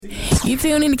You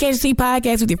tune in to Catch the Tea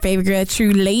Podcast with your favorite girl,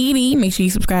 True Lady. Make sure you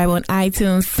subscribe on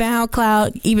iTunes,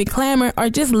 SoundCloud, even Clamor, or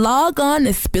just log on to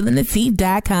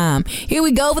spillingthetea.com. Here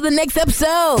we go for the next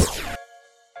episode.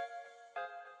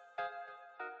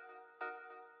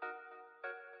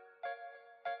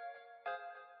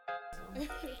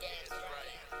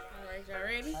 All right, y'all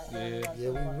ready? Yeah,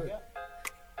 we ready.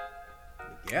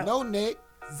 Yeah. No neck,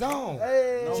 zone.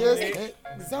 Hey. No Just neck,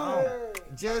 zone.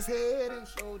 Just head and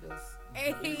shoulders.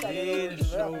 Hey.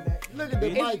 Look at the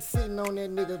mic sitting on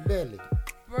that nigga belly.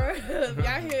 Bro, if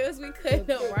y'all hear us, we cutting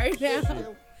up right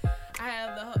now. I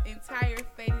have the whole entire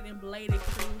faded and bladed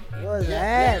crew. What's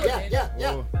happening?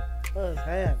 Yeah. What's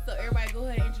happening? So everybody go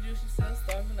ahead and introduce yourself,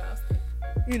 starting with Austin.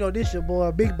 You know, this your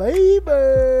boy, Big Baby.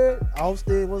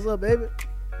 Austin, what's up, baby?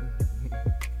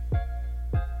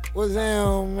 What's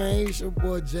down, man? It's your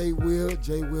boy J Will.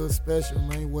 J Will Special,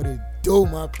 man. What it do,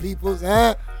 my peoples,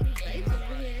 huh? Baby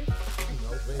over here.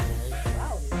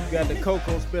 You got the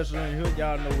Coco Special in here.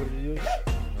 Y'all know what it is.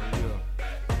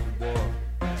 Boy,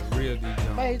 the real D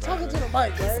Jones. Hey, talking to the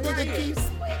mic, man. Nigga keeps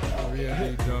The real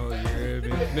D Jones, you heard me?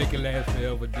 Make it last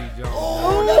forever, D Jones.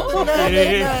 Oh,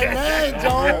 that's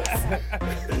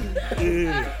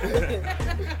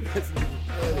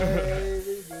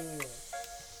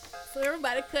So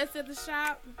everybody cuts at the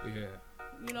shop. Yeah.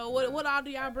 You know, what all do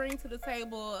y'all bring to the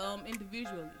table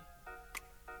individually?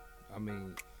 I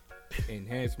mean,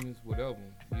 enhancements, whatever.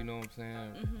 You know what I'm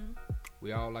saying? Mm-hmm.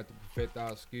 We all like to perfect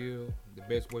our skill the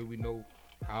best way we know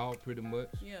how, pretty much.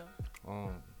 Yeah.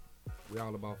 We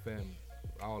all about family.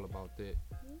 All about that.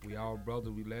 We all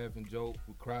brothers. We laugh and joke.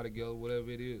 We cry together,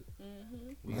 whatever it is.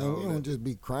 Mm-hmm. Man, we don't just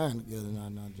be crying together now,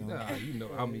 John. Nah, you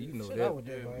know. I mean, you know Shit that. out with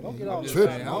that, man. Don't get all Tripping.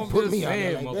 saying, Don't I'm put just me out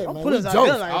there saying, like that, Don't man. put We us out there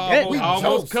jokes. like that. We Almost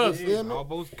jokes, cuss. you feel me?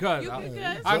 Almost cuss. You can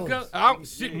cuss. I'm cuss. I'm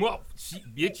shit. Well,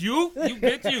 shit, bitch, you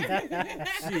bitch,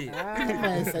 you. Shit.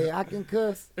 Man say I can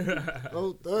cuss.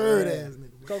 Low third ass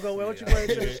nigga. Coco, what you bring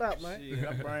to the shop, man? Shit,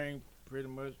 I bring pretty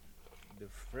much the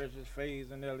freshest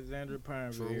phase in the Alexandria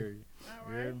Pineville area.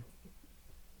 All You right. heard me?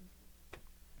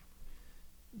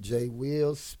 J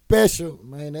Will Special,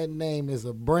 man. That name is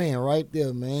a brand right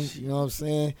there, man. You know what I'm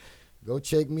saying? Go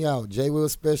check me out, J Will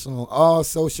Special on all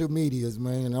social medias,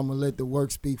 man. And I'm gonna let the work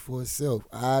speak for itself.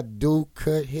 I do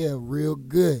cut hair real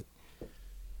good.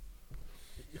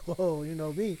 Whoa, you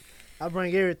know me. I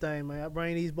bring everything, man. I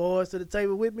bring these boys to the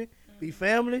table with me. Be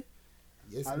family.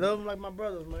 Yes, I love them like my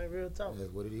brothers, man. Real talk.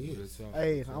 That's what it is.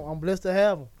 Hey, I'm blessed to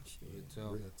have them.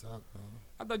 Real talk, man.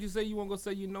 I thought you said you weren't gonna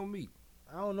say you know me.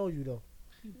 I don't know you, though.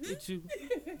 Bitch, you.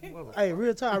 Hey,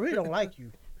 real talk, I really don't like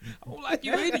you. I don't like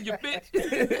you either, you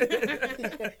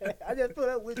bitch. I just put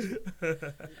up with you.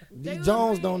 D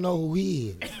Jones don't know who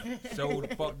he is. So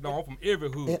the fuck no, I'm from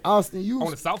every hood. And Austin, you On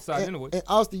the south side, anyway. And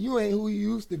Austin, you ain't who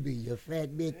you used to be. You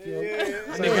fat bitch.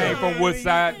 That nigga ain't from Wood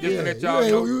Side, just to let you y'all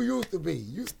ain't know. who you used to be.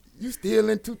 You still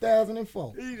in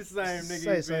 2004. He the same nigga.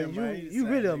 Say, you so been, man. He the you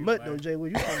same really a nigga, mutt, man. though, Jay. Well,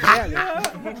 you from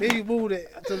Cali. Then you moved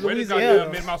to Where did I live? I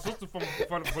Louisiana. met my sister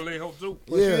from Vallejo too.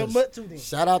 But you a Yes. mutt, too, then.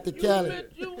 Shout out to Cali.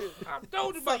 I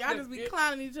told you So about y'all that. just be bitch.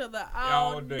 clowning each other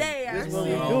all All day. day. I That's what see.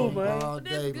 we do, man. All But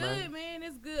that's day, good, man. man.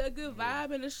 It's good, a good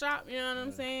vibe in the shop. You know what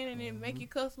I'm saying? And it make your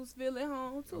customers feel at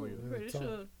home too. Pretty talk.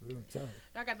 sure. Real talk.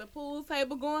 Y'all got the pool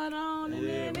table going on and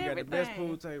Yeah, then we got the everything. best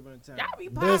pool table in town. Y'all be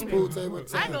Best popping. pool table in I ain't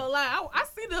town. gonna lie. I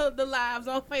see the lives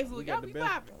on Facebook. We Y'all got the be best-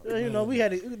 popping. Yeah, you know, we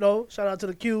had it, shout out to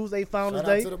the Qs. They found us Shout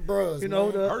out day. to the bros, You know,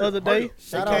 man. the Heard other it, day. heard it.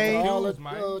 Shout They out came. to all Qs, the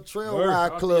man. trail Word. ride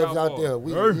Shout out to clubs y'all out boys. there.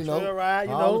 We, Word. you know, Trail ride,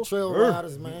 you all know. the trail Word.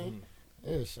 riders, man.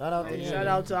 Yeah, shout out to Hey, them. shout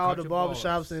out to all the Country barbershops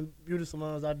bars. and beauty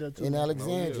salons out there, too. In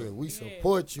Alexandria, Oh, yeah. we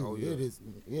support you. Oh, yeah. It is,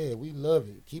 yeah, we love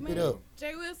it. Keep it Man, up.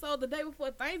 Jay Will, so the day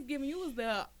before Thanksgiving, you was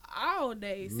there all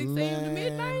day, 6 a.m. to Man,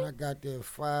 midnight. I got there at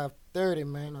 5:30,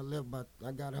 man.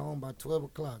 I got home by 12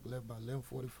 o'clock. Left by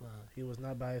 11:45. He was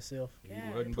not by himself. He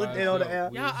God. wasn't Put by that on the himself. air.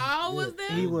 We Y'all all was there.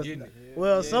 He was. getting it.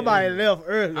 Well, somebody left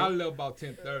early. I left about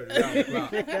 10:30. 11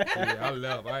 o'clock. Yeah, I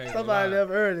left. I ain't Somebody gonna lie.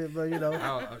 left early, but you know.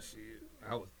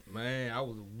 I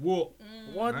was whooped.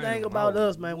 One I thing ain't- about I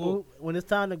was us, man, whooped. when it's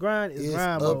time to grind, it's It's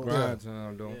grind up mode. there. Grind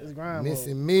time, though. It's grind mode.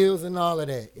 Missing meals and all of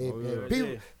that.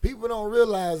 yeah. People don't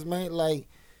realize, man, like,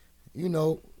 you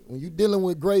know, when you dealing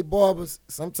with great barbers,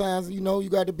 sometimes, you know, you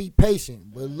got to be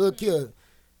patient. But look here,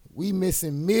 we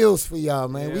missing meals for y'all,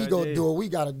 man. Yeah, we gonna yeah. do what we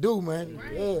gotta do, man.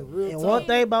 Right. Yeah, real And talk. one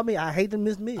thing about me, I hate to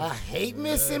miss meals. I hate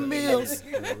missing meals.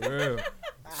 For real.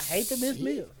 I hate to miss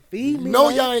meals. Feed me. No,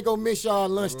 man. y'all ain't gonna miss y'all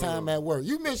lunchtime at work.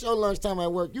 You miss your lunchtime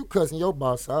at work, you cussing your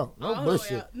boss out. No Oh,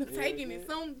 bullshit. yeah.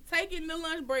 Taking the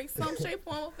lunch break, some shape,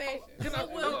 form, or fashion. 'Cause I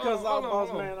will. Because Hold our on, boss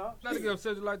hold on. man off. Not to get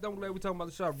upset like that. I'm glad we talking about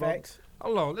the shop, bro. Facts.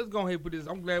 Hold on, let's go ahead and put this.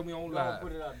 I'm glad we on live.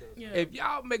 Put it out there. Yeah. If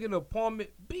y'all make an appointment,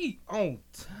 be on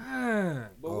time.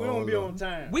 But we don't be on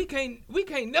time. We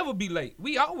can't never be late.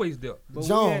 We always there. But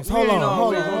Jones, we hold ain't on,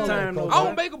 always hold on, on time, Coco. though, I don't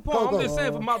man. make appointments. I'm just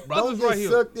saying for my Don't brothers get right here.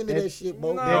 sucked into that shit,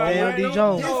 bro. No, That damn D man,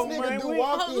 Jones. This no, nigga man, do we-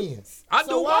 walk-ins. I So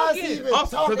do why is walk-ins. he even I'm-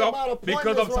 talking because about I'm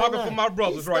appointments talking right for now? my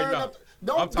brothers He's right stirring now. up-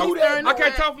 Don't I'm do talking. that. I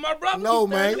can't talk for my brothers. No,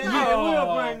 man. Yeah,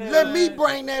 we'll bring that Let up. me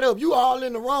bring that up. You all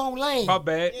in the wrong lane. My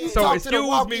bad. You So talk to the excuse me,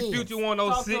 walk-ins. Future Talk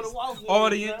 106 to the walk-ins,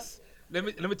 audience. Let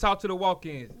me talk to the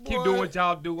walk-ins. Keep Boy, doing what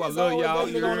y'all do. I it's love always y'all.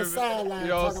 that You nigga on hear the me? sideline You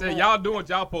know what I'm talking saying? about- Y'all doing what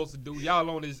y'all supposed to do. Y'all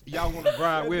on this. Y'all want to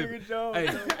grind with me. Hey,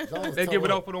 Jones they give it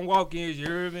told up for them walk-ins. You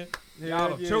hear me?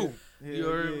 Y'all the truth. You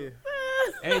heard me?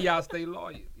 And y'all stay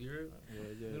loyal. You heard me?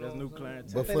 Yeah, You that's know new what I'm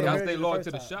clientele. But for Y'all the stay the loyal first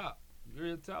to the time. shop.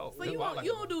 Real talk. So you That's why I like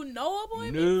don't it. do no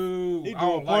appointments? No. He I do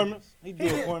don't like appointments. He do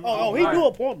appointments. Oh, he do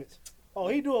appointments. Oh,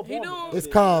 he do He appointments. do. It's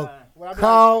called Well, I be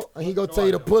call, and he gonna tell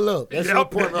you to pull up. That's your Yep,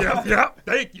 appointment. yep.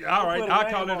 Thank you. All right, Put a I'll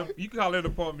name call on it. You can call it an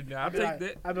appointment now. I'll be take like,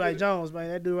 that. I be like, Jones, man,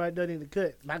 that dude right there need to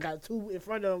cut. I got two in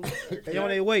front of him. They on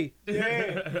their way.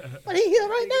 But he here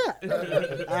right now.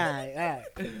 All right.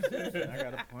 I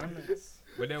got appointments.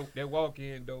 But that walk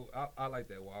in though, I like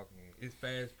that walk in. It's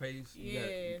fast paced.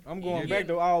 Yeah. I'm going Yeah. back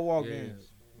to all Yeah.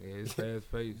 walk-ins. Yeah, it's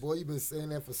fast paced. Boy, you been saying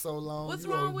that for so long. What's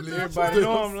you wrong don't with believe the it. Everybody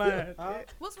know I'm lying.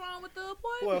 What's wrong with the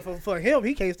Well, appointment? for him,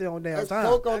 he can't stay on damn That's time.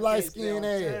 Coco light skin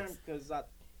ass. Because I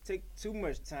take too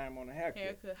much time on the haircut.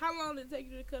 Haircut. How long did it take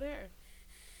you to cut hair?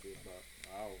 About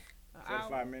an hour. An hour.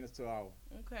 45 minutes to an hour.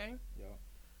 Okay. Yeah.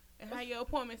 And how your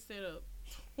appointment set up?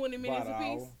 20 minutes About an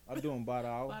apiece? hour. I do them about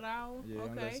an hour. About an hour? Yeah, Okay.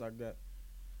 unless I got,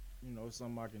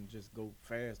 something I can just go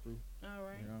fast through. All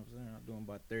right. You know what I'm saying? I do them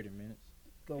about 30 minutes.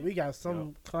 But we got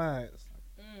some clients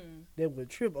Mm. that would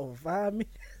trip over 5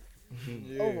 minutes.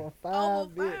 Yeah. Over 5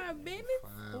 Over minutes. 5 minutes?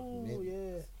 Oh,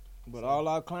 yeah. But all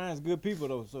our clients good people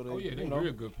though, so they, Oh yeah, they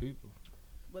real good people.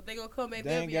 But they gonna come back they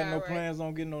there ain't be got no alright. plans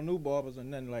on getting no new barbers or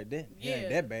nothing like that. Yeah. It ain't Yeah.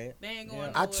 that bad. They ain't going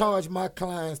Yeah. I nowhere. charge my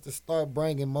clients to start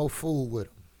bringing more food with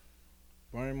them.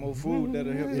 Bring more food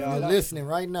that'll help If y'all you're out. listening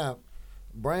right now,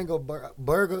 bring a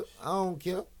burger. I don't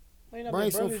care. Ain't no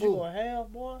Bring some burgers you food. gonna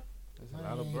have, boy. There's a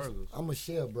lot of burgers. I'm a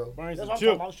chef, bro. Bring That's some what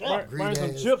I'm chips. talking about, Bring some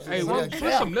Greed chips. ass. Hey, and well, some-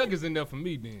 put some nuggets in there for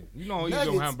me then. You don't eat no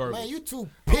Nuggets, hamburgers. man, you too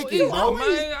picky, eat bro. them, man.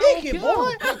 I don't picky, care.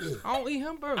 boy. Picky. I don't eat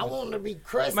hamburgers. I want to be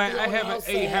crispy. Man, I on the haven't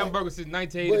outside, ate hamburgers since but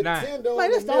 1989. tender on Man,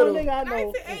 the that's the only middle. nigga I know.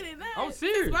 1989. I'm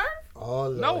serious. Since birth? Oh,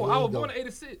 Lord, No, here I you was go. born in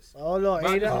 86. Oh, Lord.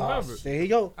 I Ain't just that? remember. There you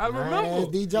go. I remember. Nice,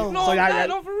 D. Jones. No, So I'm y'all- not.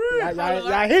 No, for real.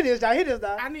 Y'all hear this? Y'all hear this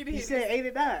now? I need to He hear said this.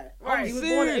 89. Right. He was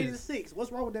born in Serious. 86.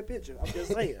 What's wrong with that picture? I'm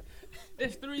just saying.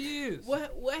 It's 3 years.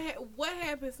 What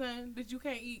happened, son, that you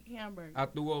can't eat hamburger? I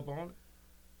threw up on it.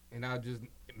 And I just,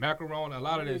 macaroni, a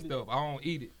lot of that stuff. I don't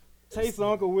eat it. Taste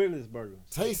Uncle Willie's burger.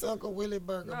 Taste Uncle Willie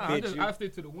burger. Nah, Bet you. I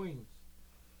stick to the wings.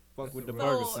 Fuck with the So,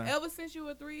 burger, So son. ever since you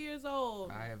were 3 years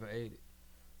old, I haven't ate it.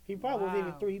 He probably wasn't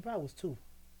even Wow. 3. He probably was 2.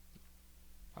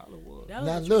 Probably was. that was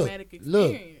Now a look, traumatic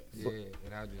look. experience. Yeah,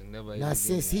 and I just never ate Now, it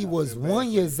since again. he was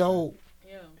 1 year old,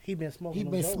 Yeah. He been smoking. he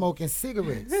them been Joes. smoking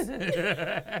cigarettes.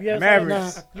 You ever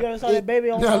Mavericks. Saw, you ever saw that baby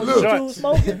on Now on look. YouTube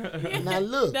smoking? Now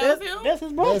look, That's him? That's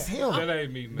his brother. that's him. That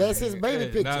ain't me, man. That's his baby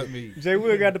That picture. Not me. Jay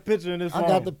Will got the picture in his phone. I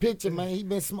got the picture, man. He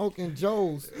been smoking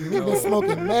Joes. He been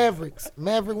smoking Mavericks.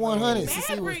 Maverick 100s. since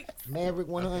he was Mavericks? Maverick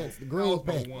 100s, the I green was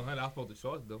pack. 100. I supposed to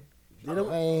shorts though.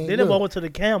 Man, Then they look, went to the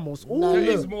Camels. Ooh. Now,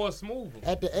 It's look. more smoother.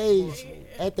 at the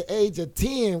age of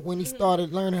 10, when he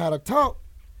started learning how to talk,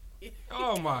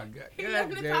 Oh my God. He God left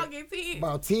the damn. talking teeth.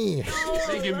 about 10.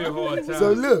 They give me a hard time.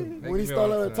 So look, They when give he me a started hard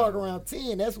learning to talk time. around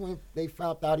 10, that's when they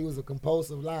found out he was a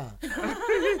compulsive liar.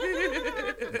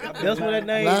 That's what that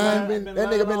name. Lying, been that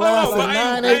nigga been Hold lying on, since but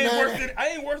I ain't 989. worse than- I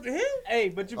ain't worse than him. Hey,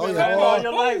 but you Oh, been yeah. lying all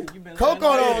your life. You been Coco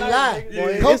lying all don't your lie. life, nigga.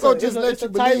 Boy, Coco it's a- just let it's you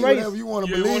a tight believe race. whatever you want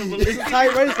to Yeah, you wanna believe. believe. It's a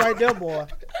tight race right there, boy.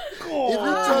 If you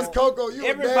trust Coco, you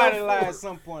Everybody a damn lie fool. at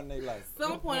some point in their life.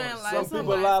 Some point in life, Some people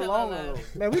somebody lie tell a longer lie.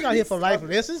 though. Man, we not here for life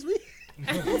lessons.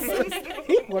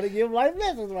 He want to give life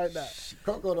lessons right now.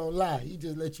 Coco don't lie. He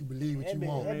just let you believe what That you bitch-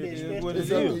 want. that bitch It is stretched what the it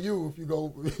It's is. up bill. to you if you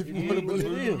go if you want to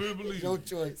believe. It's your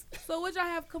choice. So what y'all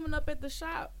have coming up at the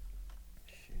shop?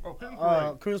 Oh, Pink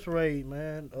Parade. Christmas parade,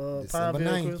 man. December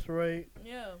Pineville 9th. Christmas parade.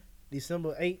 Yeah.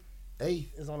 December 8th Hey,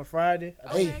 is on a Friday. I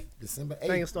Okay. December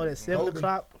think it 8th. started at 7 Hogan.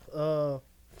 o'clock.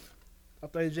 I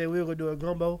think Jay will gonna do a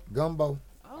gumbo. Gumbo.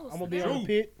 Oh, I'm gonna be on the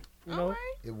pit. You know. All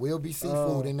right. It will be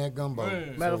seafood in that gumbo.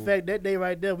 Man. Matter of So, fact, that day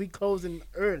right there, we closing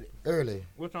early. early.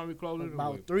 What time we closing?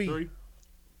 About What, 3. Got So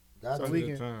That's to. a we good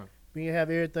can- time. We can have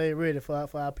everything ready for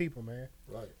our people, man.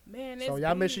 Right. Man, that's So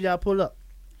y'all make big. sure y'all pull up.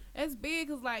 That's big,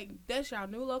 cause like that's y'all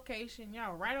new location.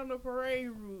 Y'all right on the parade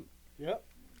route. Yep.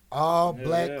 All Yeah,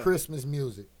 black yeah. Christmas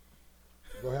music.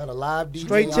 Go have a live DJ.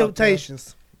 Straight out there.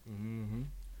 Temptations. Mm-hmm.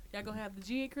 Y'all gonna have the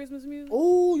G at Christmas music?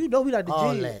 Ooh, you know we like the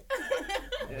All G. that.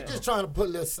 Just trying to put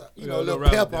a little, Yeah, a little little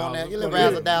pep razzle on that. dazzle. You little Yeah.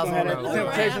 razzle dazzle on That that.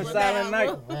 Temptation Razzle Silent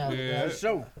Night. dazzle. Yeah. For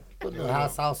sure. Put a little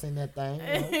hot sauce in that thing.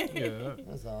 Yeah.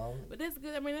 That's all. But that's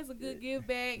good. I mean, that's a good give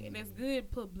back, and that's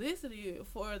good publicity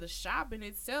for the shop in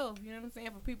itself. You know what I'm saying?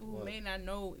 For people who Right. may not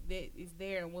know that it's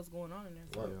there and what's going on in there.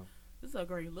 So Right. this is a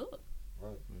great look.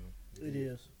 Right. It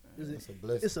is. It's a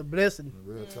blessing. It's a blessing.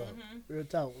 Real talk. Mm-hmm. Real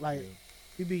talk. Like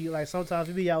you be like sometimes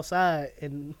you be outside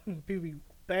and people be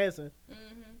passing.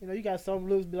 Mm-hmm. You know, you got some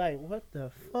looks be like, what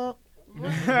the fuck?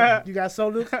 You got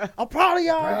some looks. I'm proud of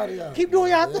y'all. Proud of y'all. Keep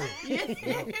doing y'all Yeah.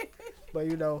 thing. But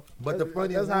you know, But the that's-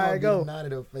 funniest that's how one it go. be none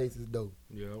of their faces though.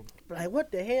 Yeah. Like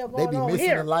what the hell They going be on missing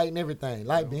here? the light and everything.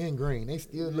 Light being green. They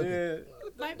still looking. Yeah.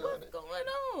 Like, what's going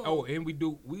on? Oh, and we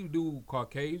do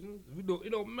Caucasians. We do.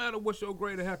 It don't matter what's your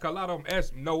grade of hair. 'Cause a lot of them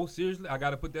ask. No, seriously, I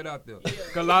gotta put that out there.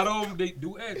 'Cause a lot of them they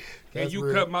do ask. Can That's you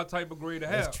real. cut my type of grade of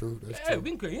hair? That's true. That's Yeah, true. we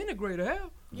can cut any grade of hair.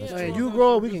 Yeah. Man, you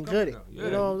grow, we can cut it. Yeah,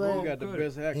 You know what I'm We saying? got the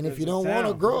best haircuts And if you in don't want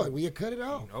to town. grow it, we'll cut it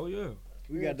off. Oh yeah.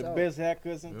 We got the Real best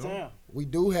haircuts in Yeah. town. We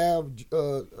do have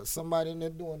somebody in there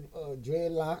doing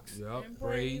dreadlocks. Yup. And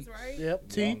Braids. braids, right? Yep.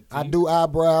 T. I do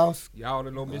eyebrows. Y'all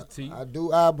don't know Miss T. I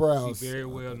do eyebrows. She very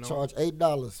well known. Charge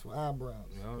 $8 for eyebrows.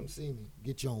 Yeah. Come see me.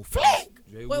 Get you on flag.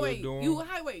 Jay Wait, Will wait. doing.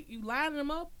 You lining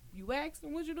them up? You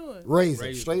waxing? What you doing? Razor.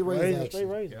 Razor. Straight razor. Razor, action. straight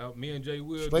razor. Yeah, me and Jay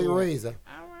Will. Straight doing. razor.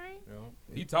 All right.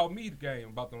 Yeah. He taught me the game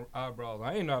about the eyebrows.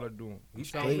 I ain't know how to do them. He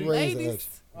taught Straight me. razor Ladies. action.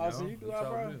 Oh, so you do he taught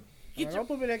eyebrows? me. Get Man, your don't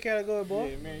put me in that category, boy.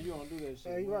 Yeah, man, you don't do that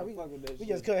shit. Hey, you You right, don't fuck with that We shit.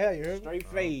 just cut hair, you heard me? Straight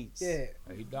fades. Yeah.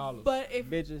 $8. But if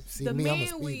Bitches. See the me, I'm a man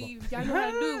speed weave, y'all know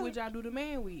how to do it. Would y'all do the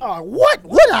man weave? Oh, what?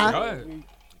 Would I? Yeah.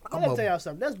 Let me tell y'all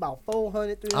something. That's about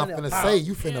 400, I'm 300 finna a pop. say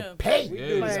you finna Yeah. pay. We Yeah,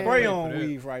 do the man. spray on Yeah.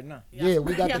 weave right now. Yeah,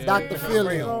 we got the Yeah. Dr. Phil You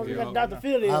in. know, you Yeah. got Dr.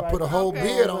 Phil in I right put a now. whole Okay.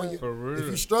 beard on you. For real. If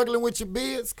you struggling with your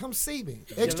beards, come see me.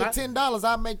 Extra Yeah, $10,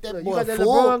 I make that You boy got that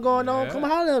full. LeBron going on. Yeah. Come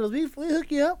holler at us. We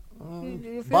hook you up.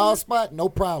 You feel Ball me? spot, no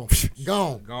problem.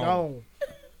 Gone. Gone.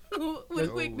 Gone.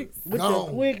 With quickness. With Gone.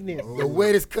 the quickness. The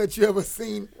wettest cut you ever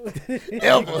seen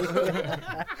ever.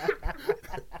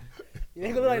 You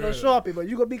ain't gonna look like no Sharpie, but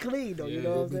you gonna be clean though. You Yeah.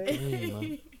 know what I'm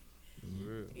saying?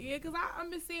 Man. Yeah, cause I'm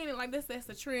been seeing it like that's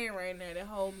the trend right now. That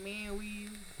whole man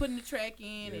weave, putting the track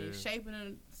in and Yeah.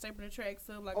 shaping the tracks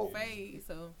up like Oh. a fade.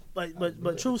 So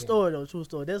But true story though. True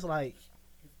story. That's like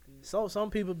some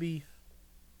people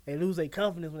they lose their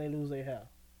confidence when they lose their hair.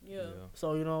 yeah.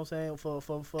 So you know what I'm saying? For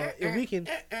if we can.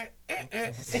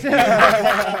 This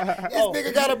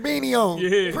nigga got a beanie on.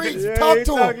 Yeah. Preach. Yeah, Talk he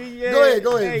to him. talking, yeah.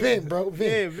 Go ahead. Hey. Vent, bro. Yeah,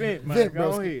 Vent. vent, man. Vent,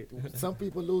 Go bro. ahead. Some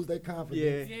people lose their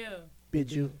confidence. Yeah. Yeah.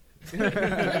 Bitch you.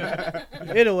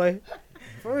 Anyway,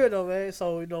 for real though, man.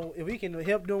 So you know, if we can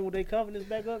help them with their confidence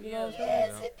back up, you know what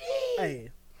I'm saying? Hey,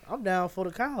 I'm down for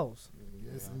the cause.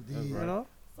 Yes, indeed. You know,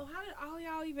 So how did all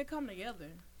y'all even come together?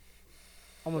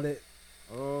 I'm gonna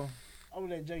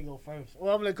let Jay go first.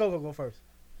 Well, I'm gonna let Coco go first.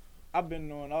 I've been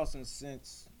knowing Austin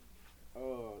since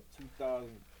 2000.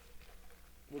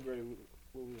 What grade?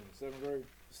 What we in? 7th grade?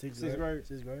 Sixth grade.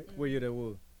 Sixth grade. What year that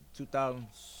was? 2000.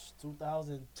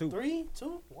 2003,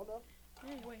 2, one up.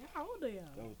 Hey, wait, how old are y'all?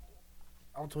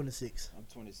 I'm 26. I'm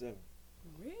 27.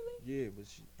 Really? Yeah, but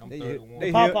she, I'm they 31.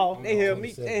 They Paw held, Paw. they held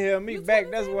me. 27. They held me You back.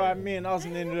 That's 27? why me and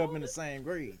Austin ended up in the same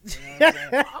grade. You know what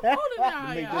I'm saying? I'm older than To y'all.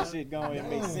 make y'all. this shit go and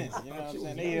make sense. You know what I'm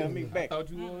saying? They held me I back. thought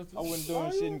you was. I wasn't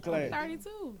doing shit in I'm class.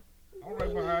 32. I'm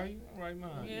right behind you. I'm right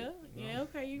behind you. Yeah. Yeah.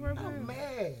 Okay, you right I'm behind.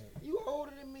 mad. You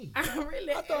older than me. I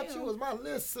really. I thought am. you was my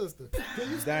little sister. Can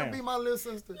you still Damn. be my little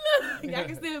sister? Y'all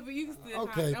can still be. You can still.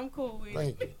 Okay. Talk. I'm cool with it.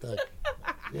 Thank you. Thank you.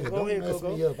 Yeah, Go don't ahead, mess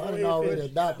Coco. me up. Go I done ahead, already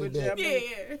finish. adopted But that.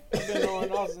 Yeah. I've been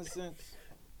knowing Austin since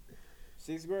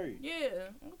 6th grade. Yeah.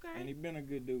 And Okay. he been a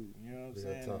good dude, you know what I'm Real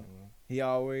saying? talk. And he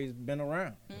always been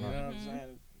around. You know what I'm Mhm.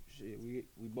 saying? Shit,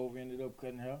 we both ended up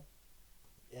cutting hair.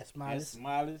 Yes, And Miles.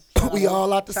 Smilers. We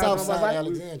all out the Shout out south to my side, wife. We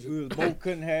Alexandria. was both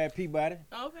cutting hair at Peabody.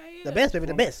 Okay. Yeah. The best, baby,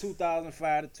 the From best.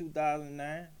 2005 to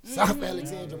 2009. South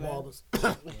Alexandria barbers.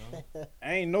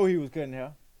 I ain't know he was cutting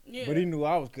hair, Yeah. but he knew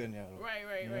I was cutting hair. Though. Right.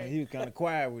 Right. You know, Right. he was kind of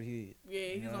quiet with his. Yeah.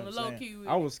 You He's know on the what low I'm key. saying? With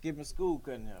I it. was skipping school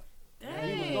cutting hair. Dang.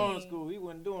 He was going to school. He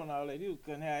wasn't doing all that. He was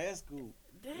cutting hair at school.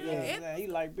 Dang. You know what I'm saying? He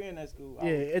liked being at school.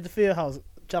 Yeah, at the field house, I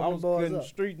chopping was boys cutting up.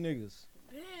 street niggas.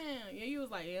 Damn. Yeah. You was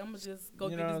like, yeah, I'm gonna just go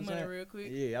You get know this what I'm money saying? real quick.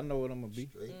 Yeah, I know what I'm gonna be.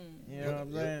 Straight. Mm. You know what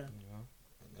I'm Yep. saying?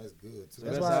 That's good. Too. So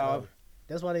That's that's why- how.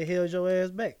 That's why they held your ass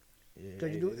back. Yeah, 'Cause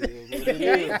you do- it is what it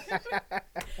is.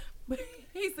 But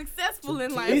he's successful in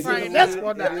He's life right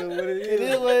successful. now. That's what It is what it It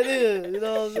is is. what it is. You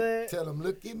know what I'm saying? Tell them,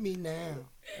 look at me now.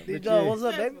 D-Dog, what's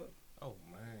up, baby? Oh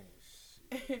man, shit.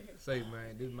 Say,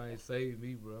 man, this man saved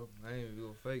me, bro. I ain't even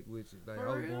gonna fake with you. Like, For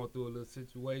I was real? going through a little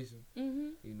situation. Mm-hmm.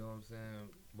 You know what I'm saying?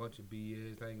 Bunch of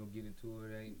BS. I ain't gonna get into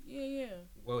it. Ain't Yeah.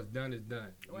 what's done is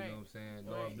done. You Right. know what I'm saying?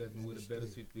 Lord Right. bless me with a better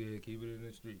situation. Yeah, keep it in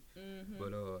the street. Mm-hmm.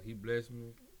 But he blessed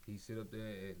me. He sit up there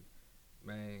and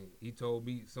man, he told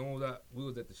me soon as we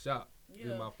was at the shop. It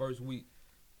was Yeah. my first week.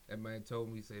 That man told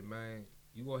me, he said, man,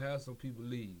 you gonna have some people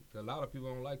leave. 'Cause a lot of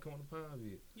people don't like coming to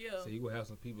Pineville. Yeah. So you gonna have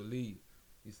some people leave.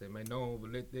 He said, man, don't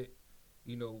overlet that,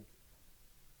 you know,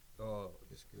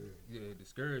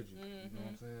 discourage you. You know what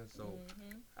I'm saying? So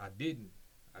I didn't.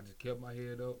 I just kept my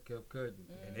head up, kept cutting,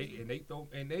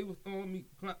 and they was throwing me.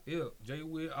 Yeah, Jay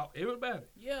Will, everybody.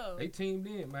 Yeah. They teamed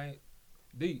in, man.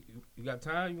 D, you got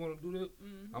time? You want to do this?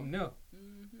 I'm there.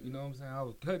 You know what I'm saying? I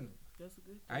was cutting. That's a good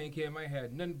thing. I ain't care. I ain't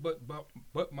had nothing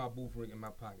but my booth ring in my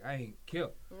pocket. I ain't care.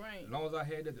 Right. As long as I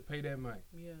had that to pay that money.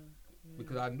 Yeah.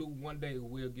 Because I knew one day it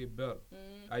will get better.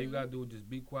 All you gotta do is just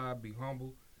be quiet, be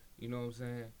humble. You know what I'm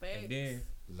saying? Facts. And then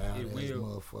Loud it ass will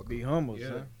motherfucker. Be humble, yeah,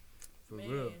 son. for Man,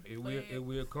 real. It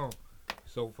will come.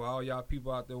 So for all y'all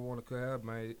people out there want to come,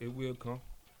 man, it will come.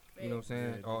 You know what I'm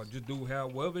saying? Yeah, Or just do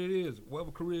whatever it is,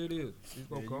 whatever career it is. It's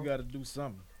gonna Yeah, come. you got to do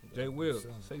something. Jay Will,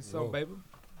 something. say something, Whoa. baby.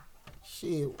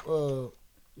 Shit,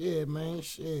 yeah, man,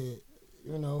 shit.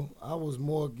 You know, I was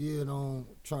more geared on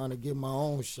trying to get my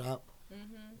own shop.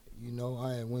 You know,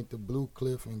 I had went to Blue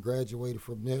Cliff and graduated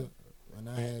from there, and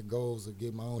I had goals to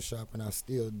get my own shop, and I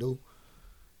still do.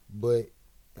 But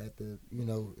at the, you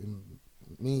know, in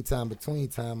meantime, between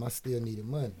time, I still needed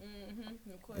money.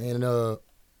 Of course. And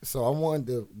so I wanted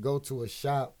to go to a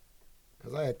shop,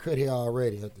 because I had cut hair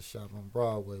already at the shop on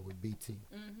Broadway with BT.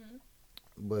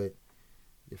 But,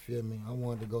 you feel me, I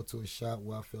wanted to go to a shop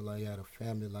where I feel like I had a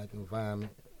family-like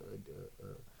environment,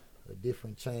 a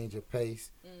different change of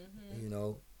pace, you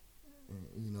know. And,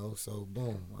 you know, so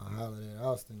boom, I hollered at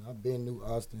Austin. I've been knew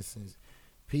Austin since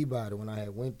Peabody when I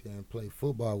had went there and played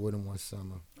football with him one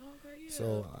summer. Okay, yeah.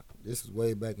 So this was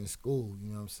way back in school, you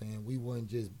know what I'm saying? We wasn't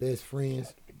just best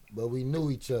friends, but we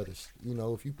knew each other. You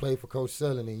know, if you play for Coach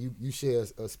Sullivan, and you share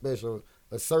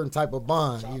a certain type of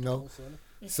bond, you know.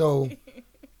 So,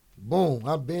 boom,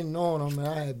 I've been knowing him, and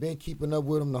I had been keeping up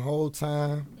with him the whole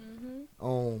time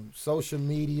on social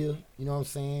media, you know what I'm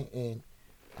saying? And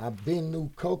I've been knew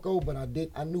Coco, but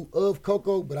I knew of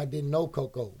Coco, but I didn't know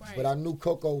Coco. Right. But I knew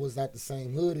Coco was at the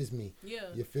same hood as me. Yeah.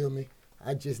 You feel me?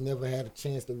 I just never had a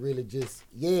chance to really just,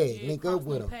 link up cross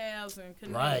with them him. paths and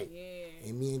connect. Right. Yeah.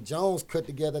 And me and Jones cut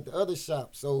together at the other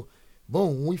shop. So,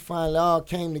 boom, when we finally all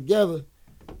came together,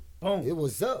 Boom. it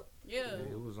was up. Yeah.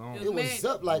 It was on. It It was magic.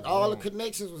 up. Like, all the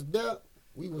connections was there.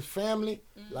 We was family.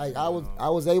 Like, I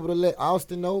was able to let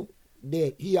Austin know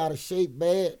that he out of shape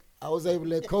bad. I was able to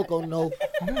let Coco know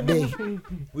that,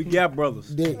 We got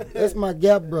brothers. that's my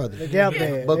Gap brother. The Gap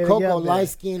Band. But They the Coco Gap Band. light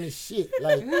skinned as shit.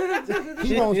 Like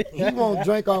he won't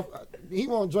drink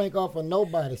off of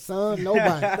nobody, son.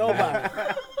 Nobody. Nobody.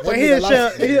 That But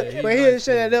nigga he'll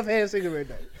share that left-hand cigarette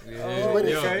though.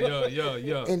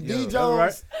 Yeah. And D That's Jones,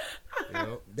 right.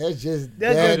 Yep. that's just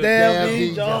That's just damn D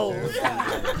D Jones.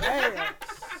 Damn.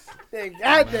 That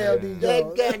goddamn D That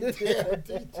Jones. goddamn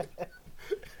D Jones.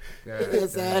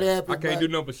 That's how it happened. I can't do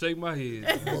nothing but shake my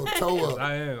head. Go toe up.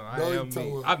 I Go am toe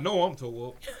me. up. I know I'm toe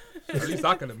up. At least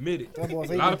I can admit it. That boy A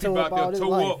say he lot of been people toe out up all there his toe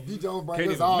life. up. D Jones bring Can't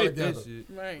us even all admit together. that shit.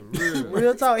 Right. Real.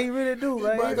 Real talk, he really do,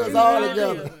 man. Bring us all Yeah.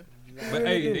 together. But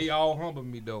hey, they all humble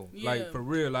me though. Yeah. Like for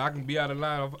real, like, I can be out of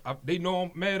line. They know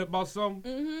I'm mad about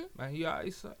something. Man, he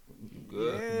alright, son. You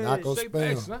good? Yeah, Knock on Shake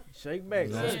back, spam. son. Shake back,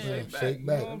 You know son. what I'm saying? Shake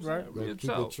back. You know what I'm saying? Go Real keep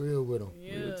talk. it trill with him.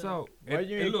 Real Yeah. talk. Why And,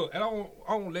 you and ain't- look, and I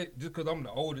don't let just cause I'm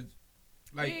the oldest.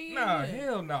 Like, Yeah.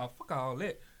 hell nah, fuck all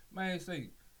that. Man,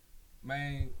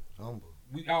 man, Humble.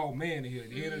 we all man in here at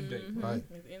the end of the day. Right. At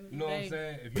the end of the You know what I'm day.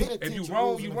 saying? If Penitentiary you wrong,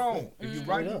 rules you in wrong. effect. If you right,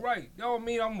 Straight you up. right. That don't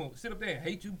mean I'm gonna sit up there and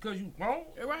hate you because you wrong.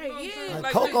 Right, You know what I'm yeah. saying?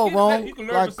 Like you Coco can- wrong. you can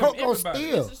learn Like from Coco everybody.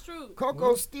 still. This is true.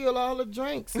 Coco steal all the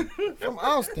drinks from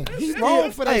Austin. He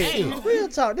wrong for that Hey, shit. real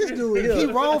talk, this dude He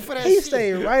here, wong for that he shit.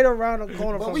 stayed right around the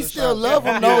corner But from we the still shop. love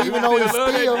him though, even though he still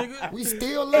love that steal. nigga. We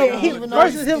still love him, Hey, even though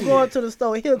he versus him steal. going to the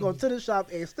store, he'll go to the shop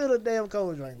and steal a damn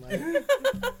cold drink, man.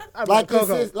 I Like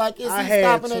Coco, it's like it's I he had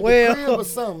stopping at the 12 crib or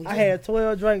something. I had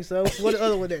 12 drinks, so what the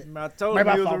other one that? I told Maybe him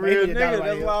I he was a thought real maybe nigga. that That's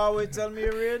right why I always tell me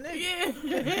a real nigga.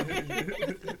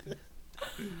 Yeah.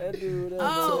 That dude,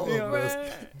 Oh, Yeah.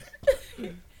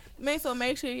 bruh. Man, so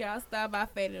make sure y'all stop by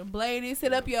Faded and Bladed,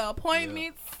 set up your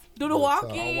appointments, do the Real talk. I'll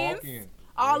walk-ins. walk in.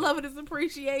 All of it is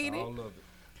appreciated. All of it.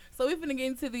 So we're finna get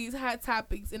into these hot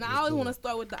topics, and I always want to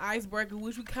start with the icebreaker,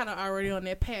 which we kind of already on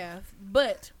that path.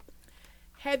 But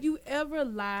have you ever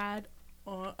lied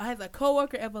on? Has a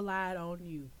coworker ever lied on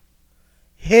you?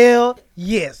 Hell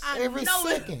yes. I Every know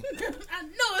it. second. I know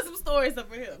it's some stories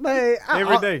up in here. Man,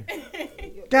 Every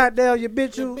day. Goddamn, you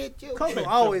bitch You you. bitch you. Coco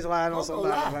always lying on Coco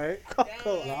somebody, lie. man.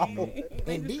 Coco Dang.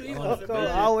 Indeed. Coco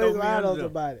always lying on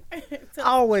somebody.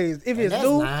 Always. If And it's that's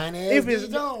new, lying ass if it's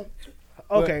D. Jones.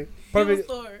 okay. Tell a Perfect,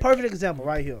 story. perfect example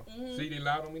right here. See, they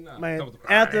lied on me now. Man, Come with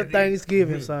the- after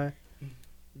Thanksgiving, son,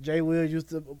 Jay Will used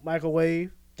to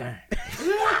microwave. Damn.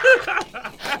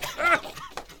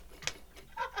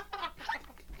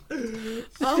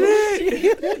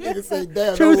 Nigga say,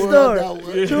 damn, True no word story. I got one.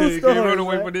 Yeah, True you story, can't run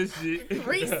away man. from this shit.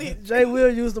 Recent. Jay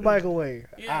Will used the microwave.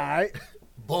 Yeah. All right.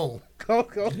 Boom.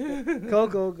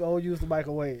 Coco go use the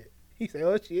microwave. He said,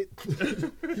 "Oh shit,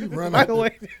 He run out.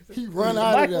 microwave, He run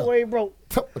out of there. microwave broke."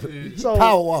 So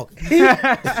Power walking.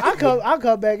 I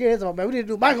come back in. So man, we need to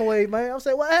do microwave, man. I'm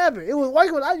saying, what happened? It was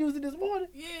working when I used it this morning.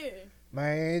 Yeah.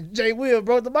 Man, Jay Will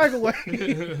broke the microwave.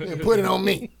 And put it on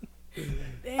me.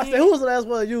 I said, who was the last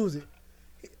one to use it?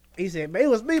 He said, man, it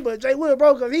was me, but Jay Will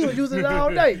broke because he was using it all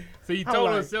day. So he I'm told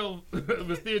like- himself,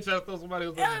 but still trying to throw somebody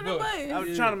else Hell on no the bus. way. I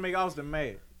was trying to make Austin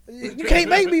mad. You can't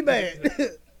make me mad.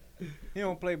 He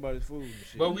don't play by his food and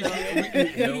shit. But we, Yes,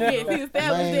 he established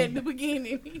Man. that in the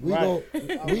beginning.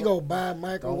 We go buy a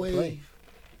microwave. play.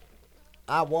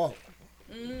 I walk.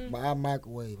 Buy a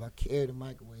microwave. I carry the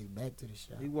microwave back to the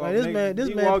shop. He Man, this man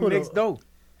he put walked a- next door.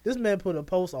 This man put a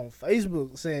post on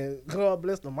Facebook saying, God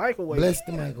bless the microwave. Bless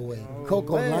the microwave.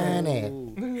 Coco man. lying at.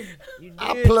 Ooh. You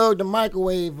I did. plugged the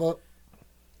microwave up.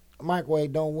 The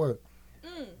microwave don't work.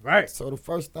 Right. So the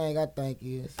first thing I think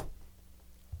is,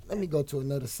 let me go to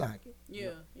another socket.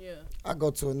 Yeah, yeah. I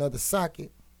go to another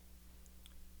socket.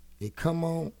 It come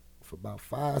on for about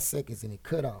 5 seconds and it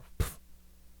cut off.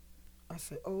 I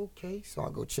said, okay. So I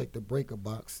go check the breaker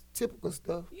box. Typical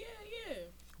stuff. Yeah, yeah.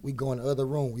 We go in the other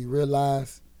room. We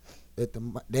realized that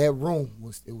that room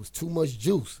was too much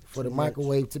juice for the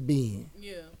microwave to be in.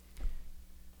 Yeah.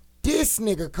 This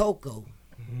nigga Coco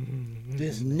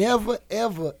never,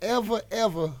 ever, ever,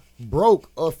 ever broke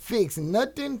or fixed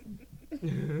nothing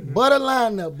but a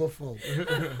lineup before.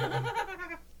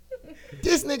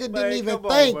 This nigga didn't Man, even come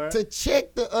on, think man. to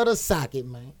check the other socket,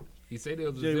 man. he said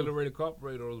there was a auxiliary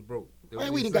carburetor was broke. That Man,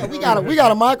 what we he done said. we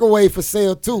got a microwave for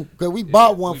sale too, cause we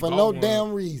bought one we for bought no one.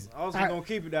 damn reason. Austin gonna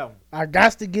keep it that one. I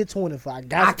got to get 24. I I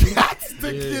got to. got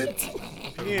to Yeah. get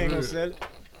He ain't gonna sell it.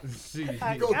 Shit.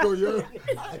 Coco, you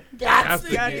Got Got to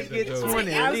get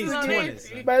 20, at least 20.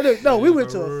 son. Man, look, no, we went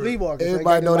to a flea market. man,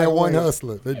 Everybody got know the that one microwave.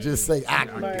 hustler that just say, I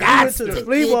Man, we got went to the to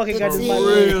flea market, got get this the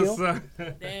microwave. Real son.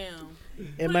 Damn.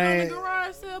 And Put it on man, the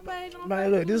garage sale page on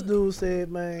man, look, this Facebook. dude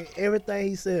said, man, everything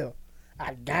he sell,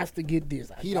 I got to get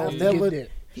this. I He got don't to never. get that.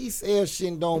 He sells shit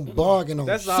and don't bargain on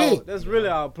That's shit. all. That's really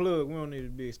our plug. We don't need to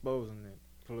be exposing that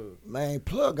plug. Man,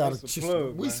 plug got That's a a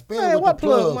plug, we man. spend Man, it with what the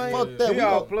plug. plug, man? Fuck that. He We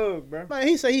our go, plug, bro. Man,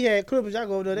 he said he had clippers. Y'all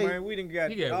go over there. Man, we done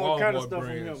got He got all kind of Walmart stuff from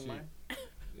brand him, shit. man.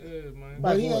 Yeah, man.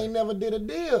 but he Like what? ain't never did a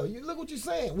deal. You look what you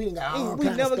saying. We done got all We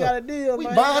kind never of got a stuff. deal, We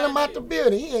man. buying him out the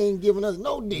building. He ain't giving us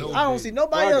no deal. I don't see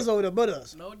nobody Right. else over there but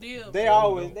us. No deal. They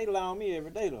always they lie on me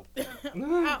every day though.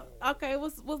 Okay,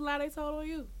 what's lie they told on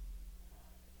you?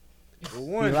 But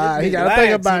one, He lied. He this nigga gotta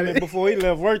think lied about to me it. before he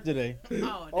left work today.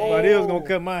 Oh, But he was gonna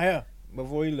cut my hair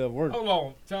before he left work. Hold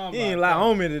on. Time He ain't lie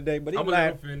on me today, but he I'm gonna let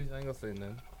lied. him finish. I ain't gonna say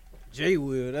nothing. Jay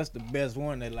Will, that's the best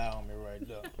one they lie on me right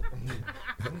there.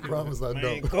 Promise I Man,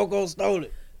 don't. Coco stole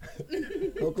it.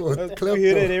 Coco We Clip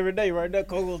hear that though. every day right there.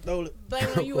 Coco stole it. Blame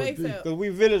it on you ASAP. Cause we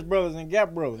Village Brothers and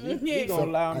Gap Brothers. He Yeah.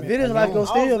 gonna lie on me. Village like go I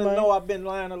steal, also man. know I've been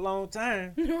lying a long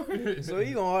time, so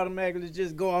he gonna automatically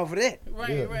just go off of that Right,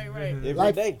 Yeah. right.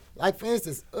 every day. Like for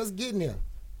instance, us getting there.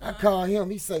 I call him.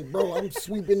 He say, "Bro, I'm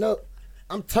sweeping up.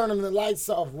 I'm turning the lights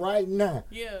off right now.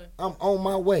 Yeah, I'm on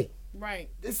my way." right,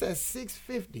 This at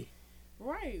 6:50.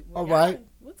 right. All y'all- right.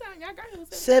 What time y'all got here?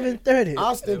 7:30.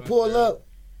 Austin pull up.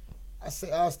 I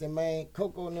say, Austin, man,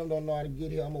 Coco and them don't know how to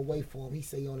get here. I'm gonna wait for him. He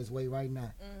say he on his way right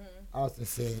now. Austin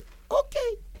said,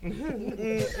 okay.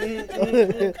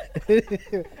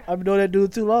 I've been knowing that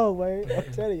dude too long, man.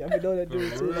 I'm telling you, I've been knowing that For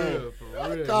dude too long. real, for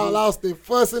real. Call Austin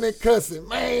fussing and cussing.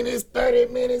 Man, it's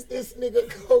 30 minutes. This nigga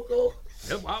Coco.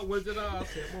 That's why I went to the house.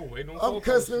 I said, "I'm waiting on I'm Coco."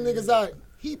 cussing them niggas out.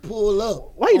 He pull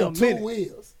up. Wait a on minute. 2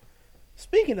 wheels.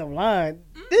 Speaking of lying,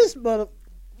 this dude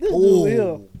Ooh.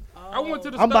 here. I went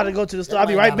to the I'm about to store. go to the store. I'll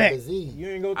be right back. You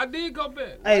ain't go. I did go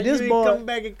back. Hey, this you ain't boy, come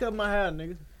back and cut my hair,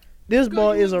 nigga. this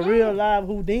boy you is a was real gone. live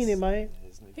Houdini, man.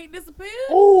 He disappeared.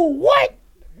 Oh, what?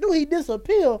 Do he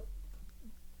disappear?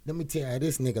 Let me tell you how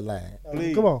this nigga lied.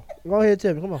 Please. Come on, go ahead,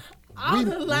 tell me. Come on. All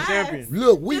the lies. Champion.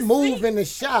 Look, we This move thing- in the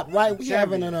shop, right? We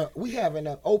having Champion.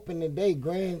 an opening day,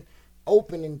 grand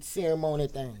opening ceremony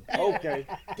thing. Okay.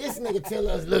 This nigga tell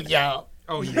us, look, y'all,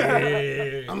 Oh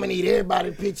yeah. I'm gonna need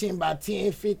everybody to pitch in by $10,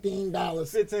 $15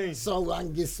 15. so I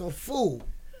can get some food.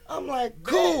 I'm like,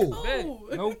 cool.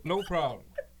 No problem.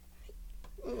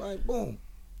 I'm like, boom.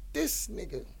 This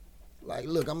nigga, like,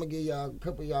 look, I'm gonna give y'all a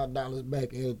couple of y'all dollars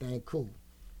back and everything cool.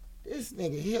 This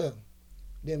nigga here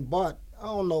then bought, I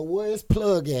don't know where his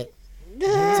plug at.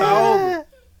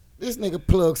 This nigga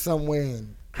plugged somewhere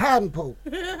in Cotton Poke.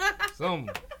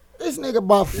 This nigga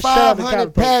bought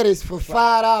 500 patties for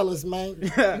 $5,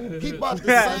 man. He bought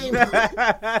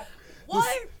the same.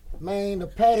 What? Man, the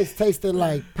patties tasted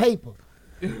like paper.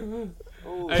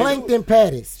 Plankton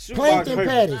patties. Plankton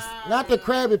patties. Not the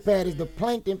Krabby patties, the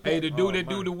plankton patties. Hey, the dude that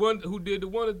do the one who did the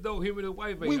one though, him and his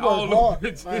wife, We all worked of hard.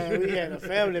 it. Man, we had a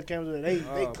family that came to it.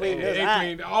 They cleaned us They out.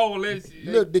 cleaned all that shit.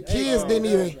 Look, the kids didn't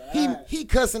even, he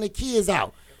cussing the kids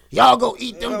out. Y'all go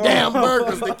eat them damn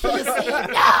burgers. The kids said,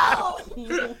 no.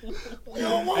 We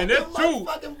don't want And them that's true.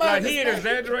 motherfucking Like burgers, he ain't man.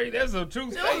 exaggerate. That's a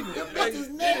true statement. Them bitches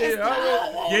nasty.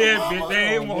 Yeah, bitch, they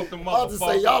ain't want the I'll just say,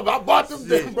 motherfucker. y'all, I bought them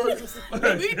damn burgers.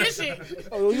 Eat this shit.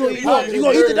 Oh, you gonna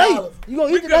eat today? You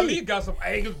gonna We eat could at today? least got some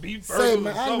Angus beef burgers. Say, or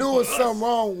man, I something knew it was for us. something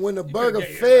wrong when the could've burger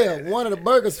gave fell. One of the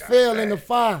burgers fell in the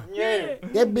fire. Yeah.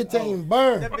 That bitch ain't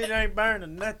burned. That bitch ain't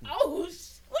burning nothing. Oh,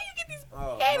 where you get these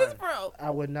Oh, patties man. from? I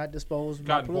would not dispose of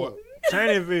my Cotton plug. Boy.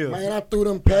 Chineville. Man, I threw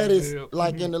them patties Yeah.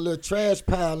 like in the little trash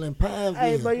pile in Pineville.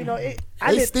 Hey, but you know,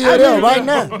 I They still there right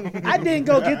now. I didn't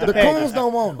go get the The patties. coons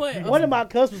don't want them. What? One of my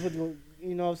customers,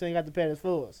 you know what I'm saying, got the patties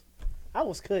for us. I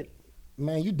was cutting.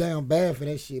 Man, you down bad for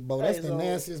that shit, bro. That's Hey, the so-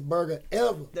 nastiest burger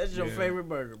ever. That's your Yeah. favorite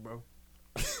burger, bro.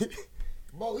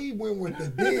 Bro, he went with the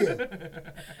deal.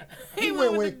 He He went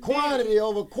went with with the quantity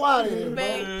over quality, bro.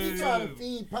 Man. He trying to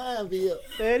feed Pineville.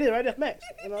 There it is, right there, Max.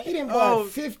 You know? He done bought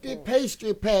 50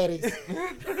 pastry patties.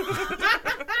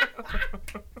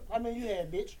 I mean, you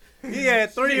had, bitch. He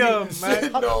had 3 of them,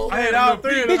 man. No, I had all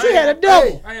 3 of them. Bitch, you had a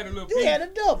double. I had a little You piece. had a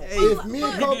double. if me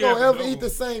and He Coco did have a ever double. eat the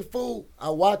same food, I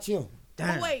watch him.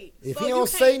 Oh, wait. If so he you don't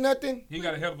can't- say nothing, He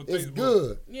got a hell of a it's taste.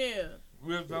 good. Yeah.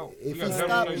 Real talk. If got he a hell of a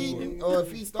stop taste eating bud. or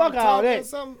if he start Fuck all talking or that.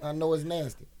 something, I know it's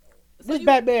nasty. So This you-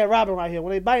 Batman Robin right here.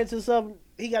 When they bite into something,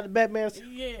 he got the Batman.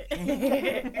 Yeah.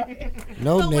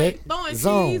 No So neck, wait, throwing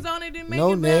zone. cheese on it didn't make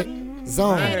No it neck, better?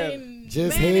 zone. And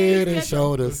Just mayonnaise, head and ketchup.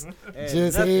 shoulders.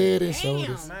 Just nothing. head and Damn.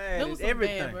 shoulders. Man, Them was some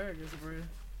everything. bad burgers, bro.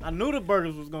 I knew the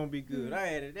burgers was gonna be good. I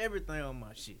added everything on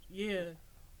my shit. Yeah.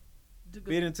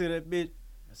 Bit into that bitch.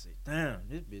 I said, damn,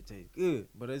 this bitch tastes good.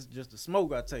 But it's just the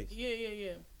smoke I taste.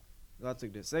 Yeah. So I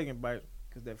took that second bite,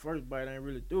 because that first bite ain't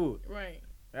really do it. Right.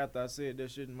 After I said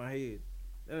that shit in my head,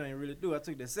 that ain't really do it. I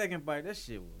took that second bite, that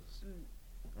shit was,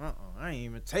 I ain't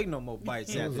even take no more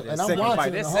bites after that And I'm second bite.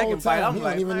 watching That the whole second bite, time. I'm He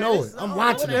like, don't even man, know this- it. I'm what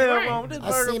watching the it. hell wrong with this I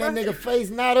burger, seen that man? nigga face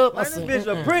not up. I Man, this said,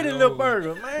 bitch a pretty little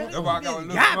burger, man. That's why I got a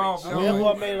little Garbage. small. That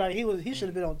boy made it like he should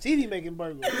have been on TV making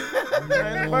burgers. Man,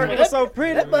 that burger was so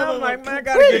pretty. That Man, burger I'm like, was man, I too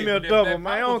gotta pretty. give me a That double, black man.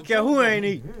 I pepper don't care was who the ain't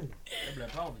eating. That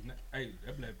black powder, hey,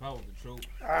 that black powder the truth.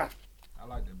 Ah. I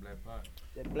like that black powder.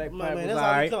 That black Man, pipe was that's how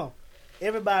we alright. come.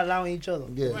 Everybody allowing each other.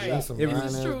 yeah, Right. that's some This fine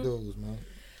is ass true. dudes, man.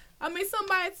 I mean,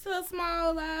 somebody tell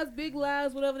small lies, big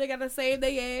lies, whatever they gotta save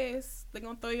their ass. They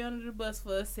gonna throw you under the bus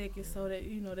for a second, so that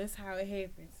that's how it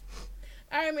happens.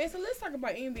 All right, man. So let's talk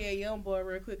about NBA YoungBoy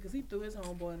real quick, cause he threw his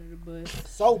homeboy under the bus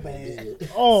So bad.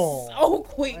 Oh. so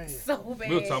quick, Man. so bad.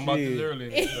 We were talking about Shit. this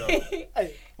earlier.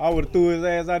 I would have threw his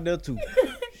ass out there too.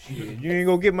 Shit, you ain't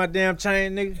gonna get my damn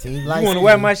chain, nigga. Team You light wanna skin.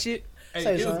 wear my shit? Hey, Say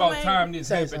it was something. about time this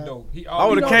Say happened something. though. He I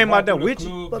would've always came out there walked with through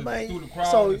you. the But clubs man, and through the crowd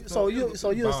so and stuff. so It you was so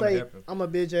you bound to say happen. I'm a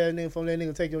bitch ass nigga from that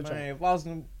nigga take your chain. Man, if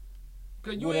Austin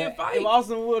Cause you woulda- ain't if fight.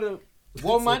 Austin would have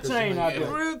wore my chain out Yeah,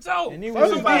 there, real talk. And he was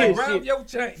Somebody big grab shit. your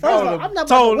chain. First of all, I I'm not would've about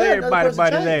to told wear another everybody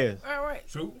about person's his chain. ass. All right.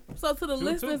 True. So to the True,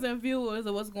 listeners too. and viewers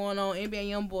of what's going on, NBA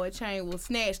YoungBoy chain was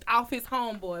snatched off his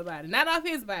homeboy body, not off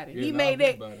his body. Yeah, He not made off that.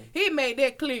 his body. He made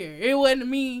that clear. It wasn't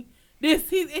me. He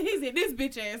said this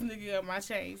bitch ass nigga got my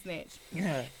chain snatched.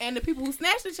 Yeah. And the people who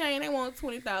snatched the chain, they want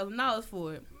 $20,000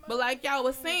 for it. But like y'all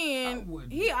was I saying,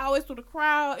 wouldn't. he always through the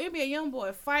crowd. NBA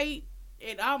YoungBoy fight.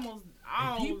 It almost.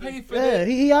 If he paid for Yeah, that,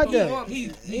 he out there.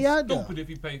 he's He out there. stupid if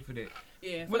he paid for that.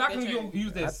 Yeah. But fuck I can that chain.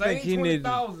 use I that think same he needs-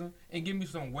 20,000 and give me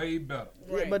something way better.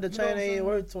 Yeah, but the You know chain what I'm ain't saying?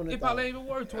 worth 20. It probably ain't even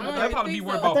worth 20. I That don't probably be think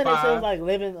worth so. I about think they said it was 5. like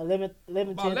 11,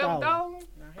 About 10,000. 11,000.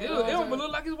 It Hell don't no. even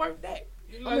look like it's worth that.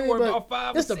 It I like mean, worth but about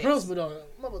 5 This or the 6. principle though.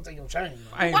 I'm gonna take your chain.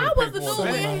 I ain't Why gonna was pay the for dude it.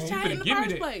 wearing man. his You chain better in the give me first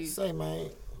that. place? Say, man.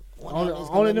 Only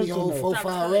Only them them two old know.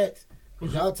 4-5 racks.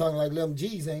 Cause y'all talking like them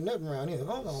G's ain't nothing around here.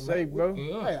 Hold on, Say, man. bro.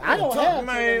 Yeah. Hey, I don't talk, have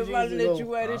Man, if I to let you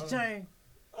wear this chain,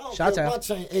 I don't Shout care if out. my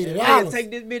chain I'll $80. take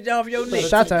this bitch off your neck.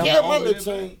 Shout out. Yeah, my Over little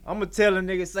there, chain. I'm gonna tell a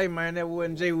nigga, say, man, that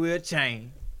wasn't J. Will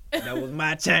chain. That was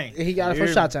my chain. He got it from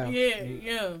You Shot hear me? Town.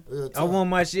 Yeah. Real I talk. want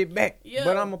my shit back. Yeah.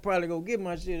 But I'ma probably go get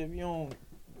my shit if you don't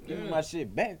give me my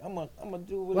shit back. I'ma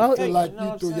do what Well, it feel takes. like You know you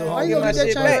what threw I'm your saying? Why homie you under gonna the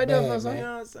get that bus chain right there, bad, for son? You man.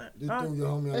 know what I'm saying? You Huh? threw your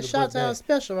homie under That the Shot bus Town bad.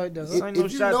 special right there. This Son. ain't no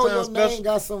If you Shot know Town your special. name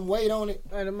got some weight on it,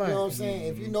 Ain't a you know what man. I'm saying?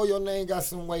 If you know your name got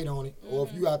some weight on it, or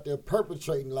if you out there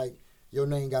perpetrating like your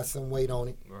name got some weight on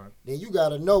it, Right. then you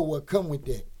gotta know what come with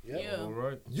that. Yeah. All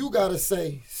right. You gotta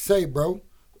say, bro.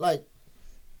 Like,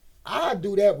 I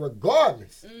do that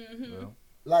regardless. Well,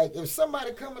 Like, if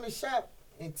somebody come in the shop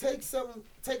and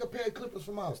take a pair of clippers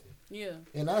from Austin, Yeah.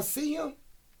 and I see him,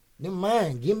 then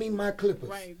mine. Give me my clippers.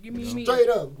 Right. Give me me. Straight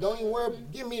up. Don't even worry.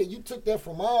 Give me it. You took that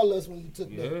from all us when you took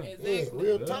Yeah. that. Exactly. Yeah,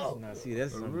 real Yeah. talk. Now see,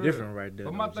 that's something Real. different right there.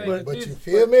 But my though, thing Jay. is But this. you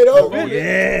feel me though? Oh,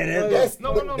 Yeah, That's,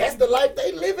 No, but no, no. that's the life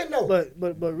they living though. But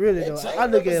really That though, chain I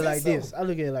look at it like represents this. I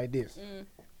look at it like this. Mm.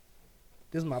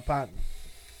 This is my partner.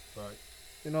 Right.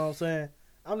 You know what I'm saying?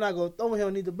 I'm not gonna throw him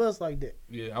underneath the bus like that.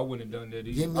 Yeah, I wouldn't have done that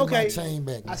either. Give me Okay. my chain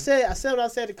back. I Man. said what I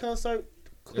said at the concert.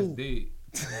 That's Cool.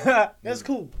 dead. That's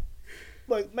cool.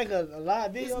 But make a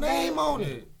live His video. name about on Yeah.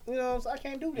 it. it, you know what I'm saying? I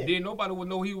can't do And that. then nobody would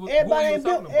know who Everybody he ain't was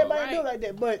built. talking about. Everybody ain't built Right. like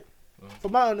that. But Right.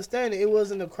 from my understanding, it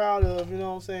wasn't a crowd of, you know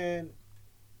what I'm saying,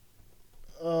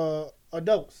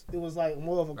 adults. It was like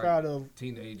more of a crowd of.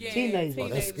 Teenagers. Yeah. Teenagers. Oh,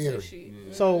 that's teenagers and scary. shit.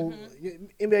 Yeah. So Mhm.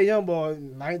 NBA YoungBoy,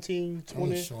 19, Ain't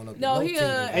 20, showing up to No, no he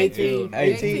team. 18,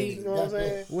 18. you know what I'm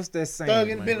saying? What's that saying? Thug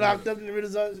man? and been locked up in the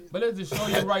zone. But let's just show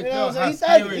you right You know there what I'm how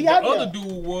saying? scary He the out other there.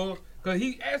 dude was. Because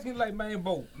he asking like, man,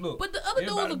 Bo, look. But the other dude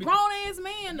was a everybody be- grown ass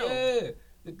man though. Yeah.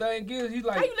 The thing is, he's How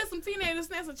like, you let some teenagers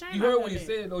snatch a chain? you heard out what he of that?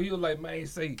 said, though. He was like, man,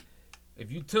 say,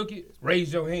 if you took it,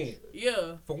 raise your hand.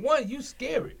 Yeah. For one, you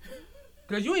scary.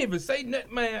 Because you ain't even say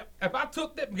nothing, man. If I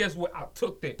took that, guess what? I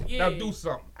took that. Yeah. Now do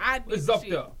something. I did It's the up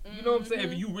shit. there. You know what I'm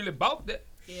saying? If you really bought that,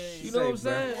 Yeah. you know what I'm Say,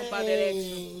 bruh. saying? About that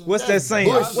action. What's that That's saying?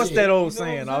 bullshit. What's that old You know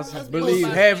saying? what I'm Also, saying? believe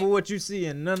bullshit. half of what you see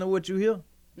and none of what you hear.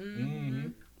 Mm-hmm.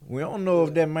 We don't know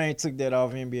if that man took that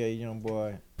off NBA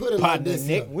YoungBoy Put it like partner this.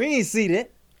 Nick. here. We ain't see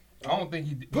that. I don't think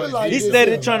he did. Put it like He this,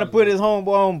 steady yeah. trying to put his homeboy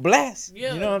on blast.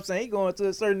 Yeah. You know what I'm saying? He going to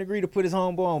a certain degree to put his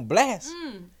homeboy on blast.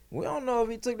 Mm. We don't know if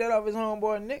he took that off his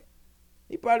homeboy Nick.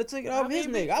 He probably took it off his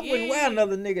mean, nigga. I wouldn't wear yeah.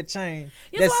 another nigga chain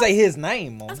That's that why say his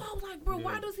name on That's it. why I was like, bro,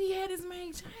 why does he have his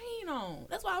main chain on?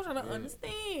 That's why I was trying to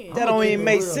understand. That don't even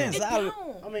make Real. sense. It I-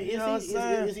 don't. I mean, You know what I'm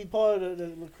saying? is he part of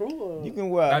the crew? Or? You can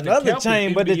wear Now, the another captain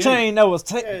chain, but the NBA. chain that was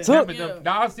Yeah. took. But Yeah.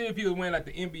 now I see if he was wearing like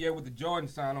the NBA with the Jordan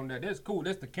sign on there. That's cool.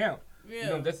 That's the count. Yeah. You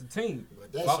know, that's the team.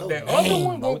 But that's But your that name, other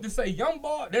one bro. go to say young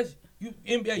boy. That's you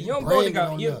NBA You young boy. They bragging got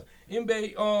on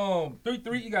NBA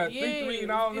 3-3. You got 3-3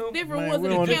 and all it's them. different Man, ones we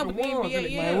in don't- the camp with the different ones in NBA.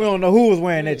 the- Yeah. Man, we don't know who was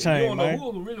wearing that You chain, don't know man. who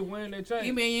was really wearing that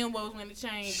chain. NBA young boys wearing the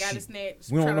chain, got it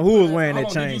snatched. We don't trying know to who put was us wearing on. that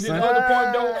Hold on, chain, did you hear son. the other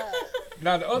point though?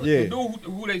 Now the other Yeah. the dude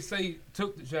who they say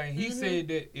took the chain, he said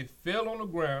that it fell on the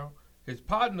ground. His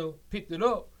partner picked it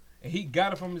up and he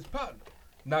got it from his partner.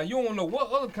 Now you don't know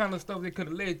what other kind of stuff they could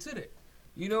have led to that.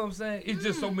 You know what I'm saying? It's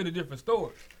just so many different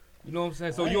stories. You know what I'm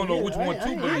saying? So you don't know which one to I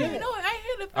didn't believe. know it. I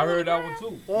ain't hear the I heard that one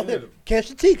too. Yeah. Catch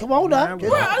the T. Come on now. Man, Catch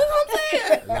Bro, the- that's what I'm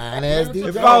saying. Line ass deep.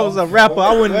 If I was a rapper,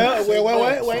 I wouldn't.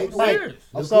 Wait. I'm serious.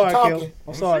 I'm sorry, talking. Kim.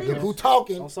 I'm sorry, Look Kim. who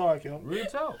talking. I'm sorry, Kim. Real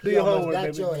talk. Do your You almost homework, got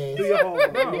baby. your ass. Do your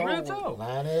homework. No, Do your real homework. talk.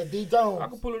 Line ass D I Jones.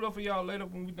 can pull it up for y'all later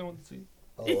when we done with the tea.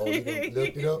 Oh, you done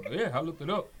looked it up. Yeah, I looked it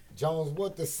up. Jones,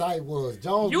 what the site was.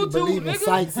 Jones be YouTube, believing nigga.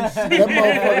 sites and shit.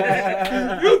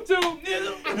 That YouTube,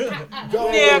 nigga. motherfucker,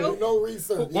 Jones Yeah. don't do no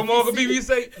research. What If more you could see- BB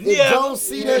say? If Jones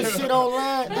see that shit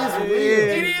online, it's real.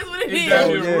 It is what it It's is. damn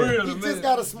Yeah. near real, He man. just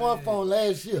got a smartphone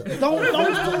last year. Don't do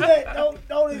that.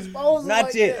 Don't expose it Not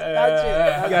like yet. that. Not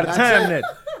yet. You gotta Not time yet.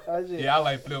 that. Not yet. Yeah, I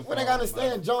like flip When they phones, gotta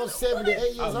understand, Jones 78 I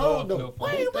years love old though. flip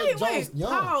phones. They Wait, think Jones young.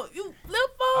 Paul, you flip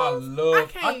I phones? love.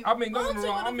 can't I mean, don't get me function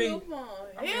wrong. with I a mean, flip phone.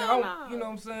 I mean, Hell you know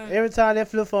what I'm saying? Every time that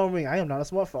flip phone ring, I am not a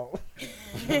smartphone.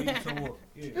 So what?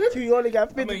 Yeah. You only got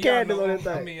 50 I mean, characters y'all on know, that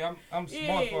thing. I mean, I'm Yeah.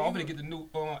 smartphone. I'm gonna get the new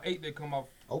 8 that come off.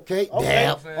 Okay, Okay. You know damn.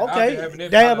 what I'm saying? I'll be Okay, having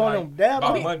that dab probably on them, dab by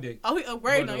on them. Monday. Oh, he upgrading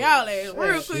But, on y'all ass real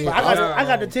quick. shit. But I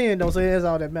got the 10 though, so that's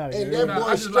all that matters. And Yeah. that boy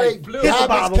I just straight like flip. diamonds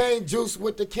Bottle. can't juice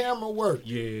with the camera work.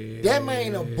 Yeah. That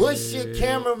man a bullshit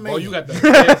cameraman. Boy, you got the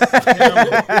best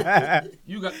camera.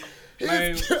 You got.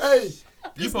 Man, Hey,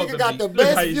 you this supposed nigga to got be, the look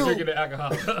best how you view. drinking the alcohol.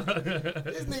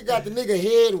 This nigga got the nigga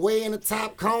head way in the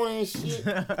top corner and shit.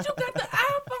 But you got the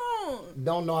iPhone.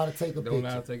 Don't know how to take a Don't know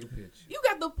how picture. to take a picture. You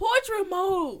got the portrait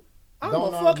mode. I'm Don't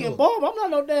a know how to fucking do it. bomb. I'm not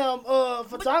no damn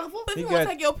photographer. But if He you want to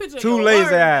got take your picture, of Two your lazy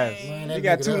work, eyes. man. Man, You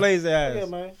got nigga two there. lazy Yeah, eyes.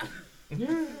 man.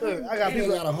 Look, I got He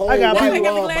people. got a whole I got That's why white you got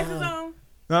the wall glasses behind. on.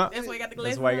 Huh? That's why you got the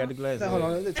glasses That's why you on. got the glasses. Now, hold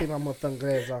on, let me take my motherfucking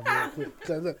glasses off real quick.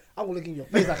 Cause look, I will look in your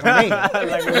face like a man.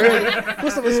 Like,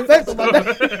 Put some respect on my name.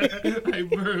 Hey,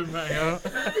 bro. words, man.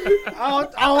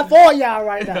 All four of y'all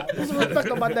right now. Put some respect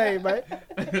on my name, man.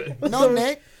 No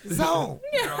neck zone.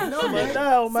 No But neck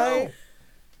no, man. zone.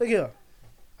 Look here.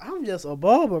 I'm just a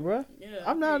barber, bro. Yeah,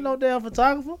 I'm not no damn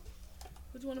photographer.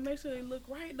 But you want to make sure they look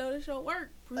right, though. That's your work.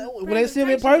 When they see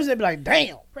me in person, they be like,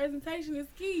 damn. Presentation is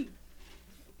key.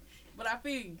 But I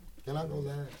feel you. Can I go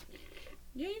live?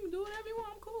 Yeah, you can do whatever you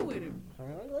want. I'm cool with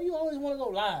it. You always want to go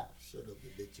live. Shut up, you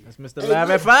bitch. That's Mr. Hey, Live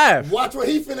look, at 5. Watch what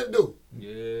he finna do.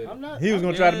 Yeah. I'm not. He was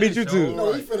gonna try to beat you Yeah, too. sure.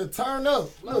 No, he finna turn up.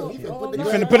 Look, he finna put the You You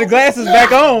glass finna put the on. glasses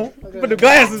back on. Put the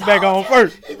glasses back on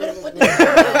first. He finna put the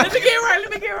Let me get right.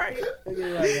 Let me get right.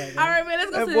 Right. All right, man.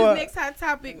 Let's go That to boy- this next hot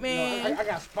topic, man. I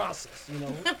got sponsors, you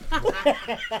know.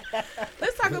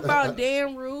 Let's talk about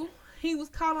Dan Rue. He was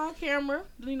caught on camera.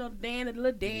 You know, Dan, the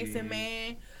little dancing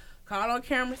man, caught on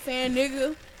camera saying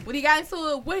nigga. When he got into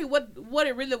it, what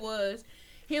it really was,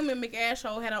 him and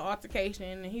McAsho had an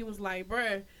altercation, and he was like,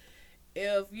 bruh,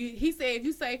 he said if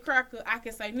you say cracker, I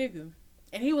can say nigga.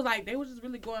 And he was like, they was just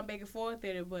really going back and forth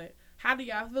at it, but how do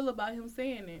y'all feel about him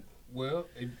saying that? Well,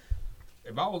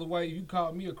 if I was the way you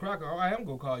called me a cracker, I am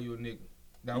gonna call you a nigga.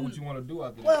 Now, what you want to do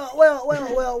after that?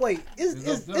 Well, wait.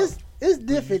 It's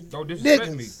different. Don't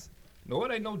disrespect me. Niggas. No,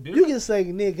 it ain't no You different. can say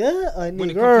nigga or When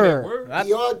it comes to that nigger. word,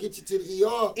 ER get you to the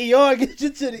ER. ER get you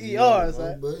to the ER, No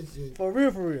son. bullshit. For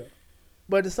real.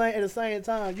 But at the same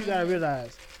time, you gotta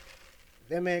realize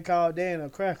that man called Dan a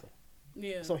cracker.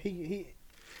 Yeah. So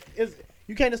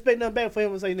you can't expect nothing back for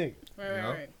him to say nigga.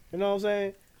 Right. You know what I'm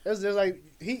saying? That's just like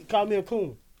he called me a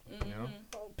coon. you know?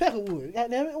 Peckerwood.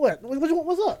 Goddamn it.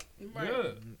 What's up? Right.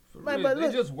 Yeah. For Man, real, but they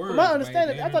look, just words, from my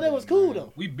understanding, man. I thought they was cool, Man,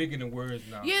 though. We bigger than words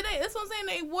now. Yeah, that's what I'm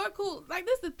saying. They were cool. Like,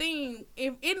 this the thing.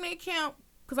 If in their camp,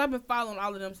 because I've been following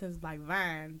all of them since, like,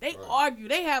 Vine. They argue.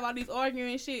 They have all these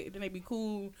arguing shit. Then they be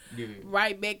cool Yeah.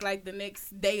 right back, like, the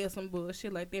next day or some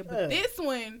bullshit like that. But Yeah. this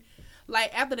one,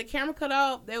 like, after the camera cut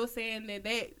off, they were saying that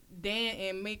Dan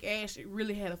and Mick Ash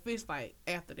really had a fist fight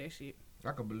after that shit.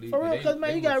 I can believe For it. real, because,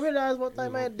 man, you got to realize one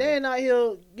thing, man. Dan out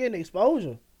here getting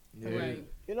exposure. Right.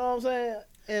 You know what I'm saying?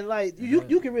 And, like, you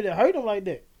can really hurt him like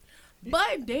that.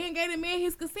 But Dan gave the man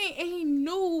his consent, and he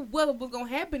knew what was going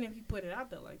to happen if he put it out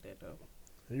there like that, though.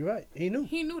 You're right. He knew.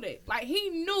 He knew that. Like, he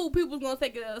knew people was going to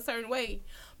take it a certain way.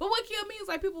 But what killed me was,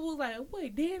 like, people was like,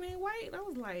 wait, Dan ain't white? And I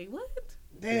was like, what?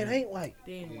 Dan ain't white.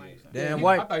 Dan white. son. Damn I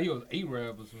white. thought he was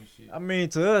Arab or some shit. I mean,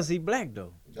 to us, he black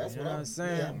though. That's You what know I'm I'm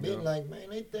saying? Yeah, I've been like, man,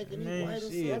 they thinking he Man, white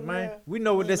or shit, something. man. We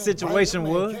know what Man, that that white situation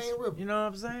man was. can't rip. You know what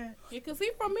I'm saying? Yeah, because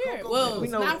he from here. Cocoa Well, Bell. We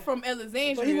know- not from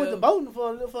Alexandria. But he went to Bolton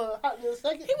for a hot little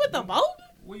second. He went to Bolton?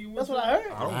 Where you That's went what to? I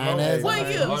heard. I don't Man, know. that's- What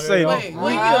year? You say Wait,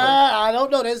 what year? I don't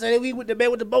know. They say we went to bed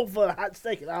with the boat for a hot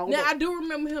second. I don't Now, know. I do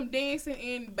remember him dancing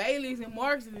in Bailey's in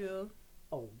Marksville.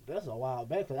 Oh, that's a while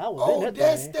back because I was Oh, in that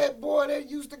that's thing. that boy that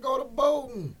used to go to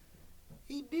Bowdoin.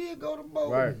 He did go to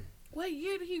Bowdoin. Right. What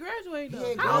year did he graduate, He though?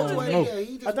 ain't How old is graduated he? yet.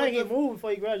 He just I think he went to- moved before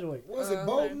he graduated. Was it Okay.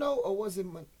 Bowdoin though, or was it?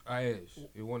 Ash.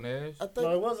 It wasn't Ash. I think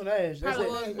No, it wasn't Ash. That's Probably it.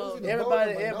 was it Bowdoin. either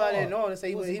Everybody Bowdoin or that Menard. know, they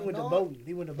say Was he it went to Menard? Bolton.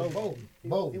 He went to Or Bolton. Bowdoin. He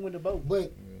Bowdoin. went to Bolton.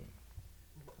 But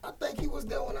I think he was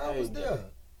there when I was there.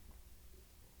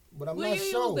 But I'm What not year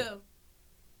he sure. was there?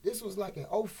 This was like in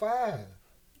 05.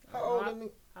 How old I- are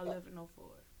you? I left in 04.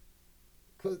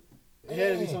 Cause It had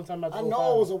to be man, sometime after I know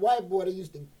 05. it was a white boy that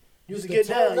used to Used to get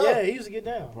turn down. up. Yeah, he used to get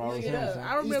down. Probably Yeah, him, son.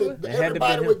 I Used remember. to- That had to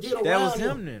everybody be would him. get That was around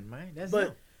him then, man. That's But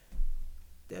him.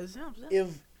 That's him. son.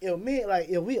 if me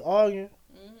if we arguing,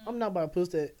 Mhm. I'm not about to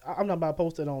post that. I'm not about to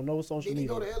post that on no social Did he media.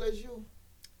 go to LSU?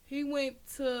 He went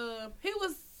to. He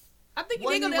was. I think he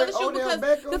Wasn't did go he to with LSU Odell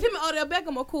because Beckham? him and Odell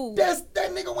Beckham are cool. That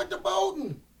nigga went to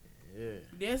Bowdoin. Yeah.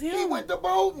 That's He him. went to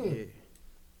Bowdoin. Yeah.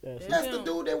 That's That's him. the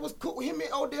dude that was cool. Him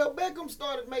and Odell Beckham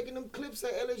started making them clips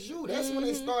at LSU. That's when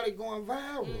they started going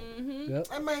viral. Mm-hmm. Yep.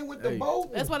 That man went to Hey.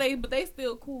 Bowdoin. That's why they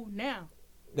still cool now.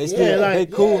 They Yeah, still like- they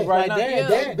cool yeah, right like now. Dan, Yeah.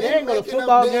 Dan, Dan go to making up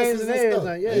football games dances and and stuff.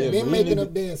 everything. Yeah. Yeah, Been but making you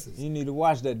up dances. You need to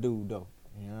watch that dude though.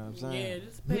 You know what I'm saying? Yeah,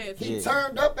 just pass. He Yeah.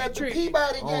 turned up at the Trick.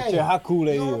 Peabody I game. don't care how cool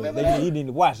they You don't is. remember that? You need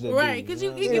to watch that Right, dude. because you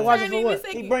you know he what Yeah, can watch turn it for any what? I'm saying?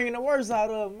 second. He bringing the words out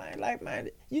of him, man. Like, man,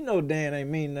 you know Dan ain't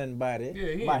mean nothing by it. Yeah,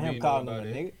 he by ain't him mean calling nothing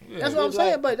him a by nigga. that. Yeah. That's what I'm It's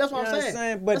saying. like- But that's what You I'm know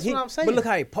saying. But That's he, what I'm saying. But look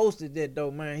how he posted that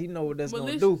though, man. He know what that's gonna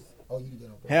Malicious. do. Oh, you did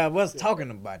on purpose. Have us talking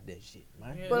about that shit,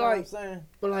 man. Yeah. You But know what I'm like- saying?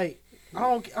 But like, I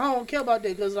don't care about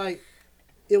that because like,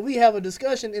 if we have a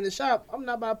discussion in the shop, I'm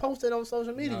not about to post it on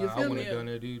social media. You Nah, I feel wouldn't me? have done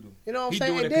that either. You know what I'm He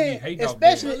saying? doing And it 'cause he then, hate off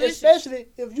especially that. especially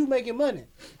if you making money,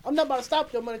 I'm not about to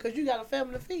stop your money because you got a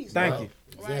family to feed. Thank Right. you.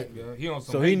 Exactly. Yeah, he on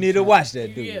some So he hate need to shit. watch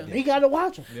that dude. Yeah. He got to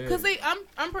watch him. Yeah. Cause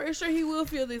I'm pretty sure he will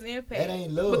feel this impact. That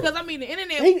ain't love. Because I mean the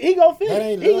internet. He gonna feel That it.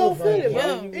 ain't He gonna love feel right it, there.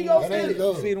 bro. Yeah. He gonna That feel ain't it.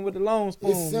 love. Feed him with the long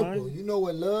spoon, It's simple. man. You know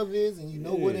what love is, and you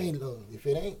know what Yeah. ain't love. If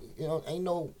it ain't, ain't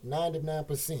no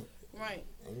 99%. Right.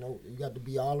 Ain't no, you got to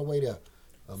be all the way there.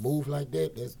 A move like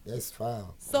that, that's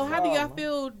foul. So how do y'all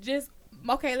feel? Just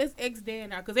okay, let's X Dan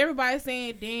now, cause everybody's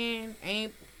saying Dan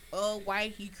ain't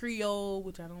white, he Creole,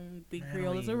 which I don't think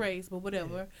Creole is a race, but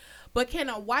whatever. Yeah. But can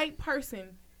a white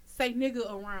person say nigga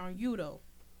around you though?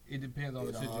 It depends on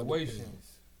It the all situation.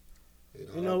 depends. It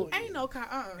You all know, depends. Ain't no If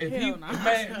hell he, no.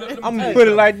 man, look, let me I'm tell gonna you put it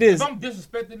something. like this. If I'm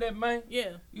disrespecting that man, Yeah.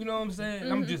 you know what I'm saying?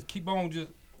 I'm just keep on just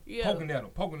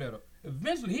poking at him.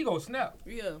 Eventually he gonna snap.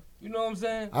 Yeah. You know what I'm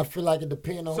saying? I feel like it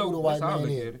depends on So, who the white that's how I man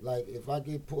look at is. it. Like, if I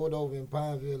get pulled over in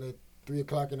Pineville at 3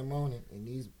 o'clock in the morning and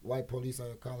these white police are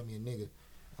calling me a nigga,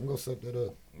 I'm going to suck that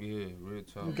up. Yeah, real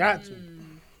talk. You got to.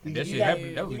 And that You shit got-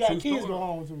 happened. That was You a got true kids story. go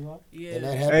home too, huh? Yeah. And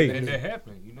that happened Hey. to And me. that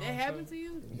happened. You know That what I'm happened to saying?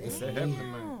 you? Yes, That sir. happened to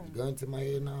me. Gun to my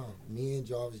head now. Me and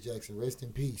Jarvis Jackson, rest in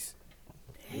peace.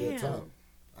 Real Damn. talk.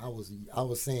 I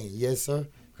was saying yes, sir,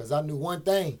 because I knew one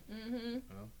thing. Mm-hmm.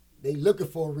 They looking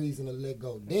for a reason to let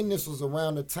go. Then this was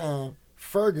around the time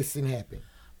Ferguson happened.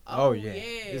 Oh, yeah. Yeah.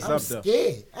 It's I'm up there.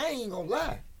 scared. I ain't gonna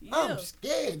lie. Yeah. I'm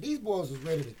scared. These boys was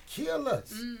ready to kill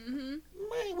us. Mm-hmm.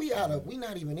 Man, we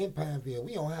not even in Pineville.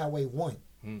 We on Highway 1.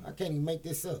 I can't even make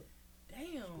this up.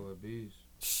 Damn. Boy, bees.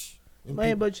 Shh. Them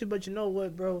Man, people- but you know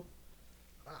what, bro?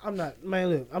 I'm not, man,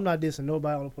 look, I'm not dissing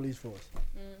nobody on the police force.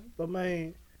 But,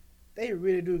 man, they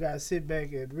really do got to sit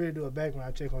back and really do a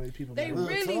background check on these people, They man. Real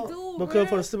really talk. do. Because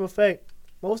for the simple fact,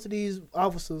 most of these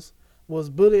officers was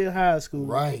bullied in high school.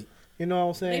 right. You know what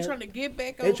I'm saying? They trying to get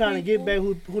back on They trying to get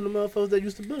people. back who the motherfuckers that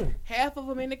used to bully them. Half of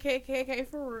them in the KKK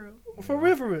for real. For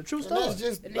real, true And story. that's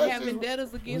just, And they that's have just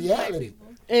vendettas against black reality. people.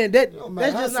 And that Yo, man,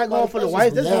 that's how just not going for the somebody-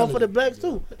 whites. that's That's going just for the reality. blacks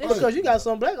too. But that's Because you got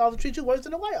some black officers treat you worse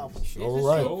than the white officers. Sure This is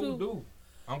right. true. Oh, do.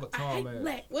 Uncle I Tom, hate man.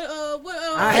 black.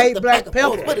 I hate black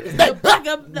pepper. The black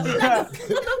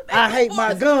I hate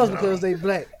my guns because they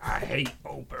black. I hate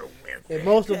Oprah Winfrey. And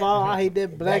most of all, I hate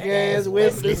that black ass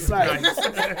Wesley Snipes.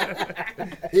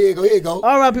 Here you go.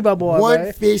 All right, people, boy, One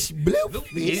man. fish, blue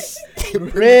fish.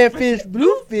 Red fish,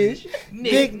 blue fish,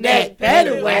 Nick Nack,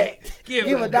 Paddywhack.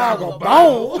 Give a dog a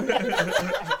bone.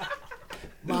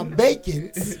 My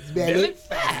bacon's belly.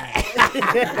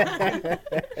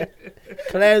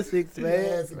 Classics,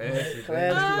 man. Classic, man.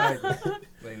 Classics.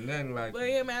 Ain't nothing like But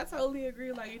yeah, man, I totally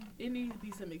agree. Like, it needs to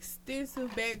be some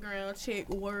extensive background check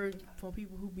work from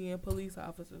people who be in police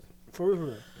officers. For real, for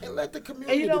real. And let the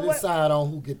community you know what? decide on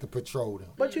who get to patrol them.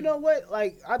 But you know what?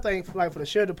 Like, I think for the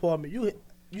sheriff department, you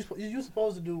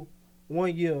supposed to do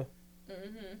 1 year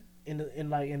Mm-hmm. in the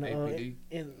APD?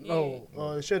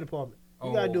 the sheriff department. You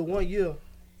Oh. gotta do 1 year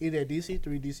either at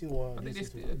DC3, DC1. I think they DC2.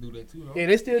 still do that too, though. Yeah,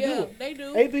 they still do Yeah, it. they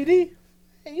do. APD,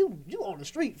 and you on the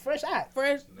street, fresh out.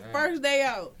 First day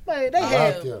out. Man,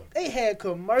 Out there. they had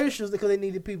commercials because they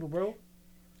needed people, bro.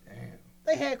 Damn.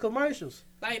 They had commercials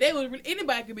Like, they would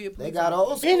anybody could be a police They got officer.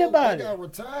 old school. Anybody. They got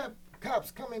retired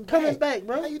cops coming back,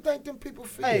 bro. How you think them people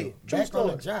feel? Hey, true back on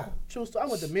the story. job. True story. I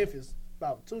went to Memphis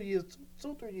about 3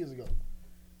 years ago.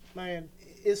 Man,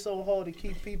 it's so hard to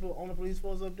keep people on the police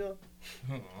force up there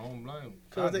I don't blame them.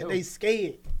 because they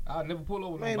scared. I'll never pull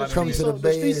over Man, the nobody. Come streets to so, the the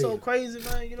Bay streets so Area. crazy,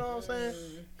 man. You know what I'm saying?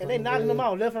 And they Come knocking them Bay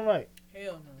out left and right.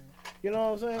 Hell no. You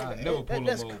know what I'm saying? I never pull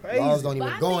That's them over. crazy. Laws don't But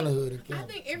even I go in the think- hood and I kill.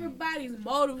 think everybody's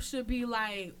motive should be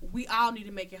like, we all need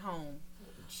to make it home.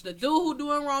 The dude who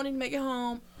doing wrong need to make it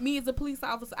home. Me as a police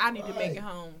officer, I need to make it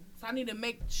home. So I need to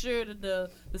make sure that the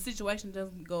situation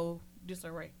doesn't go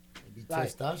disarray. It be Like-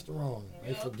 testosterone.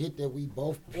 They forget that we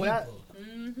both people. When I-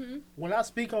 Mm-hmm. When I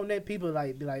speak on that, people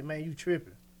be like, man, you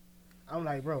tripping. I'm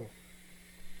like, bro.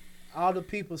 All the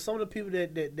people, some of the people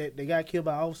that got killed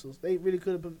by officers, they really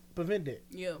could have prevented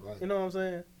that. Yeah. Right. You know what I'm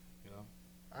saying?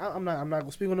 Yeah. I'm not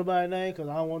gonna speak on nobody's name because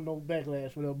I don't want no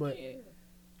backlash for that. But Yeah.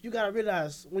 you gotta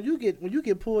realize when you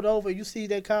get pulled over, you see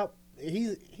that cop,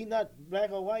 he not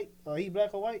black or white, or he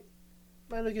black or white.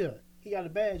 Man, look here, he got a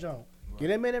badge on. Get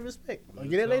that man that respect, or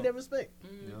get that lady that respect.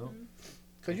 Mm-hmm.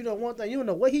 Cause you know one thing, you don't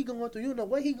know what he going through, you don't know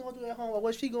what he going through at home, or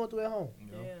what she going through at home.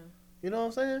 Yeah. You know what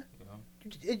I'm saying? Yeah.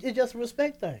 It's just a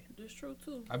respect thing. That's true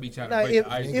too. I be trying Now, to break if-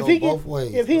 the ice. It if go he get- both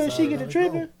ways. If he or That's she how get the it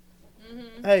tripping,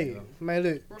 Mm-hmm. hey man,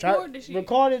 look, Record the shit.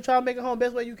 record it, try to make it home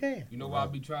best way you can. You know what I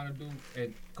be trying to do?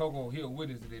 And Coco here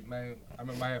witnessed it, man. I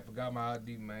remember I had forgot my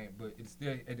ID, man. But it's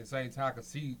still, at the same time, I could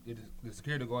see the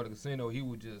security guard at the casino, he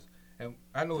would just, and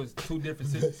I know it's two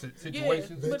different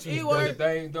situations. but it But the worked.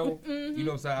 thing, though, Mhm. you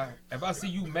know what I'm saying? If I see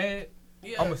you mad,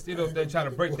 Yeah. I'ma sit up there trying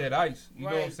to break that ice. You know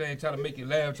what I'm Right. saying? Trying to make it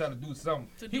laugh, trying to do something.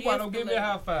 To He wanted to give me a de-escalate.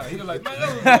 high five. He was like, man,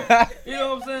 that was you know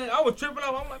what I'm saying? I was tripping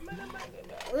off. I'm like,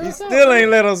 man. He still ain't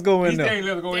let us go He in still there. ain't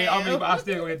let it go in. I mean, I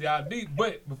still gonna hit the ID.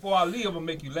 But before I leave, I'm gonna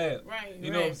make you laugh. Right.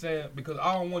 You know what I'm saying? Because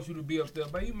I don't want you to be up there.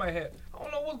 But you might have, I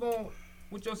don't know what's going on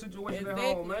with your situation at Exactly.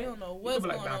 home, man. You don't know You what's could be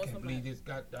like, going man, on I can't with believe somebody. this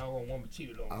goddamn woman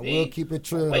cheated on I me. will keep it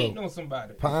true Waiting though. on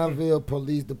somebody. Pineville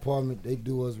Police Department, they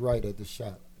do us right at the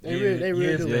shop. They really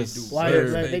yes, do. They Yes, do. Why sir.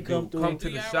 they They come do. through. Come to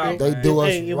the Yeah, shop. They man. do us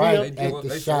Hey, if we right up- They do at us- the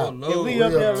they shop. show love. If we Real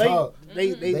up there late, talk.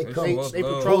 they They show come, us they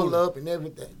love. patrol pull up. up and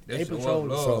everything. They show us patrol.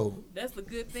 love. So That's a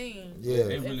good thing. yeah,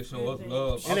 They really show us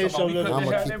love. And they show love.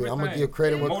 I'm gonna give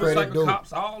credit where credit Motorcycle due.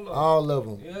 cops, all of them. All of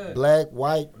them, Yeah. black,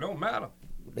 white. It don't matter.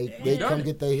 They We come done it.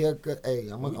 get their haircut. Hey,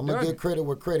 I'm We gonna done give it. credit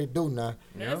where credit due now,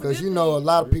 That's a because good you know a thing.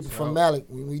 lot of people from So- Malik.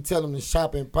 When we tell them to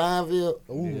shop in Pineville,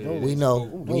 we know,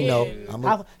 we Yeah. know. I'm a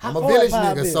How I'm a far village is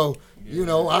nigga, Pineville? so you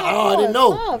know I already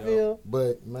know. Pineville.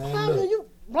 But man, Pineville, look, you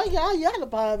bring your eye out of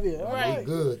Pineville. All Right. we right.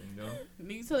 good. You know?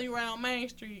 Niggas tell you right on Main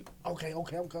Street. Okay,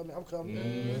 I'm coming.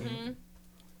 Mm-hmm.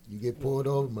 You get pulled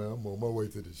over, man. I'm on my way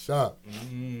to the shop.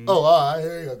 Mm. Oh, all right,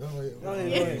 here you go. Go ahead. Go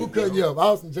ahead. Who cutting you up?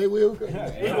 Austin J. Will? Who cutting you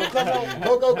up? Hey, come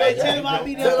on. Go. Hey, tell him I'll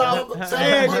be there about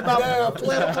Saturday about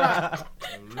 12 o'clock.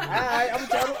 All right, I'm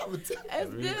telling you.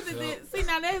 That's good. See,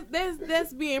 now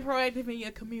that's being proactive in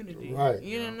your community. Right,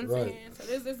 You know what I'm right. saying? So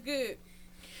this is good.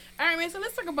 All right, man. So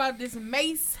let's talk about this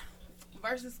Mace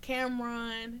versus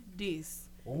Cameron diss.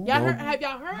 Have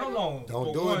y'all heard? Hold of on. Don't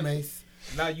For do one, it, Mace.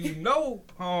 Now you know,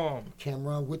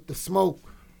 Cameron with the smoke.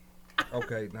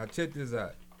 okay, now check this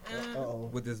out. Uh-oh.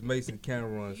 With this Mason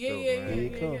Cameron Yeah, stuff, yeah, man. yeah, Here yeah,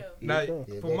 it come. yeah. Now,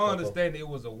 Yeah, from go, my go. understanding, it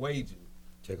was a wager.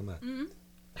 Check him out. Mhm.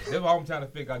 That's what I'm trying to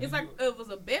figure out. It's Did like you- it was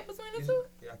a bet between the two.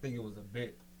 I think it was a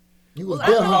bet. You was Well,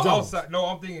 I there, know- huh, Jones? Outside, no,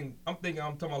 I'm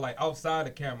talking about like outside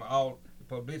the camera, all the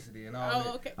publicity and all Oh,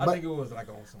 that. okay. I But- think it was like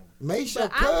on some. Mace your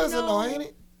But I cousin, know- though, ain't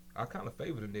it? I kind of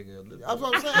favor the nigga a little. That's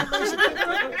what I'm saying. Mace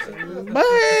your cousin.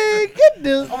 Man, get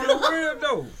this. On the real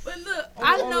though. But look, On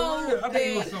I the know real, I think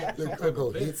it was that. some.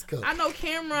 Go, hits cut. I know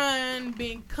Cameron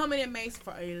been coming at Mace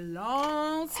for a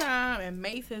long time, and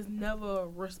Mace has never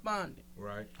responded.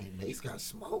 Right. Mace got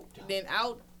smoked. Then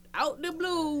out the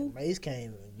blue, Mace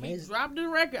came. he Mace. dropped the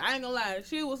record. I ain't gonna lie, the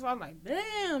shit was. I was like,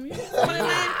 damn, you know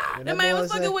that That man boy was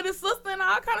fucking said- with his sister and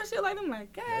all kind of shit. Like, I'm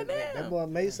like, god That damn. boy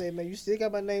Mace said, man, you still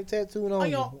got my name tattooed Oh, on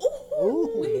you. yo,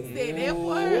 ooh, he said that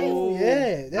first. Ooh,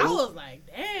 yeah. I That's, was like,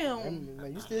 damn.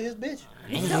 man, you still his bitch.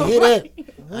 I ain't hear that.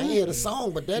 I ain't hear the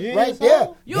song, but that You right hear the there.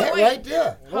 song? You That wait. right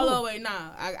there. Hold on, wait, nah.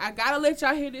 I gotta let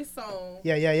y'all hear this song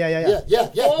Yeah. Yeah.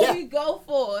 before we go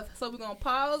forth. So we're gonna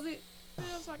pause it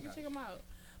so I can check them out.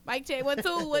 Mic check, 1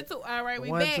 2 1 2. All right, we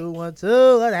back. 1 2 1 2.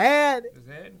 Let's have it. Is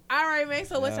that? All right, man.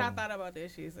 So what Yeah. y'all thought about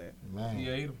that shit, sir? Man. He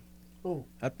ate him.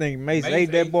 I think Mace Mace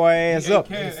ate that boy ass he ate up.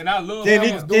 Cam, and I love Then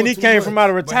Cam. he doing too came much. from out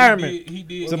of But retirement. He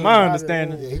did. To he- my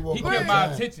understanding. Yeah, he woke He up kept a my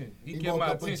giant. attention. He He kept woke my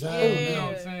up a attention. giant. You know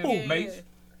what I'm saying? Yeah. Mace.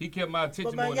 He kept my attention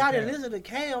But man, more y'all than didn't Cam. listen to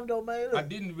Cam though, man. I Look.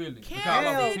 didn't really. Cam because I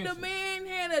lost said the attention. man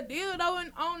had a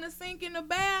dildo on the sink in the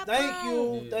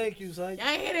bathroom. Thank you, son. Y'all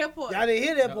ain't hear that part. Y'all didn't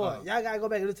hear that boy. Uh-uh. Y'all gotta go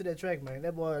back and listen to that track, man.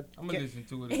 That boy. I'm gonna listen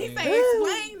to it He again. said,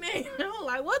 explain that. I'm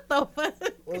like, what the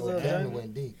fuck? What's Oh, up, Cameron man?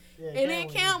 went deep. Yeah, And then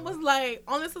Cam was like,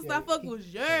 only sister I Yeah, fuck he- was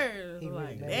yours. He Like,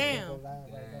 really made damn. that line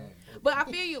right now. But I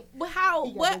feel you. But how?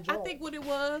 He got What? that I job. think what it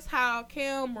was, how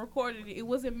Cam recorded it. It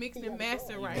wasn't mixed and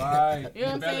mastered right. Right. You know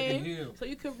what I'm Better saying? than him. So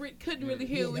you couldn't really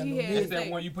He hear ain't what got he no had It's to that say.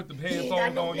 when you put the ain't got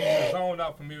headphones no on, you gas. just zone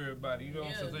out from everybody. You know what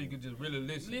I'm saying? Yeah. So you can just really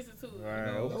listen. Listen to it. Right,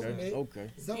 Okay.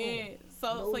 okay. So, Yeah.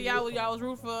 So No y'all was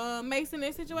rooting for Mason in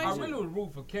that situation. I really was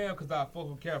rooting for Cam because I fuck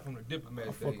with Cam from the Diplomat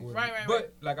I fuck days. with Right.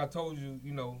 But like I told you,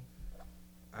 you know,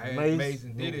 I had Mace.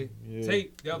 Mason did it. Yeah.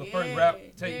 Tape, the other Yeah, first rap,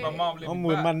 take yeah. my mom let I'm me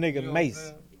with buy. my nigga You know what I'm Mace.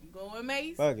 saying? Going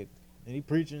Mace. Fuck it. And he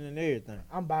preaching and everything.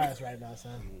 I'm biased right now,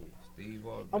 son. Steve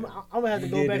Harvey. I'm gonna have to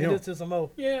You go did back to and him. listen to some more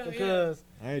Yeah. because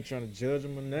I ain't trying to judge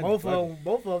him or nothing. both Fuck of it. them,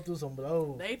 both of them threw some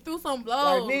blows. They threw some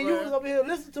blows. Like me and you bruh. was over here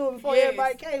listening to it before Yes.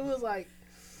 everybody came. We was like,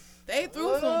 They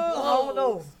threw some blows. I don't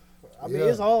know. I mean, Yeah.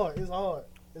 it's hard. It's hard.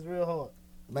 It's real hard.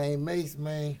 man,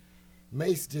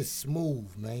 Mace just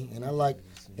smooth, man. And I like,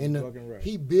 and Fucking right.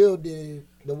 he built it,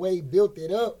 the way he built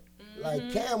it up. Mm-hmm.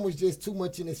 Like Cam was just too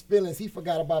much in his feelings. He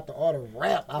forgot about the art of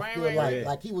rap. I Right, feel right, like right.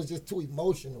 like he was just too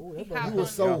emotional. He He hopped was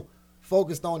on so Yeah.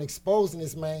 focused on exposing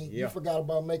this man. Yeah. You forgot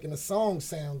about making the song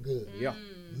sound good. Yeah.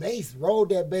 Mace rolled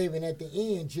that baby, and at the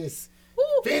end just Woo.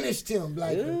 finished him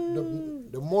like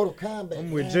the Mortal Kombat.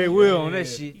 I'm with Jay Will on that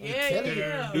shit. Yeah, telling you,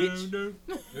 yeah. bitch.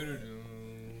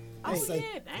 Oh, say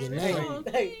yeah, that your ain't name. wrong.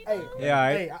 Yeah, all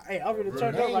right. Hey, I'm really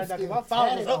turned up Name right now because my still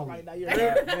followers tatted up on right me. now. You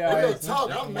heard me? Real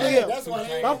talk. I'm mad. That's why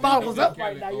they My ain't. followers up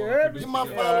right now. You heard me? Get my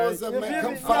followers up, man.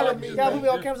 Come follow me. You gotta put me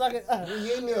man. on camera so I can.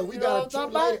 We in there. We You know what got a I'm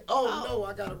true talking lady. Oh no,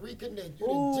 I gotta reconnect. You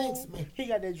done jinx me. He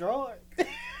got that droid.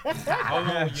 Hold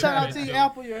on, Shout out to you,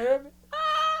 Apple. You heard me?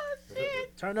 Oh,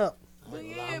 shit. Turn up. But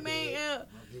yeah, man.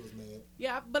 He was mad.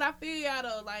 Yeah, but I feel y'all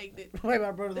though, like Wait,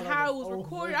 my brother. how it was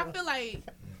recorded.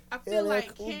 I feel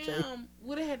like Cool J. Cam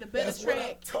would have had the better That's what I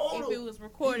track told if him. it was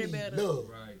recorded He better. love.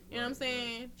 Right. You know what I'm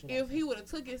saying? If he would have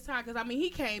took his time, because I mean he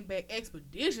came back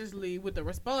expeditiously with the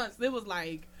response. It was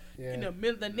like in the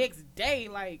middle the next day,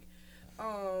 like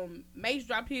Mace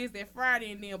dropped his that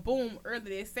Friday, and then boom,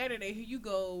 early that Saturday, here you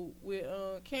go with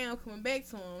Cam coming back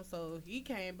to him. So he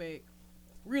came back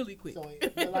really quick. So,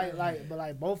 but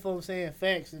like both of them saying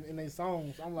facts in their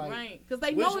songs. I'm like, right, because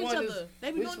they which know each one other. is-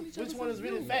 They be knowing each other. which one is since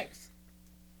really youth. facts?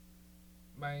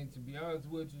 Man, to be honest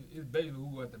with you, it's basically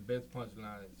who got the best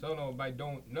punchline. So nobody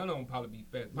none of them probably be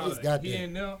fast. He's Probably got here that.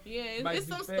 and there. Yeah, might it's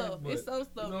be some fast, stuff. but It's some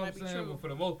stuff You know what might I'm be saying? true. But for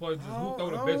the most part, it's just who throw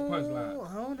the best punchline.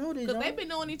 I don't know these. Because they've been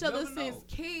knowing each other Never since know.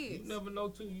 kids. You never know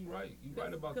too. You right. You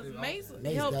right about that. Because Mason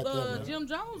Mace helped got that, man. Jim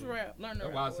Jones learn the That's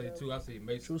rap. why I say too. I say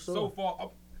Mason. True So story.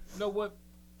 far, you know what?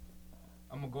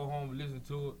 I'm gonna go home and listen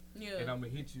to it, Yeah. and I'm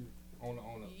gonna hit you on the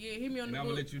Yeah, hit me on and the I'm gonna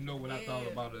book. let you know what I thought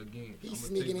Yeah. about it again. He's I'ma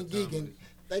sneaking take and my time geeking. with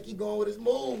Think he going with his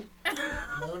move.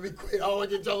 Let me quit. I want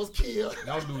to get Jones killed. it.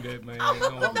 Don't do that, man. I'm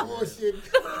Don't do that.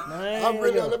 bullshitting. Man, I'm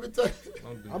really. Let me tell you.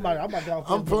 Don't do I'm that. about to go on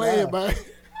I'm Facebook playing, Live. man.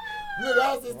 Look,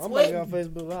 I was just I'm about to go on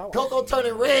sweating. Facebook Live. Coco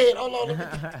turning red. Hold on.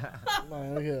 Let me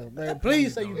Man, look here. Man,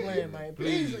 please say you playing, man.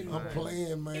 Please say you I'm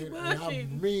playing. playing, man. He And I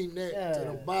bullshitting. mean that to the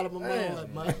Yeah. bottom of my Man.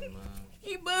 heart, man.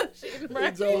 He bullshitting, Hey,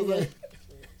 right? Jones, like,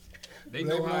 They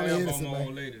Blame know it how I on the am on innocent, my man.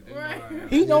 old lady. They know Right. how I am.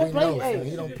 He don't he play. knows, Hey, man.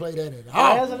 He don't play that at Last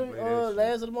all. of the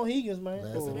last of the Mohegans, man.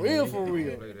 Last For of the real, Mohegans. for Don't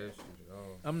real. play that shit at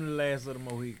all. I'm the last of the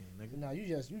Mohican, nigga. Nah,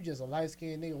 you just a light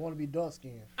skinned nigga want to be dark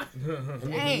skinned. That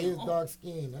nigga Damn. is dark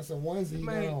skin. That's a onesie he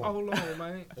Man, got on. hold on,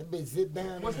 man. That bitch sit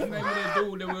down. What's the name of that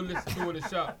dude that we'll listen to in the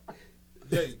shop?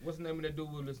 Jay, what's the name of that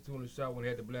dude we'll listen to in the shop when they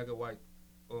had the black and white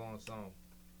song?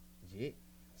 Jit.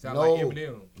 Sound No. like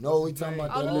Eminem. No, we talking about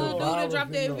Oh, that the little little dude that viral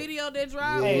dropped that video that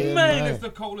dropped. Yeah, Man, man. that's the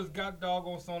coldest god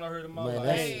doggone song I heard in my Man, life.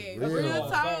 that's Hey, real. real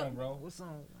talk. Song, bro. What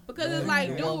song? Because Man, it's like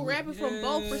yeah. dude rapping from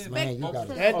both Yeah, perspectives. man, you gotta-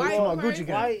 From That white dude, person. Gucci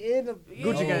Gang. White in the Yeah.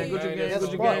 Gucci gang, man, Gucci gang, that's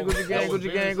Gucci smart. gang, Gucci gang, That was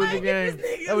Gucci gang, very Gucci gang.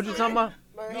 That what you talking about?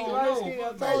 Man, No, he light no. skinned.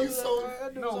 I Man, told you you so-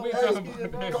 that dude no, so we light talking skinned,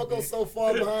 about bro. that. Coco so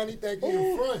far behind, he think he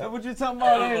in front. That what you talking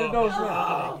about? That ain't no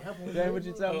shit. That what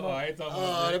you talking I about? ain't talking Oh,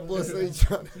 about that boy say he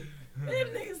trying to. Them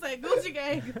niggas say Gucci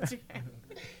gang, Gucci gang.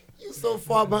 You so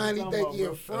far behind, he think he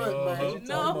in front, man.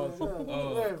 No. the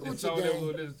Gucci song that gang.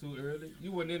 we listened to early.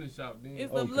 You wasn't in the shop then.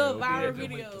 It's the little Yeah, viral just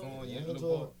video. went on, yeah, Yeah, little it's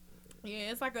ball.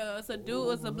 Yeah, it's like it's a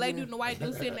dude, it's a black dude and a white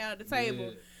dude sitting down at the table.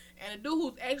 Yeah. And the dude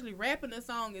who's actually rapping the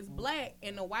song is black,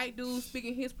 and the white dude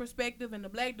speaking his perspective, and the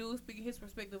black dude speaking his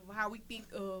perspective of how we think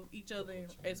of each other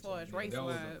as far as race That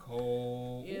was a wise.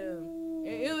 cold. Yeah.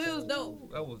 It was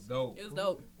dope. That was dope. It was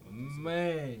dope.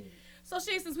 Man. So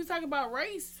shit, since we talking about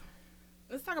race,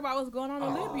 let's talk about what's going on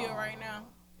in Libya right now.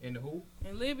 In the who?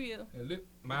 In Libya. And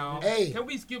man, Hey. can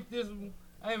we skip this one?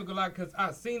 I ain't even gonna lie, cause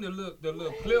I seen the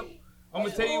little clip. I'm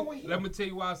gonna tell you. Let me tell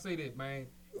you why I say that, man.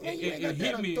 Man, you ain't It got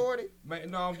hit that me, authority. man.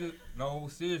 No,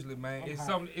 seriously, man.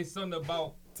 It's something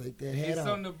about. Take that head It's off.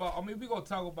 something about. I mean, we gonna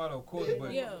talk about it, of course,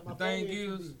 but Yeah. the thing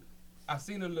is, I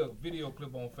seen a little video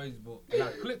clip on Facebook and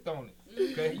I clicked on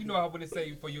it. Okay, you know how when they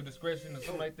say for your discretion or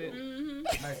something like that. Mm-hmm.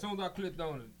 Like, as soon as I clicked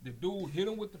on it, the dude hit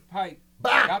him with the pipe,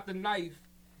 Bah! got the knife,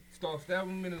 started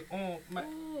stabbing him in his arm. Man,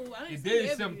 Ooh, I didn't it see did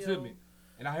that something video. to me.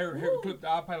 And I heard the clip, the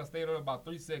iPad stayed on about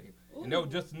 3 seconds. And that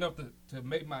was just enough to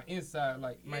make my inside,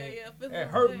 like, man, physical it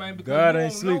hurt, pain. man, because God you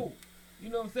ain't don't sleep. know. You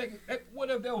know what I'm saying?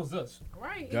 What if that was us?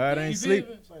 Right. God it ain't did. sleep.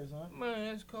 Say, son. Man,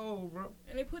 that's cold, bro.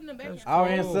 And they putting them back in. Our Oh.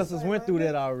 ancestors went through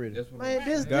that already. That's what Man,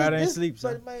 this God ain't this, sleep,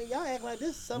 son. But man, y'all act like this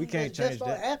is something We can't that just change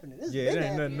started that. happening. This Yeah, been it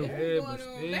ain't nothing happening. new. Yeah, Going but on.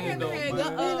 still, They haven't though, had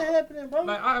man. Been happening, bro.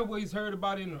 Like, I always heard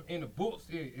about it in the books,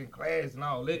 in class and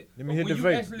all that. Let me But hit when the you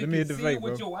vape. actually Let me hit can the see it vape,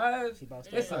 with bro. your eyes, He about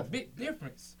to it's start a big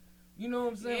difference. You know what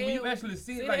I'm saying? Yeah, When you actually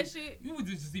see see it, that like, shit? you would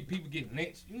just see people get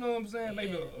lynched. You know what I'm saying?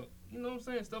 Maybe, you know what I'm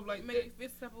saying? Stuff like Make that. it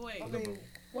fit step away. I mean,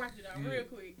 Watch it out Yeah. real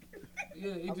quick.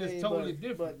 Yeah, it's I just mean, totally but,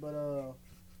 different.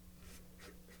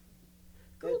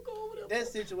 that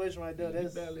situation right there, You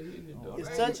that's barely hitting it, though. it's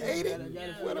Man, touching. you ate it.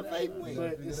 Yeah. Where the vape went?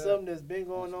 But it's something that's been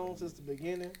going on since the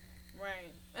beginning.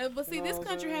 Right. But see, You know this what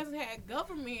I'm country saying? hasn't had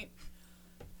government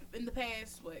in the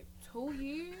past, 2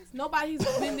 years. Nobody's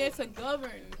been there to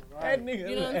govern. That nigga.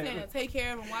 You know what I'm saying? Take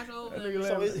care of them, watch over them.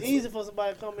 So it's easy for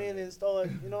somebody to come in and start,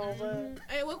 you know what I'm saying?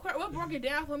 Hey, what broke it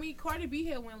down for me? Cardi B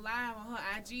had went live on her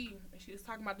IG, and she was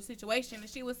talking about the situation, and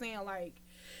she was saying like,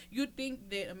 you think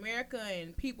that America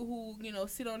and people who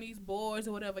sit on these boards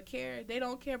or whatever care? They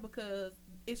don't care because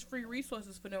it's free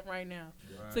resources for them right now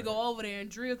to go over there and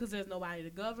drill because there's nobody to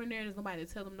govern there. There's nobody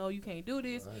to tell them, no, you can't do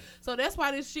this. Right. So that's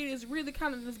why this shit is really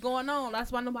kind of just going on.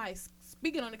 That's why nobody's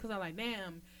speaking on it because I'm like,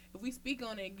 damn, if we speak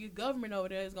on it and get government over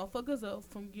there, it's going to fuck us up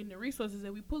from getting the resources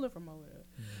that we pulling from over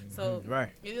there. So Right.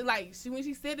 it's like, when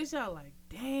she said this, y'all like,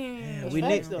 damn. That's We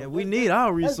facts, need though. we need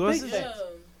our That's big resources. facts.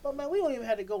 But man, we don't even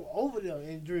have to go over there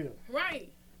and drill.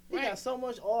 Right. We got so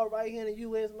much oil right here in the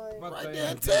U.S., man. My Right thing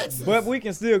there in is- Texas. But we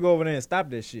can still go over there and stop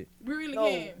that shit. We really No,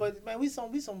 can. but man, we some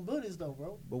Buddhists though,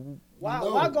 bro. But we, Why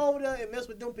No. why go over there and mess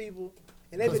with them people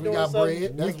and they Because been we doing got something?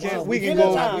 bread. That's We can- why we can got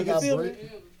go- time. We you got feel bread. me?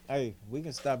 hey, we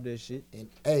can stop that shit. And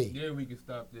hey, Yeah, we can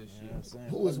stop that You know shit. what I'm saying?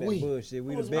 Who is Fuck that we? Bullshit.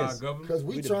 We Who the is we? Our best. government. because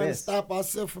we We the trying to best. stop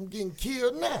ourselves from getting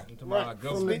killed now I'm talking about Right. our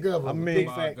from the government. government. I mean- Talking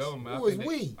about our Big facts. government. I Who is think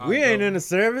we? that our We ain't in government- the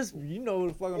service. You know what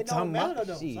the fuck I'm It don't talking matter about.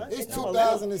 though, Shit. son. It's It don't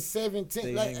 2017.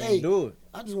 They Like, ain't gonna hey, do it.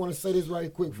 I just want to say this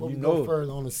right quick before You we know go it.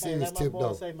 further on a Hey, serious like my tip, boy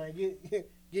though. say, man,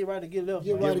 get right to get left.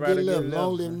 Get man. right to right get to left, get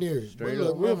long left, live man. near. But Straight look,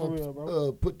 up. we're For real, bro.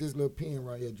 gonna put this little pen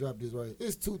right here, drop this right.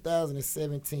 It's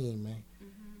 2017, man.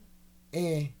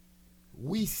 And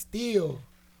we still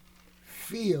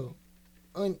feel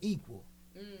unequal.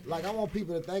 Like, I want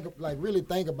people to really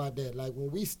think about that. Like,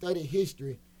 when we study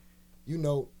history,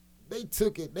 they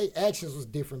took it, their actions was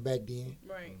different back then.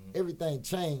 Right. Everything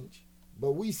changed.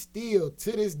 But we still,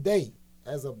 to this day,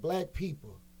 as a black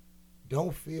people,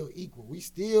 don't feel equal. We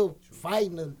still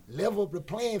fighting to level the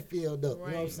playing field up. You know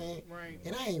what I'm saying? Right.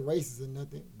 And I ain't racist or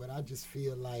nothing, but I just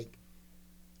feel like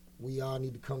we all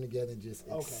need to come together and just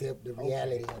accept the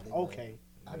reality of it. man. Okay.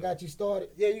 I got you started.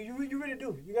 Yeah, you really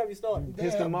do. You got me started.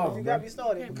 Pissed them Damn, off, You bro. got me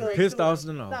started. Okay, Because Pissed off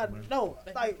and Nah, off, man. no,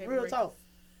 But like you can't real be talk.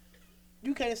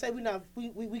 You can't say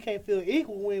we can't feel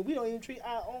equal when we don't even treat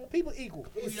our own people equal.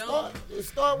 It don't.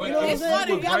 start with But You know what I'm it's saying? what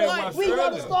We gotta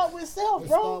grandma start with self, It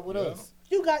bro. start with us.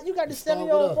 You got the It start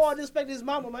 7-year-old with boy us. disrespect his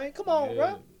mama, man. Come on,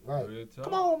 Yeah, bro. Right. real talk.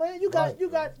 Come on, man. You got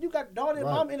Right. daughter and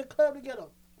Right. mama in the club together.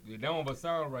 Yeah, that one but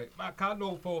sound right. I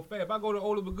know for a fact. If I go to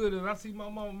Oliver Good and I see my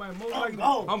mama, man, most likely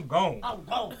gone. I'm gone. I'm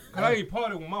gone. Cause I ain't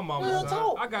party with my mama. Real son.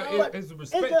 talk. I got But it's a It's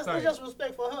respect just, thing. it's just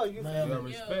respect for her. You Man. feel Yeah,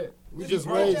 me? respect. We She just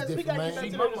grown. raised We different, got to man. get See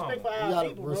back my to the respect for We our gotta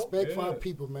people, bro. respect for our Yeah.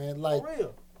 people, man. Like, For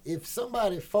real. if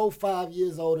somebody 4-5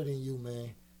 years older than you,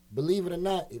 man, believe it or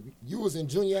not, if you was in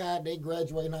junior high, they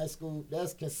graduating high school,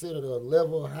 that's considered a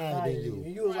level higher than you.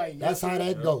 And you was like, That's how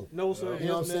that go. No, sir. You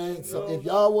know what I'm yes, saying? ma'am. So No, if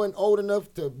y'all wasn't old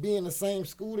enough to be in the same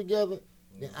school together,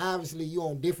 then obviously you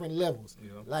on different levels.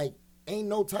 Yeah. Like, ain't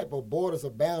no type of borders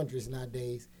or boundaries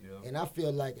nowadays. Yeah. And I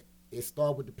feel like it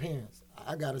start with the parents.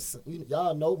 I gotta,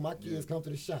 y'all know my kids come to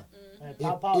the shop. Man, If,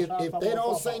 pop out, if, shout if out, they pop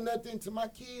don't out, say pop out. nothing to my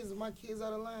kids, and my kids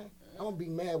out of line, I'm gonna be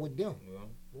mad with them. Yeah.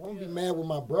 I'm gonna be mad with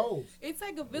my bros. It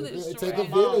take a village. It to take a raise-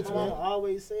 village, My mama man.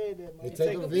 always said that, man. It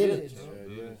take a village.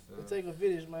 It take a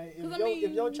village, man. If 'Cause I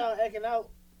if your mean- child acting out,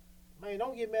 man,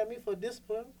 don't get mad at me for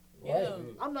discipline. Yeah.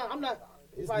 I'm not.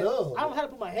 It's like, love. I don't have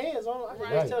to put my hands on. I can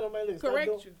Right. just tell them, man, look, stop Correct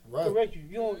doing- you. Right. Correct you.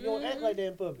 You don't act like that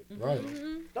in public. Right.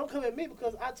 Mhm. Don't come at me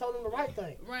because I told them the right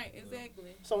thing. Right.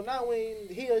 Exactly. So now when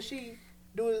he or she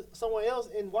do it somewhere else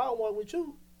in Walmart with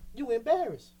you, you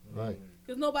embarrassed. Right.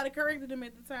 Because nobody corrected them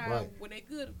at the time Right. when they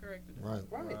could have corrected them. Right.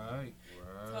 Right. Right.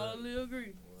 Totally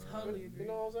agree. Totally agree. You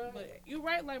know what I'm saying? But you're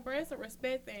right, like, bro, it's a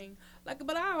respect thing. Like,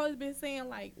 but I always been saying,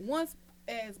 like, once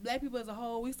as black people as a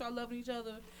whole, we start loving each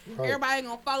other, Right. everybody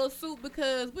gonna follow suit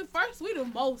because we the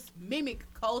most mimic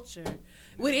culture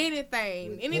with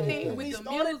anything, anything. with We the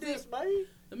started music, this, man.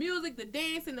 the music, the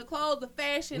dancing, the clothes, the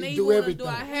fashion. We They do want to everything. do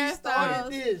our We started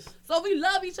hairstyles. this. So if we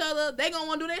love each other, they gonna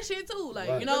want to do that shit too. Like,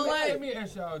 Right. you know Let what? me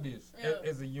ask y'all this Yeah.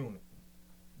 as a unit.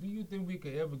 Do you think we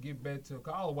could ever get back to?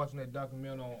 Cause I was watching that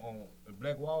documentary on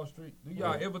Black Wall Street. Do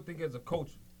y'all Right. ever think as a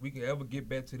culture we can ever get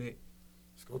back to that?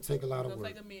 It's gonna take a lot It's of gonna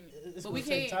work. take a minute, It's but gonna we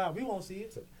take can't. time. We won't see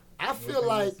it. I feel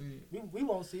like We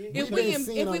won't see it. If we've we been im-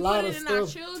 seeing if a we lot put of it in our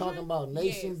stuff children, talking about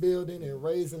nation yes. building and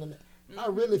raising. And I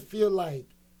Mhm. really feel like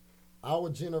our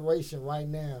generation right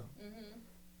now Mhm.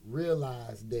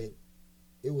 realized that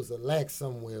it was a lack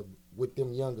somewhere with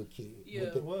them younger kids. Yeah. With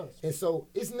It the- was. and so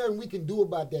it's nothing we can do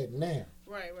about that now.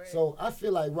 Right, right. So I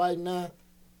feel like right now,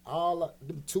 all of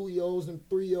them 2-year-olds and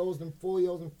 3-year-olds and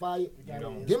 4-year-olds and 5 We gotta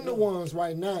Them them the ones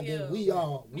right now Yeah. that we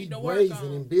are we Need to work raising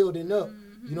on. and building up.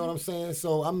 Mhm. You know what I'm saying?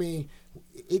 So I mean,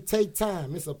 it take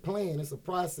time. It's a plan. It's a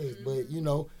process. But Mm-hmm. you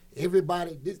know,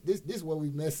 everybody. This is where we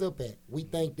mess up at. We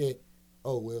think that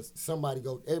oh well,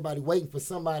 everybody waiting for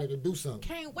somebody to do something.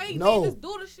 Can't wait, No. man. Just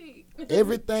do the shit.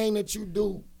 Everything that you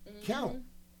do count.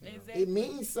 Exactly. It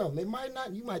means something. It might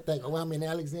not. You might think, oh, I'm in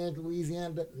Alexandria,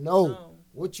 Louisiana. No. No.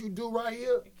 What you do right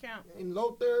here It count. in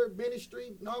Low Third, Bennett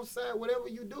Street, Northside, whatever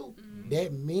you do,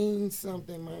 that means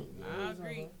something, man. I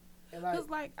agree. And like, Cause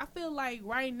like I feel like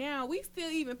right now we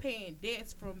still even paying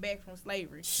debts from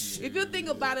slavery. If you think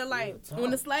about it, like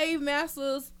when the slave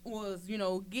masters was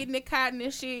getting the cotton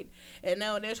and shit, and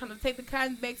now they're trying to take the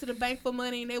cotton back to the bank for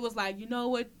money, and they was like, you know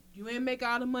what? You ain't make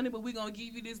all the money, but we gonna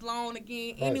give you this loan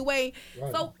again anyway.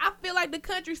 Right. So I feel like the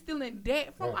country's still in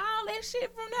debt from all that shit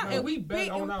from now. Man, And we bet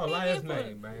on our last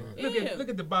name, man. Look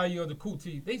at the Bayou of the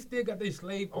Coochie. They still got their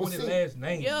slave on their last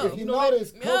name. Yeah. If you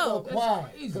notice, Yeah, Coco that's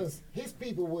quiet crazy. because his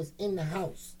people was in the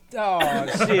house. Oh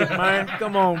shit, man.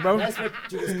 Come on, bro. That's what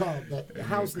you was called, the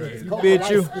house niggas. Coco Bitch,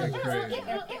 you.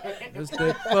 light-skinned. That's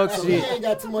that fuck So we shit. ain't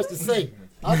got too much to say.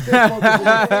 I'm still focused on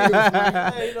the fields,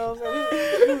 man. hey, you know what I'm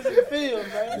saying? We was in the field,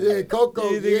 man. Yeah, Coco.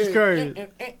 These niggas crazy.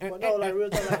 But no, like real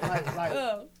talk,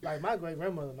 Yeah. like my great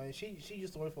grandmother, man. She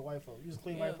used to work for white folks. Used to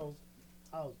clean white folks'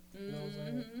 house. You know what I'm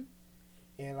saying? Mhm.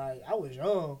 And like I was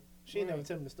young. She ain't never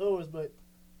tell me the stories, but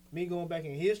me going back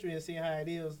in history and seeing how it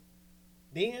is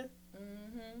then,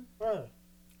 bruh.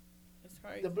 It's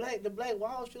crazy. The black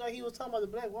Wall Street, like he was talking about the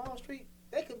Black Wall Street,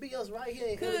 that could be us right here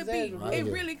in Could be. Alexandria. Right It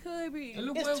here. really could be. And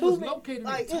look It's where it too was many- located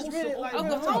like, in it's really, like,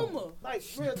 Oklahoma. Like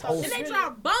real talk. And they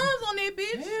dropped bombs on that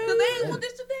bitch because they ain't want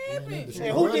this shit to happen.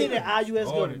 And who did it? Our U.S.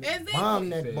 government. Exactly. Bomb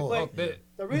that boy. Fuck that.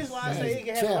 The reason why I say it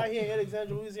can happen Champ. right here in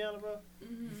Alexandria, Louisiana, bro,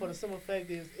 for the simple fact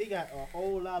is it got a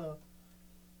whole lot of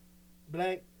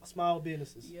black small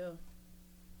businesses, Yeah.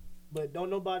 but don't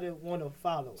nobody want to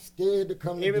follow. Scared to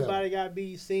come Everybody got to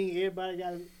be seen. Everybody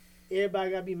got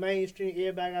to be mainstream.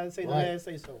 Everybody got to say the Right. last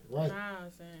say so. together. Right. Nah,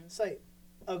 I'm saying. Say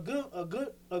a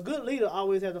good leader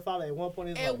always has to follow at one point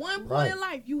in his At life. one point Right. in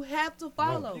life, you have to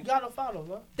follow. You gotta follow,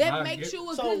 man. That I makes get-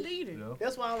 you a So- good leader. Yeah.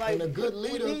 That's why I'm like, And a good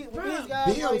leader with these Bruh, guys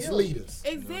right Builds here. leaders.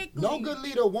 Exactly. No good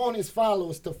leader want his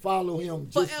followers to follow him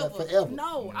just forever.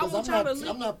 No, I 'Cause want I'm y'all not, to lead.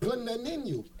 I'm not putting nothing in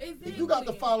you. Exactly. If you got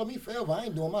to follow me forever, I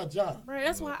ain't doing my job. Right,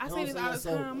 that's why I You know say this what all I'm the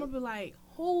saying? time. I'm gonna be like,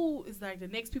 who is like the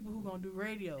next people who gonna do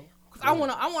radio? Cause I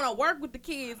wanna work with the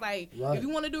kids. Like, Right. if you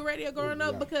wanna do radio growing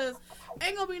up, Yeah. because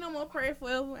ain't gonna be no more Pray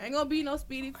Forever. Ain't gonna be no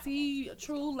Speedy T, a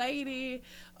True Lady,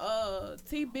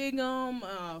 T Bigum,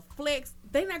 Flex.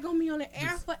 They not gonna be on the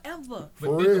air forever. But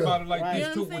For think real. about it like Right. this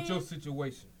You too know what I'm with your saying?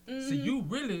 situation. Mhm. See, you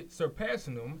really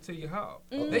surpassing them. I'm gonna tell you how.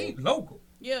 Mhm. They local.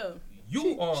 Yeah,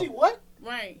 You are. She what?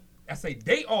 right. I say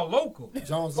they are local.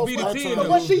 Jones Speedy start T trying and to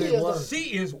what use she big is, words. She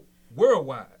is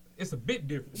worldwide. It's a bit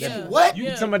different. Yeah. What? You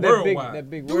Yeah. Some of that big, worldwide. that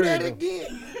big Do word. that though.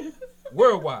 again.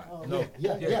 Worldwide.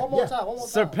 Yeah, yeah. One more time. One more time.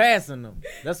 Surpassing them.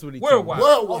 That's what he Worldwide.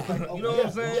 Worldwide. You know what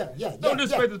I'm saying? Yeah. No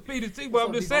disrespect to Speedy T, but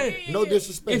I'm just saying. No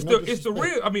disrespect. It's no the it's the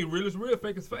disrespect. real. I mean, real is real,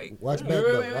 fake is fake. Watch You back know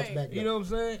what though. I mean? Watch back You though. know what I'm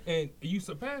saying? And you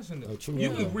surpassing them. Oh, true. You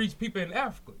Yeah. can reach people in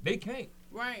Africa. They can't.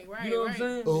 Right, right, You know what right. I'm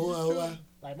saying? Oh,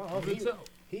 Like my uncle, Real talk.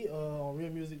 he on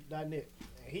realmusic.net. And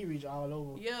he reach all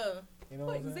over. Yeah. You know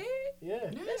What what is I'm it? saying?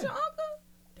 Yeah. That's your uncle?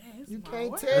 Damn, You my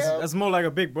can't word. tell. That's more like a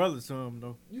big brother to him,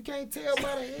 though. You can't tell by the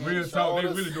head. Real talk. They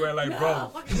shoulders. really do act like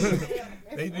brothers.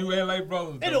 They do act like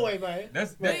brothers. though. Anyway, man.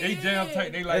 That's they jam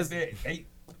tight. They like that. They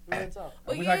Real talk.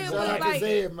 But We yeah, like it to was Shout out to like,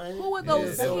 Zed, man. who are Yeah,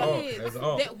 those that's all. kids That's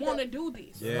all. that want to do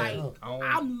this? Yeah. Like, I don't-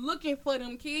 I'm looking for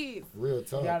them kids. Real You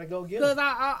talk. gotta go get Cause him.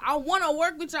 I want to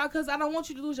work with y'all because I don't want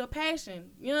you to lose your passion.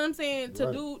 You know what I'm saying? To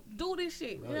Right. do this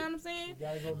shit. You know what I'm saying? You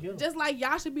gotta go get him. Just like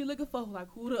y'all should be looking for like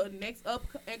who the next up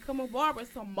and coming barbers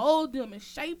to mold them and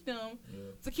shape them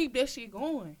to keep that shit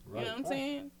going. You Right. know what I'm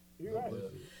saying? You're right.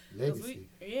 'Cause Legacy.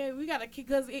 we gotta keep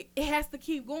because it has to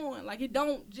keep going. Like it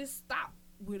don't just stop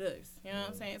with us. You know what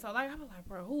I'm saying? So like I was like,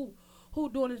 bro, who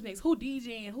doing this next? Who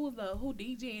DJing? Who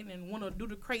DJing and want to do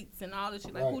the crates and all this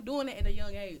shit? Like Right. who doing it at a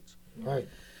young age? Right.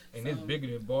 and it's bigger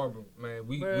than barber, man.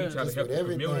 We Bruh. try to Just help with the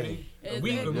everything. community. And we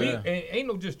Exactly. Yeah. and ain't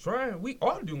no just trying. We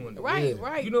are doing it. Right, Yeah.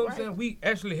 right. You know what right. I'm saying? We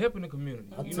actually helping the community.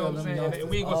 I You tell know what I'm them saying? youngsters And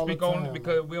we ain't gonna all the speak on time, it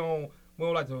because we don't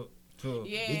like to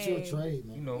Yeah. Get you a trade,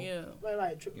 man. you know. Yeah. Man,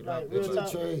 like, You know, like get real you a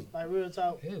talk. trade. Like real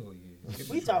talk. Hell yeah. Get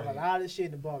We the talk a trade. lot of shit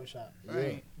in the barbershop.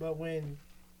 Right. But when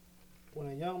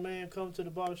a young man comes to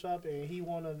the barbershop and he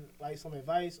want like some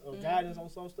advice or guidance on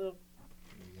some stuff,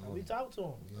 we talk to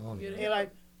him. You on it. Yeah. And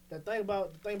like the thing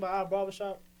about our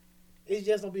barbershop, it's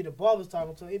just don't be the barbers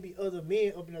talking to him. It be other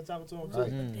men up in there talking to him too.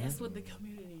 Right. That's what the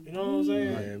community You know what I'm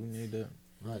saying? Yeah, we need that.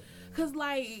 Right. Cause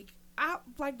like I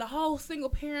like the whole single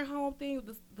parent home thing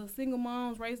with the single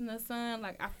moms raising their son.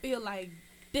 Like I feel like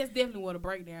that's definitely where the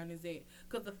breakdown is at.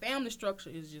 Cause the family structure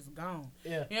is just gone.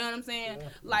 Yeah. You know what I'm saying? Yeah.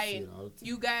 Like See it all the time.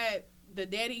 you got the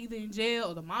daddy either in jail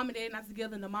or the mom and daddy not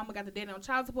together, and the mama got the daddy on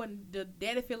child support, and the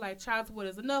daddy feel like child support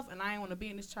is enough, and I ain't want to be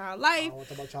in this child life. I don't want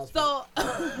to talk about child support.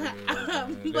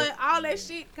 So, but all that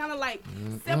shit kind of like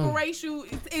separates you.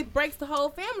 It breaks the whole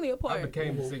family I apart.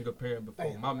 became a single parent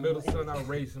before. My middle son, I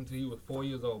raised him till he was 4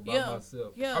 years old by Yeah,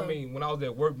 myself. yeah. I mean, when I was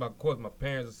at work, of course, my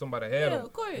parents or somebody had Yeah, him.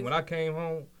 of course. And when I came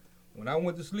home, when I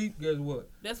went to sleep, guess what?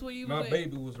 That's where you My was at.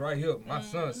 baby was right here, my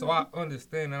son. So I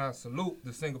understand and I salute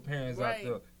the single parents out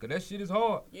there. Because that shit is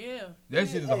hard. Yeah. That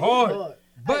shit is Hey, hard. it's hard.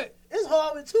 But, Hey, it's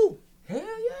hard with too. hell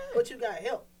yeah. But you got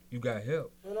help. You got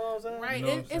help. You know what I'm saying? Right, You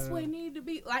know and what I'm it's what it saying? need to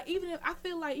be. Like, even if I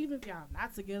feel like even if y'all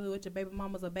not together with your baby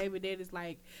mamas or baby daddies,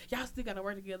 like y'all still gotta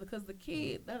work together because the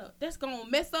kid that's gonna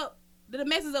mess up. That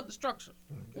messes up the structure.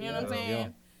 You know what I'm saying? Yeah.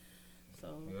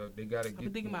 So Yeah, they got to I've been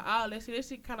get thinking about all that shit. That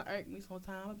shit kind of irked me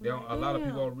sometimes. They don't, a lot of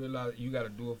people don't realize you got to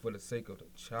do it for the sake of the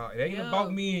child. It ain't Yeah.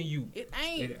 about me and you. It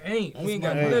ain't. It ain't. That's We ain't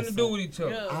got my nothing to mindset. do with each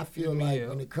other. Yeah. I feel like Yeah.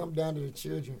 when it come down to the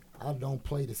children, I don't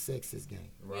play the sexist game.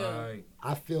 Right.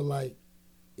 I feel like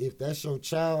if that's your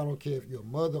child, I don't care if you're a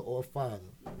mother or a father,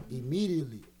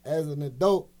 immediately as an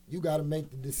adult, you got to make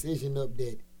the decision up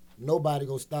that nobody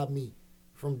gonna stop me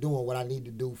from doing what I need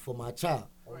to do for my child.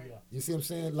 Oh, yeah. You see what I'm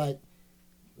saying? Like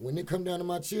when it come down to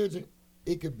my children,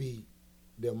 it could be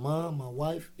their mom, my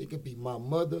wife, it could be my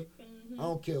mother. I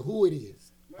don't care who it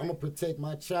is. I'm gonna protect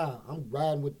my child. I'm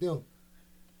riding with them.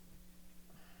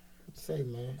 Say,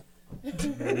 man.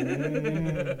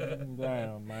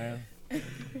 Damn, man.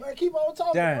 Man, keep on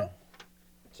talking, Damn. bro.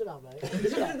 Chill out, man.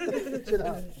 Chill out. Chill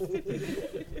out.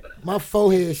 My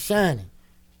forehead shining.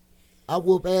 I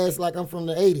whoop ass like I'm from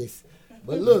the 80s.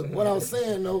 But look, what I was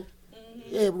saying though,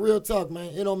 yeah, real talk,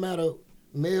 man. It don't matter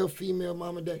male, female,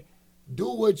 mama, dad. Do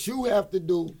what you have to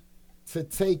do to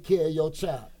take care of your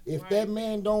child. If that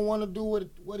man don't want to do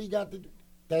what he got to do,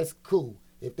 that's cool.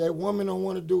 If that woman don't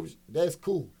want to do, that's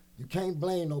cool. You can't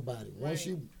blame nobody. Once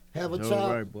you have a You're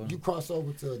child, right, boy. you cross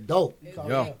over to adult,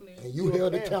 Exactly. and you You're a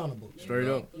held parent. accountable. Straight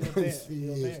up. You're a man.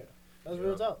 You're a man. That's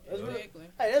real talk. That's real. Exactly.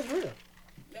 Hey, that's real.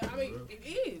 Yeah, I mean, it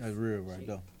is. That's real right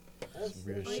there. That's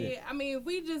Real But shit. yeah, I mean,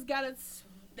 we just gotta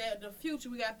that the future.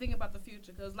 We gotta think about the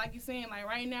future, cause like you're saying, like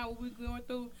right now, what we going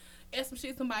through, it's some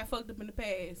shit somebody fucked up in the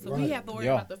past. So we Right. have to worry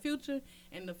Yeah. about the future,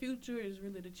 and the future is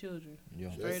really the children.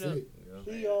 Yeah. Straight That's up. it.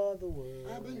 We are the world.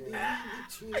 I believe the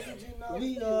children of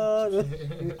We the are the.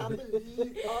 I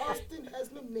believe Austin has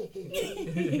the man.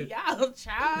 Y'all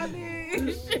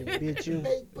childish. Bitch, you.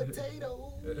 Baked potato.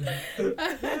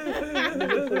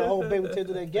 Put a whole baby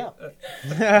potato that gap.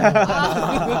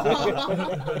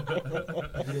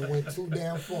 You done went too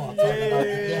damn far. Talking about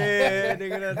the gap.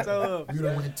 nigga, that's tough. You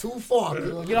done went too far,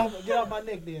 cuz. Get off my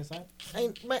neck, then, son.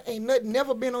 Ain't nothing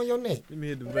never been on your neck. Let me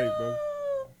hit the vape, bro.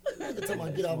 You talking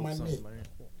about get off my neck.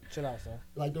 Chill out, son.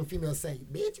 Like them females say,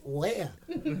 bitch, where?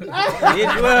 Bitch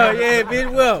well, yeah,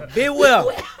 bitch well. Bitch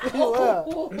well.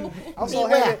 Wow. I'm so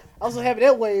happy. I'm so happy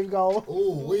that wave gone.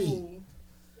 Ooh, wee.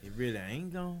 It really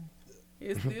ain't gone.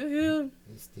 It's still here.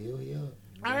 He's still here.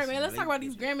 All right, man. Let's talk about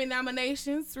these Grammy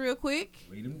nominations real quick.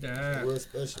 Read them down. Real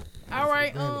special. All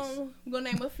right, Grammys. I'm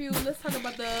gonna name a few. Let's talk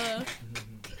about the.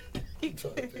 That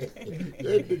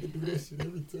nigga do that shit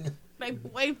every time. They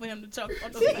wait for him to choke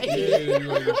on the Yeah, face.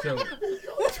 you ready to tell.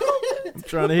 I'm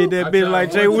trying to hit that I bitch tried like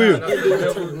one Jay time, Will. I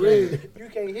never- Red. You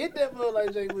can't hit that mother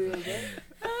like Jay Wills, man.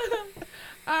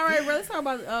 All right, bro. Let's talk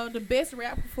about the best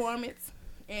rap performance.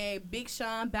 And Big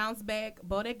Sean, Bounce Back,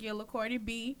 Bodak Yellow, Cardi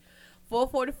B,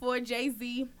 444,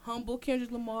 Jay-Z, Humble, Kendrick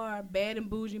Lamar, Bad and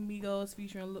Bougie, Migos,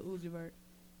 featuring Lil Uzi Vert.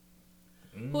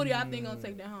 Who do y'all think gonna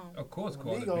take that home? Of course,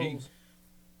 Cardi B. Migos.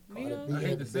 Migos? I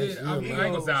hate to say it. I mean, I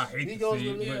ain't gonna say I hate to Migos say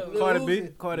will it, be- Cardi B. Lil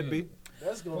Uzi. Cardi B.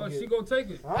 That's but gonna well, get. she gonna take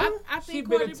it. Huh? I She think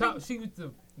been Cardi the top. B. She was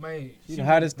the man. She the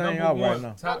hottest thing number out one, right now.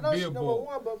 I Top know she number Billboard.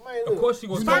 one, but man, Of look. course she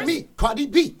gonna You take know me, Cardi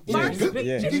B. First-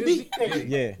 Yeah. GDB.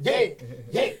 Yeah.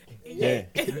 Yeah. Yeah.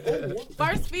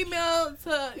 First female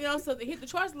to, you know, so to hit the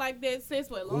charts like that since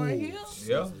what, Lauryn Ooh. Hill?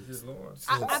 Yeah, it's just Lauren.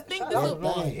 I think Shout this out is to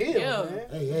Lauryn Hill, Yeah. man.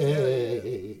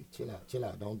 Hey. Chill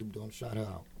out. Don't shout her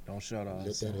out. Don't shut up.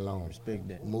 Let that alone. Respect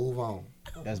that. Move on.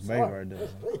 That's baby right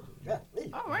there.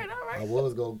 All right. I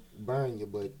was gonna burn you,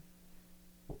 but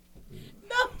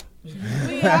No.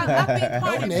 I think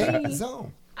Cardi on that B.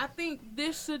 zone. I think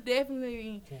this should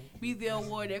definitely be the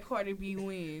award that Cardi B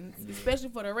wins, especially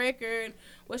for the record.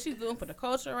 What she's doing for the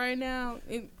culture right now,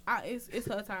 it's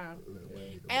her time.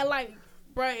 And like,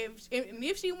 bro,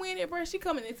 if she win it, bro, she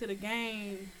coming into the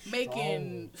game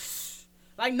making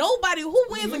like nobody who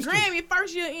wins a History. Grammy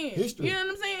first year in. History. You know what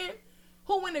I'm saying?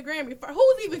 who win the Grammy?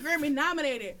 Who's even Grammy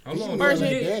nominated? Hold on,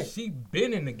 Version. she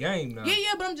been in the game now.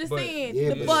 Yeah, but I'm just But- saying Yeah,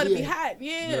 the but ball to she be ain't- hot.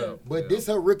 Yeah. But this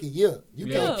her rookie year. You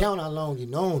Yeah. can't count how long you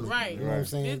known her. Right. You know what I'm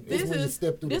saying? This This when you is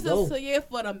step through this the door. is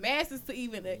for the masses to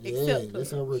even Yeah, accept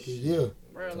this her. her rookie year.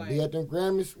 Bro, To like, be at them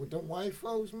Grammys with them white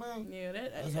folks, man. yeah,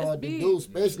 That's that's hard big. to do,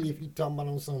 especially if you talking about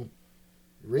on some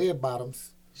red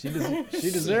bottoms. She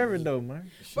deserve it though, man.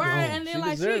 She Right, on. and then She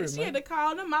like deserve it, she man. had to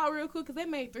call them out real quick because they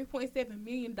made $3.7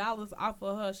 million off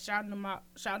of her shouting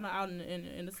her out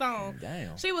in the song.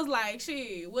 Damn. She was like,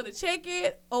 "Shit, would a check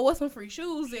it or what some free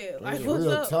shoes at? Like, what's Real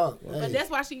up?" talk. But Hey, that's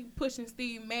why she pushing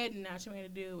Steve Madden now. She made a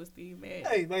deal with Steve Madden.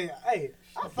 Hey, man. Hey,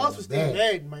 I fuss with Steve Bad.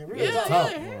 Madden, man. Real Yeah,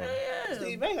 talk. yeah.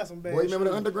 Steve Madden got some bad boy, remember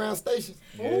the shoes. underground station?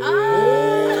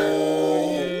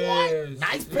 Yes,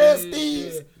 Nice pair of yes, Steves.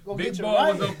 yes. Go Big get your Boy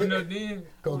right. was up in there then.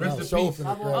 Go Rest down, in show peace. for the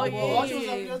Oh, crowd. yeah. Watch was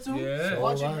up there too. Yeah.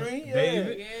 Watch Alright. Green. Yeah.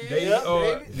 David, Yeah.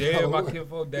 David, Yeah, yeah, my David.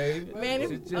 kinfolk David. Man,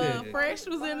 Shit, yeah. Fresh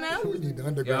was in there. We need the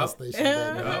underground Yup. station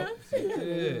back now. Yup.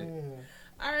 Shit,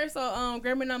 yeah. All right, so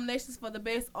Grammy nominations for the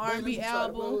best R&B let me try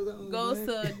to roll album those, goes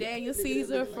man. to Daniel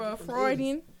Caesar for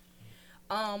Freudian.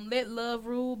 Let Love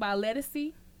Rule by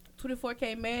Lettucey.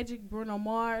 24K Magic, Bruno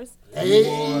Mars.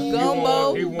 Hey.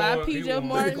 Gumbo He by won, he PJ won.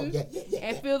 Martin. Yeah, yeah, yeah.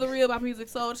 And Feel the Real by Music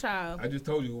Soul Child. I just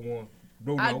told you who won.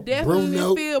 Bruno. I definitely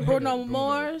Bruno. feel Bruno Bruno.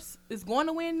 Mars is going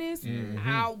to win this. Mhm.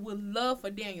 I would love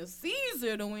for Daniel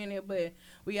Caesar to win it, but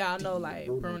we all know like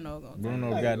Bruno gonna take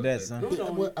Bruno got that, son.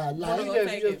 Bruno, What I like. Bruno you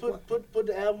take just it. put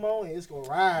the album on and it's gonna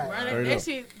ride. Right, Straight that up.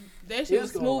 shit that shit was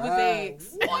It's smooth gonna as ride.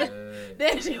 eggs. What?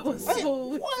 That shit was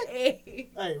smooth What? as eggs.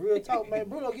 Hey, real talk, man.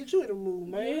 Bruno, get you in the mood,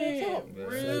 man. Real Yeah, talk. Yeah.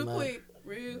 real man. quick,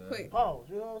 real quick. Pause.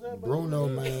 You know what I'm saying? Bruno,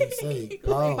 man, say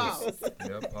pause. Pause.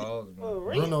 Yeah, pause, man. For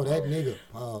real. Bruno, that nigga,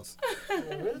 pause.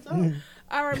 Real talk.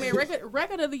 All right, man.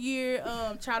 Record of the year,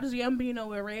 Childish Gambino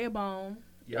with Redbone.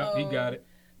 Yep, he got it.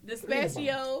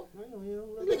 Despacio.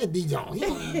 Look at D-John. He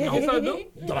don't Yes, I do.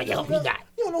 he don't know who he got.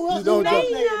 You don't know who else don't that know.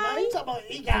 nigga, man. You talking about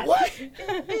he got What?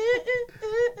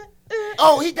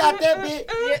 Oh, he got that bit.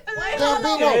 Wait, hold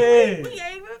on. Gambino. Hey. We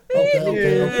ain't even Okay, finished.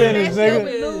 okay, okay. Finish, Despacio nigga.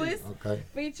 with Lewis. Okay.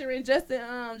 Featuring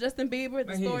Justin Bieber, the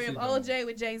Man, he story ain't of shit, OJ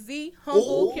with Jay-Z,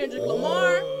 Humble, Ooh. Kendrick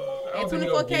Lamar, I and don't think he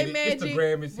gonna 24K get it. Magic, It's the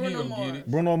Grammys. He Bruno ain't gonna get Mars.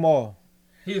 it. Bruno Mars.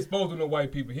 He exposed to the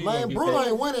white people. He ain't Man, gonna get Bruno that.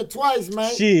 ain't won it twice,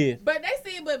 man. Shit. But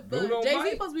they said, but Bruno Jay-Z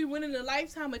might. supposed to be winning the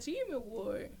Lifetime Achievement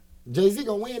Award. Jay-Z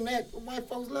gonna win that. White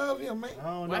folks love him, man. I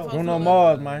don't White know. folks Bruno love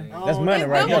Mars, man. Oh, That's money that's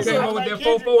right He double. there. came up with that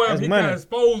Kendrick- 4-4 album. That's He money. got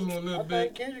exposed him a I little think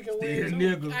bit. Kendrick can These win.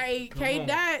 niggas. Hey, Come K on.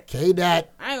 Dot. K-Dot.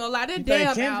 I ain't gonna lie, that You think damn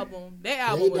Kendrick- album. That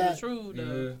album was K-Dot. the truth, though.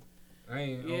 Yeah. I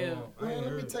ain't. Yeah. I Man, ain't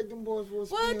let me heard. take them boys for a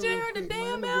spin. What, you real heard the quick, man.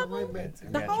 damn Let me get album? right back to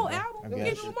The it. whole you, man. album? I You got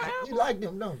get you. Lamar You album? like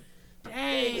them, don't you?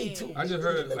 Dang. too. I just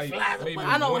heard like maybe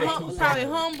I know one or two probably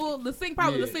songs. Humble,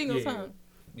 probably the Yeah, singles, yeah. huh?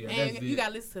 Yeah, And that's you it.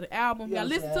 gotta listen to the album. You Yeah, gotta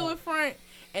listen yeah. to it front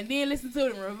and then listen to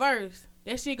it in reverse.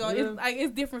 That shit going Yeah. it's like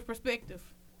it's different perspective.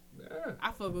 Yeah.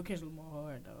 I fuck with Kendrick Lamar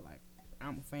hard though. Like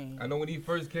I'm a fan. I know when he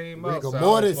first came Rigor out.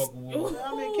 mortis. I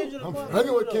mean, Kendrick I'm Lamar.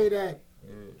 fucking with cool, though. K-Dot.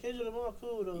 Kendrick Lamar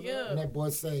cool though. Yeah. And that boy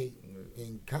say,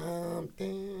 in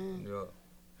Compton.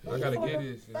 Yeah. I gotta get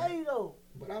this. shit. Hey though.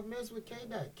 But I mess with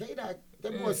K-Dot. K-Dot,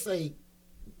 that boy say,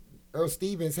 Earl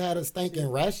Stevens had a stinking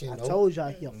ration, I though. told y'all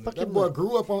he a That fucking boy boy.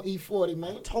 grew up on E40,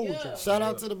 man. Told Yeah. y'all. Shout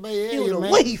out to the Bay He don't Area, know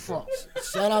man. where he from.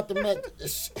 Shout out to Matt.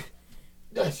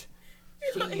 That's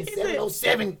He said-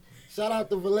 707. Shout out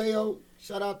to Vallejo.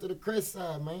 Shout out to the Crest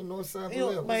side, man. North side He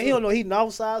Vallejo. don't, man, he don't know he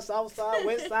north side, south side,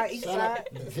 west side, east Shout side.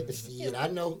 out. Shit, I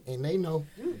know, and they know.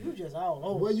 You just all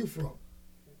over. Where you from?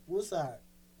 What side?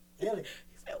 Elliot.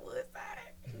 He said,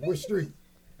 "Woodside." What street?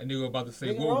 That nigga about to say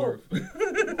Nigga Woolworth.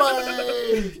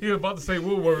 Man, He was about to say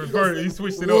Woolworth first. He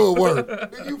switched it up. Woodward.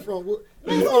 Where you from?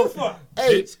 Where you from?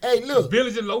 Hey, Bitch. hey, look.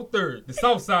 Village and Low Third, the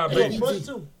South Side Hey, baby. BG.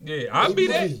 too. Yeah, I'll be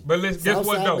BG. that. But let's guess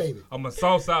what Southside though? baby. I'm a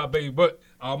South Side baby, but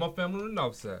all my family on the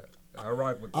North Side. I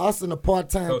rock with them. Austin, a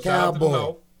part-time So shout out to the cowboy.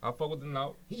 North. I fuck with the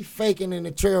North. He faking in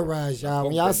the trail rides, y'all.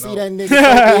 When Fuck y'all that see no. that nigga,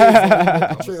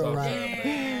 fake I'm the trail sorry. ride.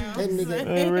 Damn. That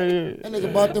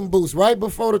nigga bought them boots right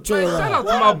before the trail Shout ride. out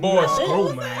to my boy I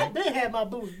Screw, man. been had my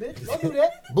boots, bitch. Don't do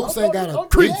that. Boots Don't ain't do- got a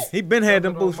don't do crease. He been had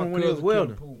them Shout out boots to from my when he was cousin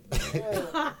welding. Kim Poole.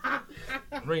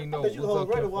 that. Ring no. Bet you can hold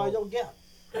What's ready up, while Kim your gap.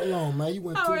 Hold on, man. You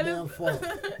went All too right, damn far. So the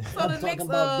I'm next talking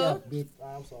about that, bitch.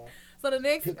 I'm sorry. So the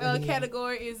next Pick a hand.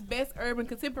 category is Best Urban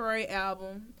Contemporary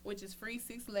Album, which is Free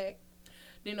 6 Lack.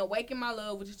 Then Awaken My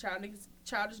Love, which is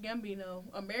Childish Gambino.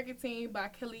 American Teen by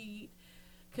Khalid.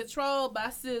 Control by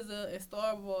SZA and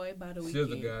Starboy by The SZA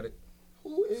Weeknd. got it.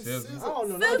 Who is Scissor. Scissor? I don't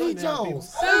know. Scissor. D.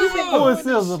 Jones. Who is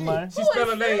Scissor, man? She spelled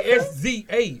her name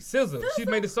SZA, Scissor. She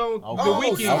made the song The Oh,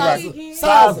 Weeknd. Sizer.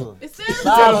 Sizer. It's Scissor.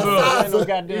 Sizer. Ain't no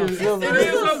goddamn silver.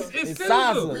 It's It's Scissor.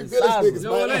 Sizer. We It's feel this Sizer. niggas,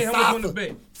 Yo, man. hey, how much you want to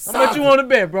bet? How much you want to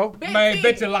bet, bro? Man,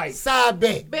 bet your life. Side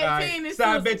bet. Bet All 10 right. is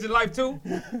Side Scissor. bet your life too.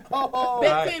 Oh,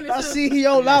 Bet 10 I is Scissor. see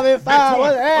CEO Love at 5.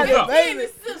 What's What's that, up? baby?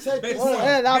 Check Bet this 20. out.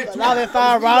 Hey, Love Bet at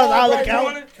 5 rounds. I'll Bet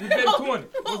account. 20? We bet 20.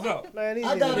 What's up? Man, these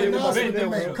I got niggas- an announcement to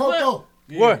make. Coco,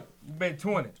 What? We bet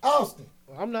 20. Austin,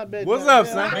 I'm not betting. What's that. up,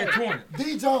 son? Bet 20.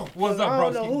 D. Jones. What's I up,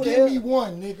 don't know broski? who the Give hell. me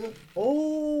one, nigga.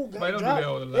 Oh, Man, don't do drop. that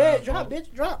on the live, Yeah, bro. drop,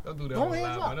 bitch, drop. Don't do that Go on the ahead,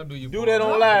 live, drop. man. Don't do your Do that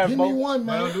on live, Give me bro. one,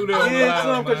 Man, man. don't do that on the Yeah, live,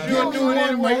 some, 'cause man. you Give me one,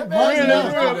 man. Real, Right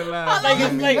real, now. Fake Give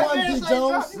is me fake. one, D.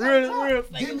 Jones. Real,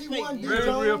 Give me one, D. Real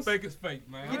Jones. fake is fake,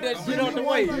 man. Get that Give shit me on the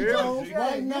one, way. D. You hear me? Jones,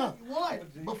 right now.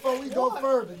 Before we go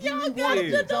further, give me one, D. Yeah.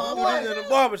 Do this Jones. in the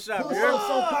barbershop. You hear me?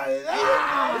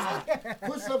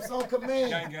 Push-ups on command.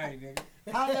 Gang, gang, nigga.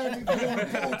 Holla at me for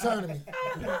the pool tournament.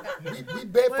 We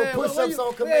bet for Man, push-ups on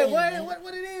man, command. man.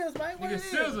 what it is, man? What Nigga, it is?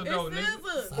 scissor though, It's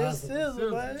nigga. Scissor. It's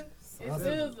Scissor, man. It's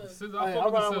Scissor. Scissor, Hey, I I fuck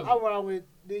with ride scissor. with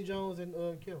D. Jones and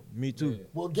Kim. Me too.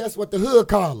 Well, guess what the hood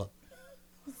call her?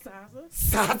 Sizer.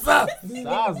 Sasa.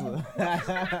 Sizer.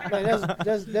 Man,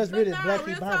 that's really But nah, Black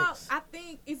real talk, Ebonics. I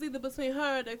think it's either between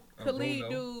her, the Khalid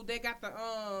dude that got the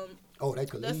Oh, they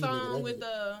could the song with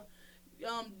the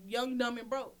Young Dumb and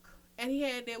Broke, and he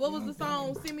had that. What was the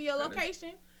song? Send me your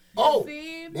location. Oh,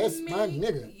 Send that's me my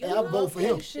nigga. Hey, your I vote for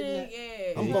him. location.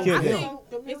 Yeah, I'm He voting I for killed him.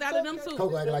 think it's out of them two.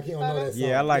 Coco act like he don't know that song.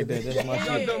 Yeah, I like that. That's my Yeah.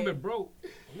 shit. Young dumb and broke.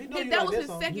 You know you That like was his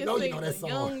song. second You know you know that single.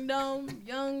 song.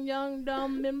 Young,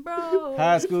 dumb, and broke.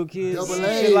 High school kids. Double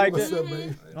Shit A, like what's that. up,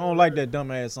 baby? I don't like that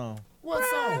dumb ass song. What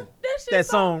song? That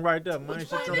song right there, man. That Shit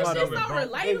shit talking about so Dumb and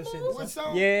Broke. relatable. What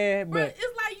song? Yeah, Bruh, but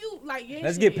it's like you, like yeah.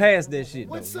 let's get past that shit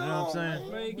though. What You know what I'm song,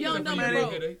 saying? Man, Young kill dumb it, and man.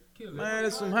 broke. Kill it. Man,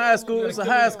 it's some high school. It's a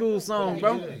high school song,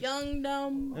 bro. Young,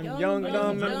 dumb, And young, young,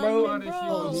 dumb, and broke.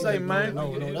 Oh, Say, man.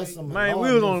 No, that's some Man, hard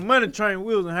we was on the music. money train.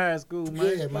 We was in high school,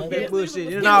 man. Yeah, man. That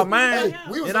bullshit. In Hey, our mind.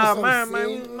 we was In on our some mind, man.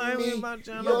 sing We me about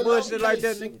to your no bullshit like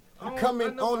that, location. nigga. I'm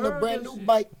coming I on the never brand heard new that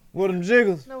bike. With them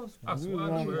jiggles. I We swear was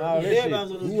I on never all heard that that. shit. Everybody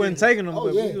was on We those wasn't taking them, Oh,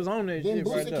 but yeah. we was on that Then shit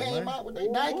right Boosie there, came man. out with they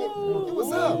dyking. It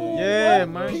was up. Yeah,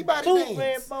 man. Peabody Two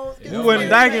dance. bones. We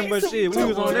wasn't dyking, but shit, we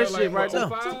was on that Like, shit right there.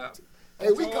 05?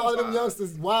 Hey, we calling them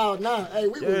youngsters wild now. Hey,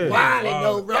 we Yeah. was wildin'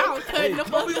 though, bro. Y'all was cutting the But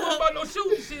fuck we wasn't up. about no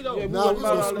shooting shit though. Yeah, Nah, we about was all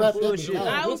gonna that scrap that bullshit. bitch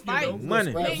I out. was fighting.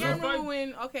 Money. Man, you Yeah. remember when,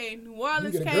 New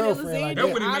Orleans get a came to girlfriend Louisiana, like that.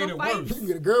 That would've all made them it fights. worse. You can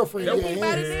get a girlfriend That in your was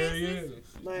Everybody hand. yeah, dances.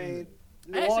 yeah. Man,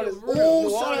 New That shit Orleans. real. Ooh, New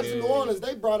shout out to Orleans. New Orleans.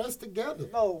 They brought us together.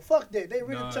 No, fuck that. They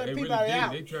really Nah, turned they really Peabody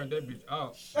out. did. They turned that bitch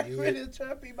out. They really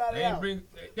turned Peabody They, out.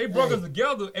 they brought us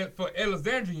together for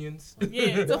Alexandrians.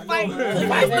 Yeah, to fight. To To fight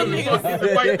fight them them niggas. niggas.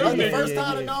 That's the first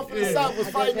time the North and the South was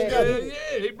fighting Yeah, together. yeah,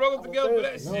 they brought us together for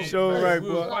that shit. Sure Man, right, we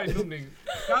was boy. fighting them niggas.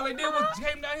 All they did was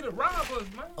came down here to rob us,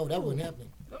 man. Oh, that wasn't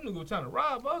happening. Them niggas were trying to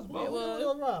rob us, bro. It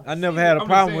was. I never had a I'm just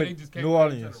problem saying they with just came New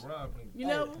down here Orleans. trying to rob niggas. You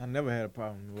know, I never had a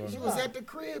problem with New You Orleans. was at the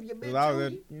crib, you 'Cause bitch. I was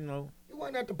at, You you know,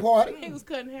 wasn't at the party. he was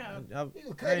cutting hair. I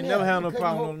You I ain't never had no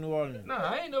problem with New Orleans. Nah,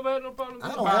 I ain't never had no problem. I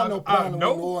with don't it. have no problem with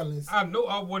know, New Orleans I know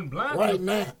I wasn't blind. right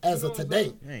now, as You of know what I'm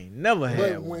today. I ain't never had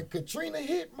But one. when Katrina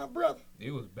hit, my brother,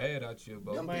 It was bad out here,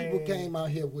 bro. them Man. people came out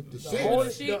here with the Whole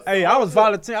shit. shit. Hey, I was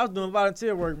volunteer. I was doing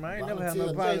volunteer work, man. I ain't never had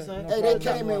no Volunteer. problem. Hey, they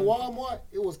came in Walmart.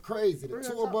 It was crazy. The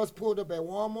tour bus pulled up at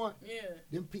Walmart. Yeah.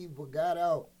 Them people got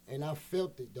out, and I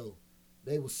felt it though.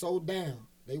 They were so down.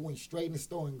 They went straight in the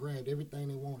store and grabbed everything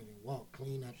they wanted and walked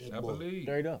clean out that I boy. believe.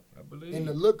 Straight up. I believe. And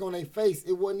the look on their face,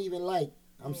 it wasn't even like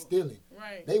I'm stealing.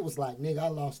 Right. They was like, nigga, I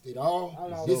lost it all. I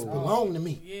lost This it all. belong to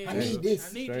me. Yeah. I need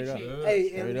this. I need Straight this up. shit. Yeah. Hey,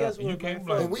 Straight and up. guess You what? can't man?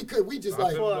 blame And we just I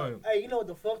like feel- For- Hey, you know what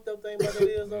the fucked up thing about that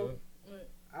is though? Yeah.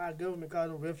 Our government called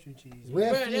them refugee cheese.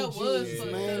 refugees,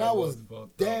 was man. that I was fucked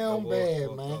up. down That was bad,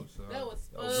 fucked man. up, son. That was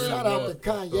really Shout out to was fucked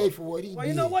Kanye up. for what he Well, did.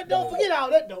 you know what? Don't forget all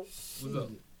that though. What's up?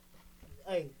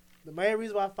 Hey, the main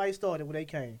reason why fight started when they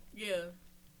came. Yeah.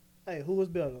 Hey, who was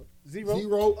better? Zero.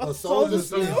 Zero, a soldier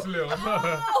Soldier Slim. Slim.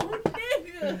 Oh,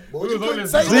 nigga. Boy, We you was on couldn't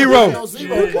this say Zero. No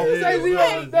zero. Yeah, boy. yeah, Say yeah, zero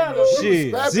yeah, was better. zero. Shit,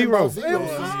 Scrapping zero. about It zero. was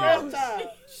Oh, scrap time.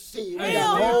 Shit, we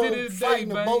Hell. got To whole this day, fighting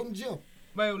the man. boat and gym.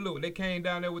 Man, look, they came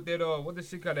down there with that what the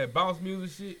shit called that bounce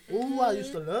music shit. Ooh, I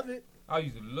used to love it. I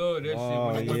used to love that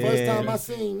Oh, shit. The When yeah. first time I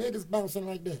seen niggas bouncing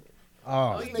like that.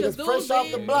 Oh, This Because nigga's fresh off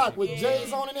the dudes, block with yeah.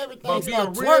 J's on and everything. But be a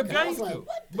Start real twerking. I was gangster. like,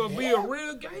 what the But be a hell?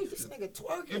 real This gangster. nigga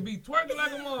twerking. And be twerking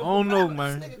like a I motherfucker. don't know, This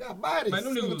man. nigga got bodies. Man,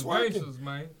 them This niggas nigga was twerking. gangsters,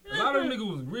 man. A lot of them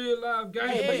niggas was real live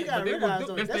gangsters. Hey, but you gotta they realize, was,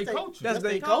 though, that's their culture. That's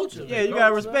their they culture. Yeah, you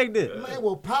gotta respect that. Man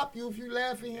will pop you if you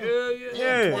laugh at him.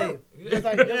 Yeah. Hey, just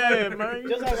like, Yeah, man.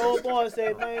 just like old boy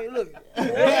said, man, look.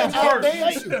 Man, I'll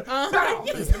dance you. Let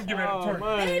me give me that Oh, twerk.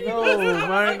 man, no,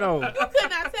 man, no. You could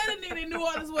not tell a nigga that New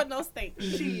Orleans wasn't no state.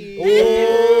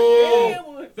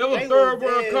 Oh. That was They third was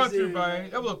world dancing. country, man.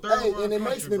 That was third Hey, world and it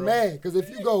country, makes me bro. mad because if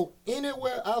you go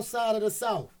anywhere outside of the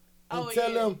South and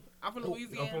tell them I'm from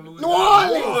Louisiana. I'm from New Louisiana.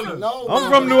 Orleans, no, I'm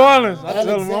man. from New Orleans. I tell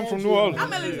them I'm from New Alexandria. Orleans.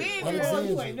 I'm Alexandria. Oh,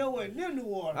 you ain't nowhere near New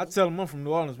Orleans. I tell them I'm from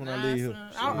New Orleans when I leave here.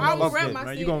 I will Fuck rep that, my man.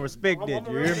 city. You gonna respect that,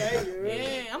 you hear me?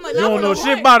 Yeah, I'm like, You don't know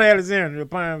shit about Alexandria,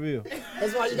 Pineville.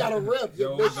 That's why you gotta rep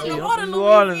your Yo, bitch. yo. shit. I'm from New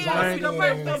Orleans, I man. see the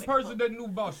first that person that knew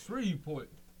about Shreveport.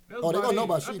 That's Oh, they about gonna know it.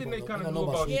 about I think Shreveport, they though. kind They of gonna know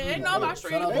know about about Yeah, they know about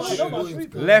Shout out to Shreveport.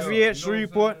 Williams. Lafayette,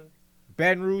 Shreveport,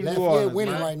 Baton Rouge, New Lafayette Orleans.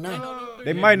 winning man. right now.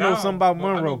 They might know now, something about but I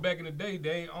know Monroe. back in the day,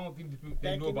 they I don't think they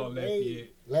Back knew in about the day. Lafayette.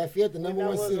 Lafayette, the number That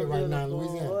one was city a right now in real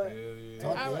Louisiana. boy. Yeah.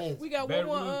 Talk All your right, ass. we got Baton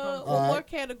one Rouge comes. more Alright.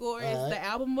 category. It's Alright. the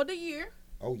album of the year.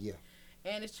 Oh yeah.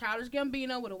 And it's Childish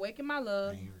Gambino with Awaken My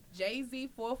Love, I ain't heard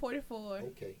Jay-Z 444,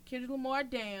 Okay. Kendrick Lamar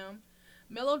Damn,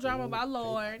 Melodrama by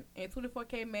Lord, and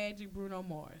 24K Magic Bruno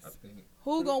Mars. I think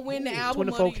Who gonna win the album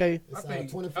of the 24K. year? It's I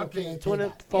think- 24K and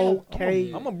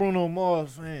 24K. I'm a Bruno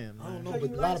Mars fan, I don't man. know, but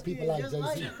a lot of people like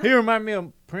Jay-Z. He remind me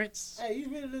of Prince. Hey, you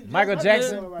really look Michael just like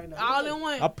Jackson. him right now. All in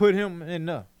one. I put him in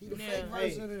there. He the Yeah. fake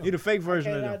version of them. He the fake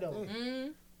version Okay, I of them. know.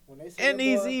 Mm. When they say And that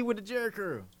boy- Easy with the Jerry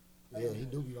curl. Yeah, he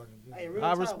do be rocking. Hey, real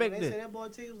I talk, respect when they that. say that boy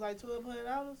ticket was like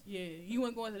 $1,200. Yeah, you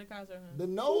weren't going to the concert, huh? The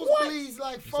nosebleeds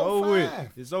like It's 4, over with.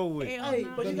 5. It's over with. Hell Hey,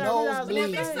 no. but The you gotta realize nosebleed.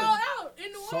 one It thing. sold out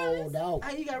in New Orleans. Sold out.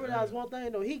 Hey, you gotta realize one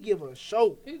thing though. He give a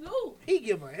show. You do. He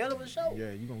give a hell of a show.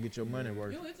 Yeah, you gonna get your money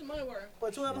worth. You get some money worth.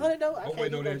 But $1,200 though, I I'm can't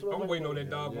waiting on give that. I'm waiting on that Yeah.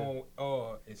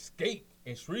 doggone Escape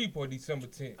in Shreveport December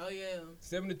 10th. Oh yeah.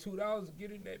 $72 to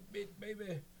get in that bitch,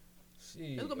 baby.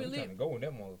 Shit, It's gonna be I'm lit. trying to go in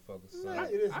that motherfucker. Son.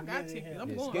 I got tickets. I'm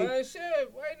Yeah, going. skate. Man, shit,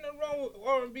 ain't nothing wrong with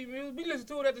R&B music. We listen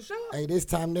to it at the shop. Hey, this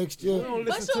time next year. don't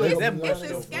But listen you to it listen, that it's much,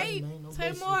 though, Escape, man. No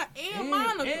Tamar, and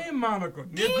Monica. And Monica,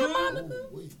 And nigga. Monica.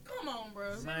 Wait. Come on,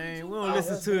 bro. Man, we don't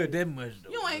listen to it that much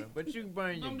though. You ain't- bro. But you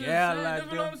bring your I'm just gal saying, out that's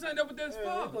what there. I'm saying. That's what that's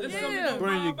for. That's Yeah. something to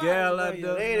Bring your vibe gal out. out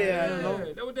there. Lady out man. there.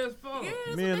 Yeah, that's what that's for.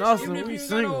 Yeah, Me and so Austin, that Even we if you ain't got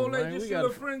single, old lady, man. just We shoot a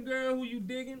got. friend girl who you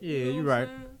digging. Yeah, know you what right. I'm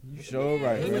saying? You sure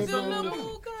right. It's a man. good little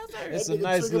mood concert. It's a That nigga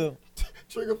nice trigger- little.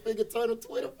 Trigger finger, turn to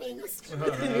Twitter fingers. Yeah.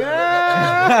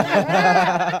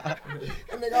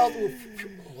 And nigga also,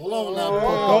 hold on now.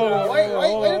 Hold on, Wait a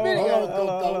minute. Hold on, Hold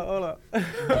on, Coco. hold on.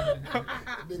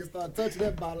 Nigga start touching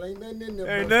that bottle. Ain't nothing in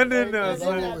there. Ain't bro. nothing in there, It's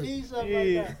son. over I with. need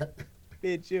something Yeah. like that.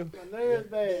 Bitch, you. My nerves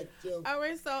bad. Yo, All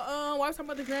right, so while we're talking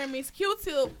about the Grammys,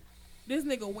 Q-Tip, this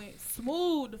nigga went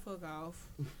smooth the fuck off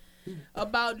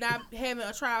about not having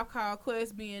a Tribe Called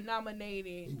Quest being He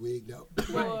nominated wigged out.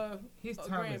 for His a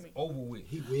time is Grammy. over with.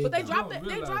 He wigged But they out. dropped don't that.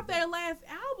 They realize dropped that. their last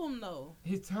album though.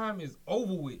 His time is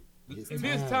over with. His If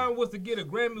his time. time was to get a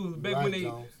Grammy, it was back Right, when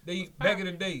Jones. they back in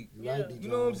the day. You right, D. You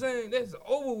know what I'm Jones. saying? That's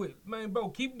over with, man, bro.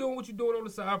 Keep doing what you're doing on the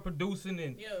side, producing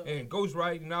and Yeah. and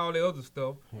ghostwriting and all that other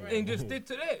stuff, Right. and just stick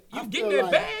to that. I You getting feel that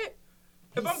like bad?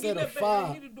 He If I'm set getting a that bad, fire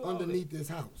I need to do all underneath this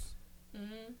house.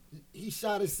 Mm-hmm. He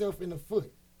shot himself in the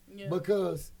foot Yeah.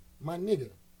 because, my nigga,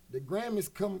 the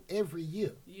Grammys come every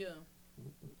year. Yeah.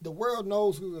 The world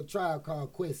knows who a Tribe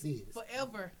Called Quest is.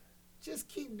 Forever. Just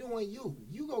keep doing you.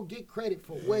 You gonna get credit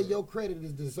for where your credit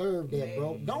is deserved at,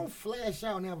 bro. Don't flash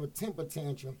out and have a temper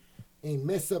tantrum and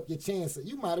mess up your chances.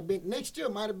 You might have been next year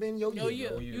might have been your No,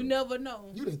 year. yeah. You never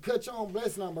know. You done cut your own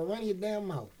blessing on by running your damn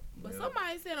mouth. But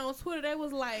somebody said on Twitter they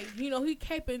was like, you know, he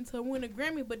caping to win a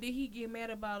Grammy, but did he get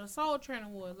mad about a Soul Train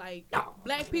award? Like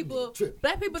black people tripping.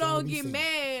 don't Trying to be get seen.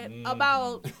 mad Mhm.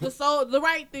 about the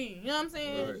right thing. You know what I'm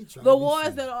saying? Right. He trying The to be awards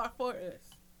seen. that are for us.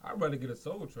 I'd rather get a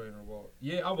Soul Train award.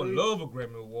 Yeah, I would love a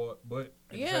Grammy award, but at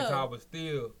the Yeah. same time, I would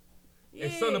still. Yeah.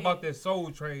 It's something about that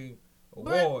Soul Train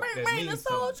But award that man, the means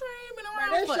Soul something. Train been Man,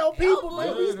 around that's your people, man.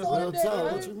 forever. We Yeah, that's started Real that, talk.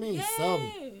 man. What you mean? Yeah.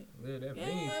 Something. Yeah, that Yeah.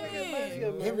 means something.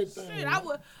 Yeah. Everything. Shit,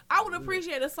 I would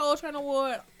appreciate a Soul Train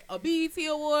award, a BET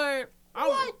award,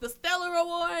 the Stellar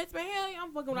Awards, man. Hell yeah,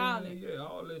 I'm fucking with all that. Yeah,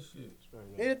 all that shit.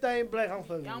 Anything black, I'm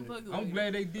fucking I'm with it. fucking with I'm it.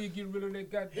 glad they did get rid of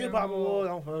that goddamn Hip hop award,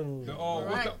 I'm fucking with The, it.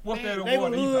 Right. what's that Man,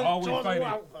 award? They used to always Jordan fight Wood,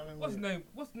 it. I'm fucking What's with the it. name?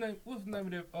 What's the name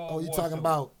of that? Oh, you award talking show?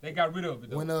 about They got rid of it.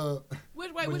 Though. when Which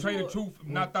Which when which Train one? the Truth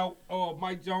knocked out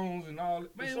Mike Jones and all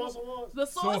that. Man, Source Awards. The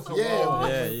Source Source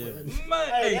Awards. Yeah. man,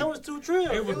 Hey, that was too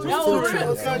trill. It was too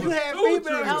trill. Because you had Too females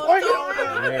trill.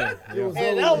 twerking on there. It was And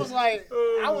over that with. was like,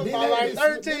 I was Then about they like say-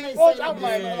 13, then 14. they I'm say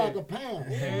like, they like a pound.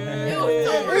 It was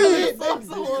so They- real. they- The Source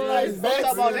they- Awards. like backs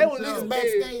talking about up, they was niggas little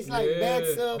backstage like Yeah.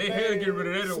 backs up. They had to get rid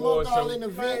of that award Smoke all show. in the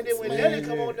man, vents, then when man. Nelly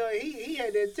come on there, he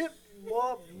had that tip,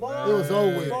 boy. It was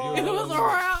over with. It was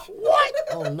around.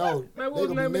 Oh no. Man, They what was the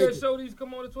gonna name of be that naked. show? These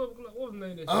come on at 12 o'clock. What was the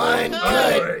name of that show?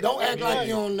 Uncut. Don't act like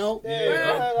you don't know.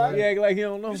 Yeah. He act like he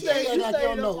don't know. You say act like you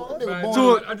don't know. That nigga Man,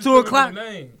 born- I just 2 couldn't o'clock? remember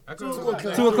the name. I couldn't 2 remember the o'clock.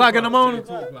 name. 2 o'clock in the morning.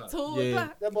 2 o'clock. 2 Yeah.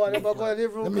 o'clock. That boy go in the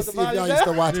living room Let me because see the if body y'all used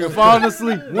to watch Nigga that. falling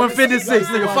asleep. 156,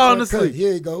 nigga falling asleep.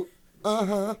 Here you go.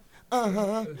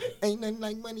 Ain't nothing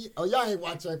like money. Oh, y'all ain't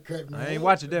watch her cut, man. I ain't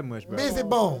watching that much, bro. Busy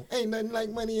Bone. Ain't nothing like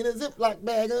money in a Ziploc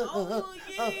bag. Oh,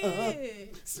 yeah.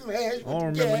 Smash. I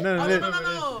don't remember none Oh, of no, that. no,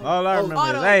 no, no. All I remember All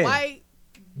is the that. white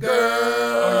Girl.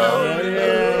 Oh,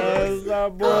 yes, I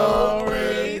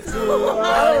boring to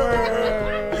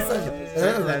our He said,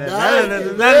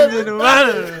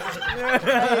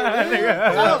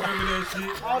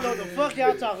 I don't know what the fuck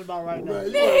y'all talking about right now.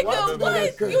 Nigga,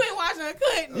 what? You ain't watching a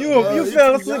cut. You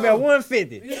fell asleep at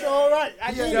 150. You sure all right? I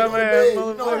Yeah, did. Yeah, man. man, You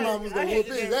know motherfucker. mama's gonna whoop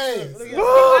his ass. He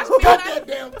watched Cut Midnight- that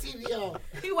damn TV off.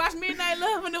 He watched Midnight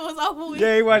Love and it was over with.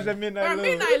 Yeah, he watched that Bruh, Midnight Love.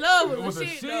 Midnight Love It was was the a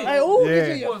shit, shit. though. Hey, ooh, Yeah. get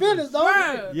you in your feelings, though.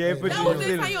 Bruh. Yeah, put That you was in this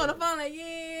your time feelings. you on the phone like,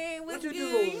 yeah, what's What you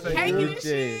good? doing? You Say caking and good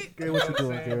shit. Girl, what you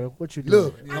doing, girl? What you doing?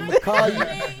 Look, I'm gonna call you.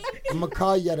 Hey. I'm gonna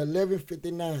call you at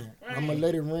 11:59. Right. I'm gonna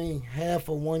let it ring half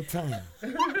of one time.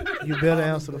 You better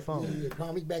answer the phone. Yeah,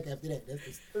 call me back after that. That's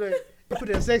just, Put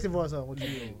that sexy voice on. What you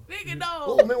doing? Nigga,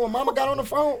 oh no. man, when mama got on the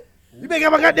phone. You better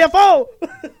get my goddamn phone. But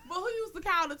who used to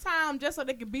call the time just so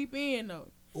they could beep in, though?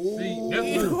 Ooh, See,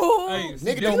 that's Ooh. hey, see,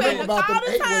 nigga this don't You way- had remember to about call them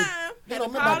the 8 ways. time. They Had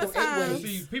don't to remember call about the them 8 time. ways.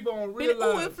 See, people don't Ooh,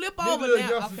 realize. it flip these over little now.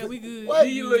 youngsters Okay, we good. What?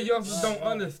 These little youngsters don't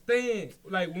understand.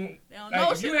 Like when, They don't know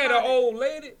like if shit you had about an it. old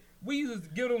lady, we used to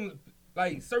give them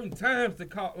like certain times to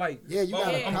call. Like, Yeah, you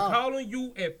gotta I'm call. calling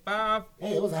you at 5.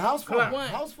 Hey, it was a house phone. O'clock. One.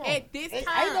 House phone. At this Ain't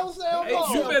time. no cell Hey,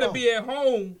 phone. you better be at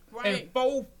home Right. at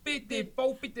 4:50,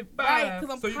 4:55, Right, 'cause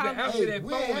I'm so you can calling- answer Hey, that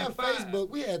we phone ain't at have 5. Facebook.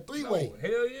 We had 3-way. No,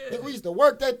 hell yeah. Nigga, we used to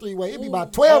work that 3-way. It'd be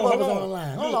about 12 Oh, of us hold on on. the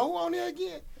line. Hold Look. on, who on there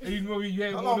again? And you know you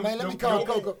had Hold one on, of man, them, let me call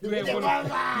Coco. You had one of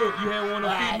them, look, you had one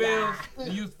of the females that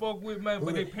you used to fuck with, man,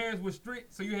 but their parents were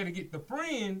strict, so you had to get the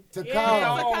friend To Yeah,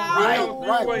 call. to call. Right, Three-way.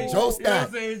 right. Joe You know what Stack.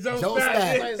 I'm saying? Joe Joe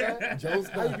Stack. Stack. Joe I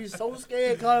used to Stack. be so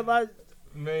scared calling my.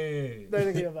 Man,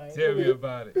 Look here, man. tell me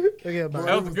about it. Look here, man.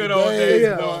 That was the was good the old days, days,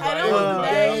 boy. though. Hey, man. that was It the was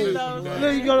days, the though. days.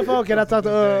 Look, you go to the phone. Can I talk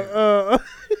to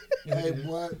Hey,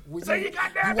 boy. We, So you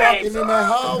got that you walking days, in that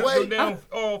Them hallway, damn, and that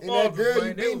fathers, girl you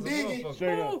man, they been was a digging,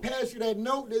 motherfucker. pass you that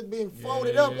note that's been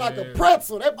folded Yeah. up like a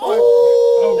pretzel. That boy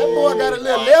got a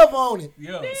little Oh. lever on it.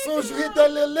 Yeah. As soon as you hit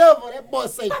that little lever, that boy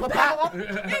say, pop. you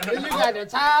got the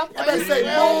time. And they say,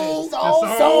 move,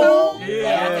 song. so.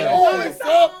 Yeah. Oh, it's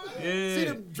up. Yeah. See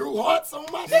them Drew Hearts on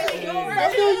my shit. Them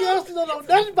new youngsters don't know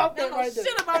nothing about They that don't right there.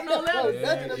 shit about no Know letters. Yeah,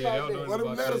 nothing yeah, about y'all that. know Well, them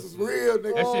about letters that is shit. real,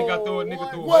 nigga. That shit got throw a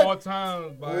nigga through What? hard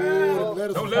times, boy. them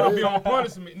letters Don't was let him be real. on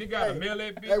punishment. Nigga gotta mail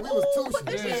that bitch. Hey, we was Put tuition. that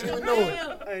We shit didn't in even the know it.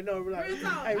 mail. Hey, no, relax. Real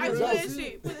talk. Hey, I real put talk. that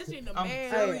shit. Put that shit in the I'm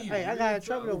mail. telling Hey, you. hey, I got in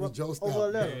trouble It was over, Joe Stack. over a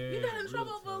letter. You got in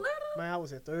trouble for a letter? Man, I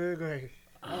was in 3rd grade.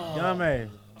 Young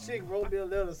man. Chick wrote me a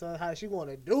letter saying how she want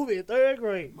to do me in 3rd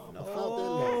grade. Mama felt that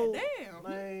letter. Damn.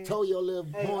 Man. Told your little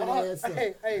Hey, born ass up.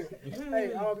 hey, I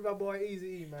don't be my boy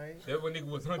Easy E, man. That one nigga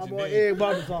was My hunting boy dead. Eric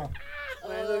Barbazon.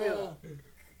 Man, look here.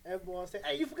 That boy said,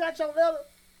 hey, you forgot your letter?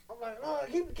 I'm like, oh,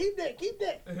 keep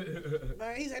that.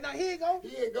 Man, he said, no, here you go.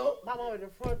 Here you go. My mom at the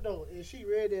front door, and she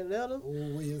read that letter.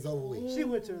 Oh, it's over with. She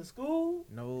went to the school.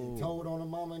 No. Told on the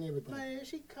mama and everything. Man,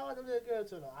 she called the little girl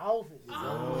to the office.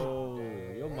 Oh,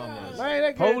 your mama. Man,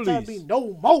 that girl told me Police.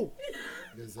 no more.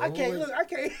 It's I over can't with. look. I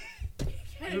can't.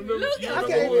 You remember, Look you at I remember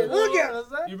can't who even it look was? at her,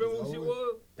 son. You remember who she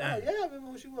was? Yeah, I remember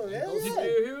who she was. Hell She yeah. still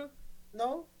here?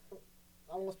 No,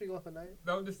 I won't speak on her name.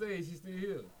 Don't just say it, she still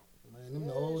here. Man, them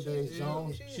the old days,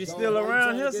 Jones. She still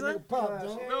around here, son? Pop,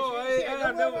 Jones. No, I she ain't ain't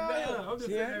never nowhere down. around. I'm just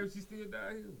She saying ain't? that she still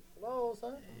down here. No,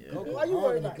 son. Coco Why you hard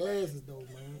worried in the about that? glasses, though,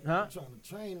 man. Huh? I'm trying to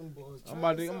train them boys. I'm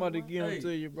about to give them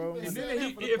to you, bro. Hey. And Sitting then there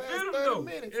he, for the it past fit him 30 though.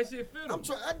 minutes. That shit fit him. I'm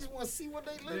trying. I just want to see what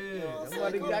they look. Yeah, You know what I'm I'm saying?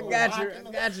 I Coco got you. rocking I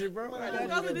them. got you, bro. Man, I Let's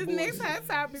got go to this next hot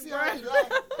topic, See bro. how he like?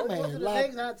 Let's go to Man, the like.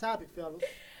 next hot topic, fellas.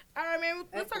 All right, man.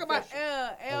 Let's talk about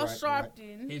Al All right,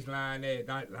 Sharpton. He's lying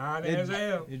as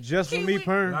hell. It's just for He me, went-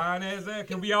 Perm. Lying as hell.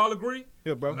 Can we all agree?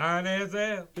 Here, bro. Lying as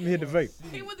hell. Let me hit the vape.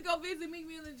 He went to go visit Meek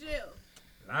Mill in jail.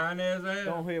 Lying ass Al.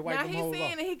 Go ahead, wipe Now them he's hoes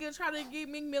saying off. that he could try to get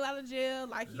Meek Mill out of jail,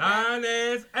 like he Lying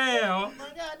ass Al. My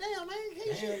goddamn, man.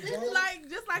 He should got, like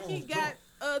just like he got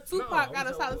Tupac out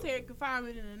of solitary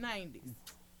confinement in the 90s.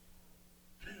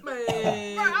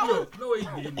 Man, Bro, look, no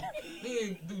he didn't. He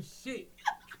didn't do shit.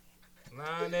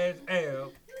 Lying ass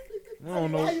Al. We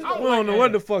don't know. Why We you- don't know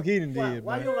what the fuck he done did,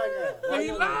 Why man. you like that? Well,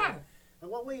 he lied.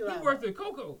 What we He like? worked at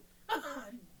Coco. Damn.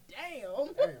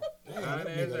 Damn, Lying that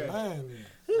ass nigga Al. lying.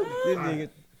 This nigga.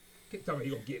 Can't tell me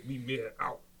he gonna get me mid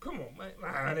out. Come on, man.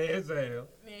 Lying ass Al. Man,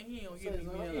 he don't get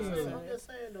Meek Mill. I'm just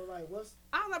saying though, like, what's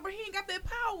I was like, bro, he ain't got that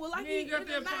power. Like He ain't got in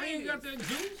that. the He ain't got 90s. that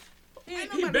juice.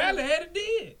 Ain't He nobody- barely had it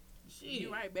then. Shit.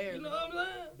 You right, barely. You know what I'm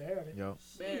saying? barely? Yo.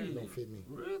 Barely. Don't fit me.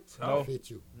 Real Don't tough. fit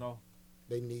you. No.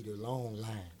 They need a long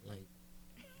line. Like,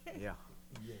 Yeah.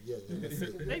 yeah. That's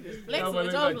it. They just Y'all flexing wanna with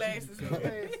look your like glasses.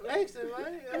 Hey, flexing, man. You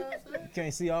know what I'm saying? You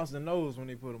can't see Austin nose when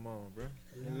they put him on, bro.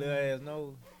 That little ass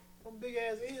nose. Them big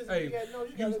ass ears, Hey, big ass nose.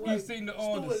 You gotta look You like seen the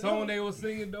Stuart song Little. they was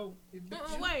singing though?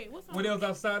 Wait, what's When they was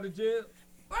outside the jail?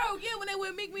 Bro, yeah, when they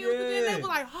went Meek Mill, then they Yeah. was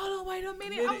like, hold on, wait a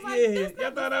minute. I was Yeah, like, y'all that's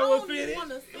thought not that the was song you fitted?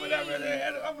 wanna Whatever sing.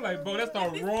 that- I'm like, bro, that's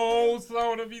the wrong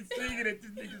song to be singing at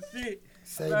this nigga shit.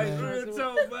 Say, Like, man, real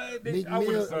talk, man. Meek I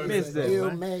would've Mill sung Missed is that. that, an L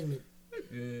man. magnet.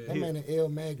 That Yeah. man an L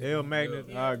magnet. L Magnet,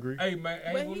 Yeah. I agree. Hey, man,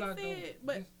 I But ain't he gonna lie, said,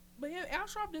 but him, Al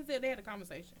Sharpton said they had a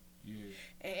conversation. though. Yeah.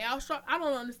 And Al Sharp, I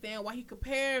don't understand why he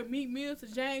compared Meek Mill to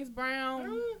James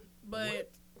Brown, but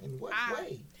In what I-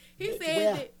 way? he Which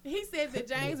said way? he said that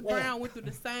James Where? Brown went through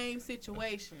the same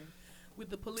situation with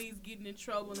the police getting in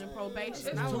trouble and probation.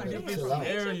 That's I was two like, different damn, chill out.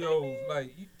 probation, scenarios.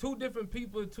 Like, two different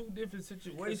people, two different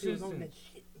situations. on and- that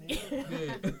shit,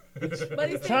 man. yeah. But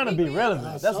he He's said trying to Meek be Mill-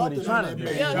 relevant. That's what he's trying to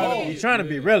do. Yeah, he He's is. trying to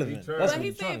be Yeah, relevant. he trying. That's But what he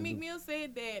he's trying said to Meek do. Mill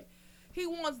said that he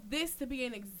wants this to be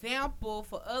an example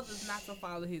for others not to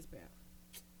follow his path.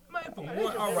 Man, for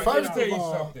one, all right, First let me tell you of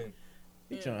all- something.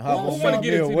 He trying to Who hop wanna on get Meek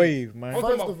into Mill this? wave, man. Oh,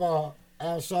 First of all,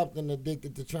 Al Sharpton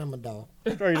addicted to tramadol.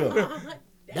 Straight up.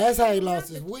 That's how he lost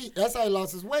his weight. That's how he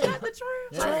lost his weight. Not the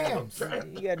trams.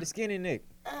 Trams. He got the skinny neck.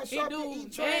 Al He Sharpton do.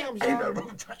 eat trams, Man. y'all.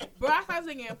 Bro, I started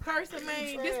thinking in person,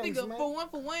 man. This Trams, nigga, man.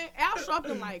 for one, Al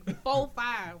Sharpton like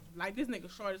 4'5". Like this nigga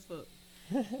short as fuck.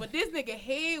 But this nigga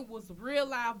head was real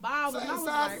live bob. And I Same was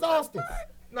size like, as Austin.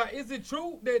 Now, is it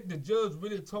true that the judge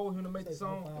really told him to make the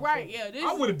song? right, yeah, this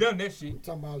I would have done that shit. I'm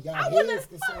talking about y'all I wouldn't heads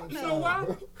the same You size, know why?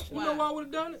 bro. You know why I would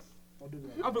have done it? Don't do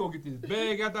that. I'm gonna get this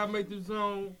bag after I make this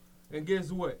song, and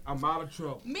guess what? I'm out of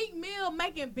trouble. Meek Mill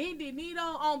making Bended Knee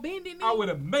on Bended Knee. I would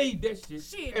have made that shit,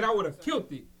 Shit. and I would have killed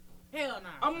it. Hell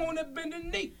nah. I'm on that bending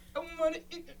knee.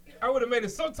 I would have made it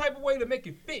some type of way to make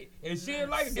it fit. And if she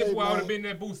didn't like it, guess Say, what? I would have man. been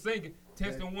in that booth singing,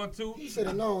 testing 1, 2. He should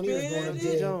have known he was going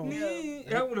to jail.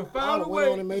 I would have I found a went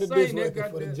on way and made to a diss sing that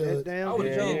record for the goddamn. judge. Damn, I would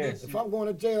have Yeah, did yeah. that If shit. I'm going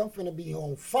to jail, I'm finna be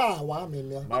on fire while I'm in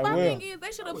there. But my will. thing is,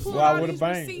 they should have was pulled why I all would've these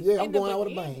banged. receipts. Yeah, I'm in the going out with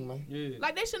a beginning. bang, man. Yeah.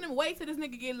 Like they shouldn't wait till this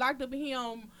nigga get locked up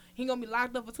and he gonna be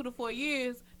locked up for 2 to 4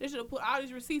 years. They should have put all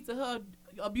these receipts of her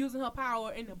abusing her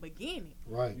power in the beginning,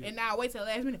 Right. and now wait till the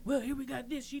last minute. Well, here we got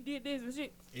this. She did this and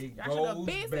shit. It I should have goes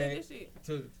been said back this shit.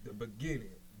 to the beginning.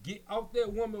 Get off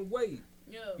that woman way.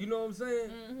 Yeah. You know what I'm saying?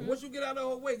 Mhm. And once you get out of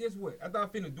her way, guess what? After I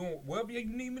finna do whatever you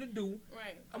need me to do,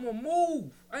 Right. I'm gonna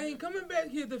move. I ain't coming back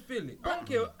here to Philly. I don't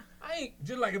care. I ain't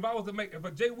just like if I was to make if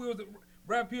a Jay Wills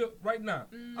rap here right now.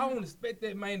 I don't expect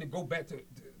that man to go back to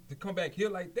come back here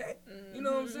like that. You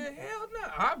know what I'm saying? Hell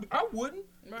no. I wouldn't.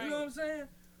 Right. You know what I'm saying?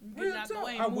 Getting Real out the talk.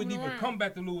 way, I wouldn't moving even around. come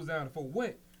back to Louisiana for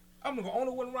what? I'm the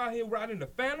only one around here riding the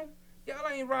Phantom. Y'all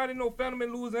ain't riding no Phantom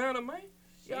in Louisiana, man.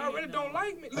 Y'all already no. don't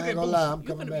like me. Look I at ain't gonna lie, Boosie. I'm You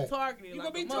coming gonna be back. targeted. You like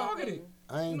gonna be a motherfucker. targeted.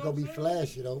 I ain't You know gonna be what I'm saying?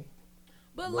 flashy though.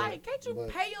 But like, can't you but-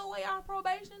 pay your way out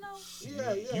probation though?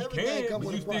 Yeah, You everything can, come but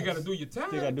with you a still price. gotta do your time.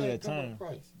 Still gotta do Everything that come with time. a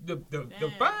price. The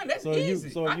Damn. fine, that's So easy.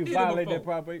 you I you did it violate that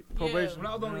before. probation. When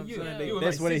I was on a year, You know what I'm it saying? was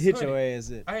That's like where they hit your 600.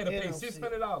 ass at. I had to Yeah, pay I'm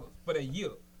 $600 for that year.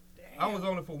 I was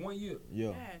on it for 1 year.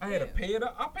 Yeah. I had to God pay it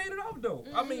up. I paid it off though.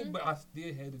 I mean, Mhm. but I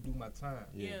still had to do my time.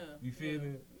 damn. Yeah. You feel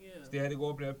me? Yeah. Still had to go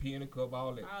up there, pee in the cup,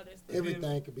 all that. All that stuff.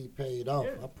 Everything could be paid off.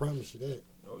 Yeah. I promise you that.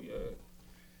 Oh yeah.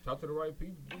 Talk to the right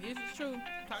people. This is true.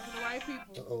 Talk to the right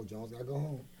people. Oh, Jones gotta go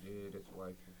home. Yeah, that's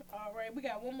right. All right, we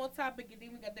got one more topic, and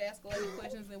then we got to ask all the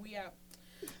questions, and we out.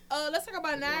 Let's talk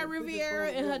about Naya Riviera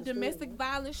and her domestic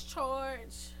violence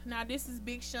charge. Now, this is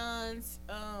Big Sean's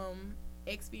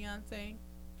ex-fiance.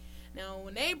 Now,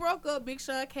 when they broke up, Big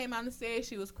Sean came out and said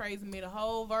she was crazy, made a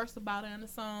whole verse about her in the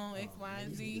song X, Y,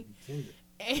 and Z.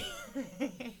 And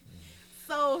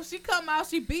so she come out,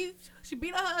 she beat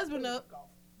her husband up.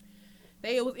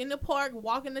 They was in the park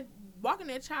walking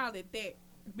their child at that.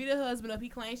 Beat her husband up. He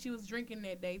claimed she was drinking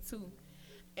that day too,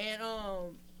 and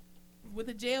with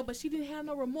the jail, but she didn't have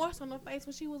no remorse on her face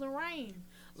when she was arraigned.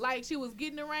 Like she was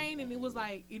getting the rain, and it was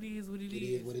like, it is what it is. It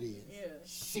is what it is. Yeah.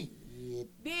 Shit.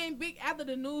 Then after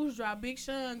the news dropped, Big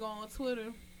Sean go on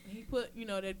Twitter. And he put,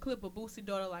 that clip of Boosie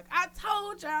daughter like, I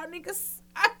told y'all niggas.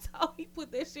 He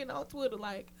put that shit on Twitter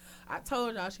like, I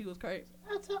told y'all she was crazy.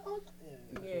 I told.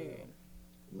 Yeah.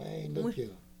 Man, look here.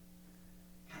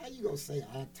 How you gonna say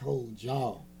I told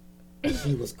y'all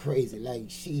she was crazy? Like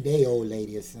she they old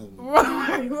lady or something.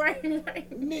 Right.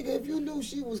 Nigga, if you knew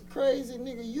she was crazy,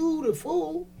 nigga, you the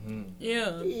fool.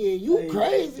 Yeah. Yeah, you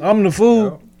crazy. I'm the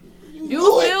fool.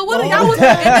 You still with it? Y'all was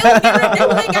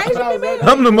engaged with me,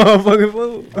 I'm the motherfucking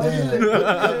fool.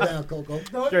 Damn, down,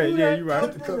 Coco. Straight, yeah, you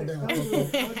right. Come down, Coco.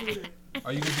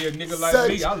 Are you gonna be a nigga like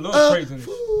me? I love craziness.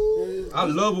 I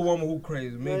love a woman who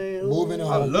crazy me. Moving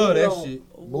on. I love that shit.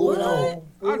 Moving on.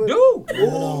 I do.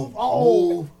 Moving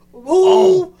on.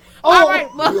 Move. All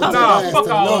right, look. Nah, fuck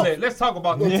all that. Let's talk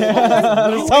about this.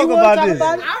 Let's talk about this.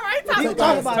 All right,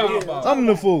 Talk about it. I'm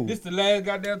the fool. This the last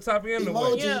goddamn topic in the way.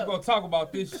 Emoji. You gonna talk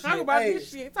about this shit. Talk about this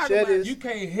shit. Talk share about this. it. You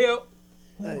can't help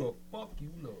who the fuck you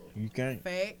love. You can't.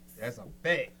 Facts. That's a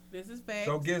fact. This is facts.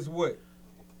 So guess what?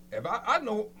 If I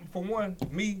know for one,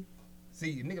 me,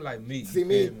 see a nigga like me. See you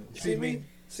me. feel See me.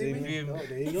 See See me. me. Oh,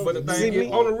 there you go. But the See thing is,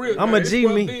 me? on the real, I'm now, a this G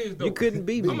what me. it is, though. You couldn't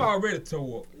beat I'm me. already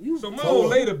toe up. So my toe old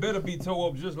up. lady better be toe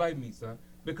up just like me, son.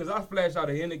 Because I flash out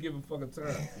at any given fucking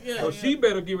time. So she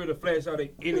better give her the flash out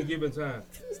at any given time.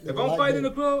 If I'm like fighting in that.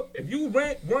 the club, if you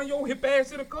run your hip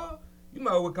ass in the car, you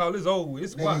might well call this over.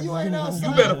 It's Nigga, squash. you ain't outside.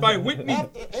 You better fight with me.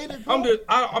 After 8 o'clock. I'm just,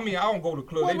 I mean, I don't go to the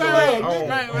club. They know Right, I don't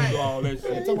right. do all that I'm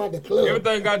shit. talking about the club.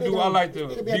 Everything I do, I like to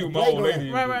Nigga be at be the with my old playground.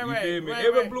 lady. Right, You feel me? right,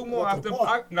 Every right. blue moon Go to after, the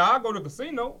park. I go to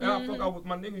casino and I fuck out with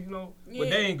my niggas, but Yeah.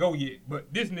 they ain't go yet. But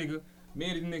this nigga, me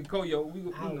and this nigga Koyo, we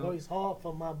I you know, work hard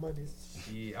for my monies.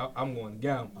 yeah, I'm going to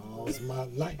gamble. Oh, it's my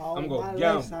life. All I'm gonna my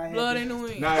gamble. life I had Blood to- in the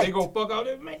wind. Nah, they gonna fuck out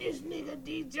there. Man, this nigga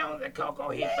D Jones and Coco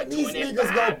hit for These 25.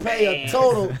 niggas gonna pay a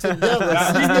total together.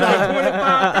 Nah, he get like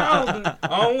 25,000.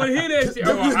 I don't want to hear that shit.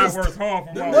 Them I niggas- work hard for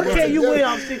my them Okay, money. you win.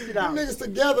 I'm Them $60. niggas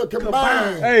together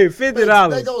combined. Hey, They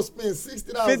 $50. gonna spend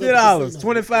 $60. $50.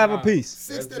 25 a piece.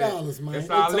 $60, man. That's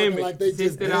they our talking limit. like they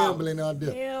just $60. gambling out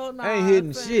there. Hell no. I ain't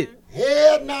hitting shit.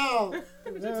 Head now.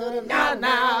 No.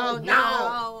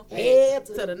 Head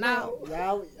To the now.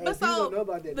 Y'all, But you don't know so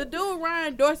about that. the dude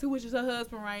Ryan Dorsey, which is her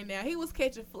husband right now, he was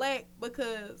catching flack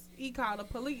because he called the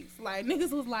police. Like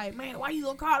niggas was like, man, why you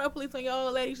gonna call the police on your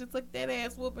old lady? She took that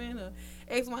ass whooping her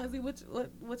X, Y, and Z.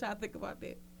 What y'all think about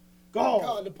that? God,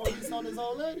 Called the police on his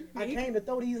old lady. I came to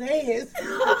throw these hands.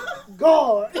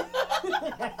 God,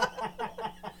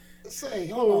 Say,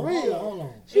 hold on.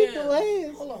 she Yeah. threw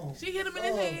hands. Hold on. She hit him in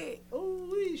his head.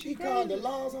 Ooh, she He called the crazy.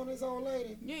 laws on his old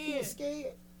lady. He Yeah. was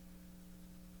scared.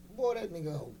 Boy, that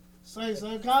nigga hoe. Say,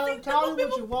 call him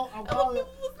what you want. I'm calling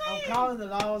saying. the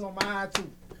laws on mine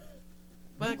too.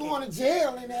 You going to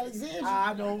jail in Alexandria.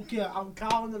 I don't care. I'm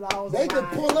calling the laws They on can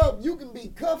mine. pull up. You can be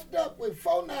cuffed up with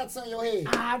 4 knots on your head.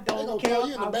 I They don't gonna care. throw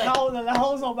you in the I'm back. calling the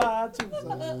laws on mine too.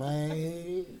 Son.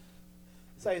 Man.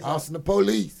 Say something. Austin the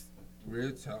police.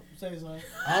 Real talk. Say something.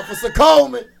 Officer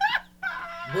Coleman.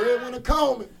 Breadwinner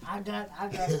Coleman. I got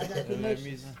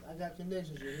connections. I got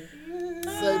connections. You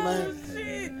Say,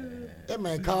 man. That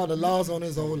man called the laws on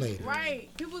his old lady. Right.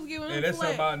 People was giving Hey, him that's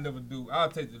flack. something I never do.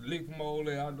 I'll take the lick from my old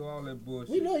lady. I'll do all that bullshit.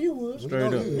 We know you would.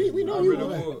 Straight up. We know I you really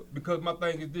would. would. Because my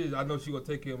thing is this. I know she gonna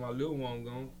take care of my little one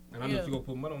gone. And I know Yeah. she gonna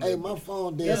put money on Hey, that. my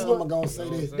phone dead, That's so what- I'm going to say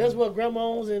this. That's what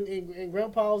grandmas and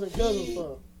grandpas and cousins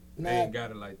for. They ain't Not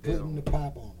got it like that. putting the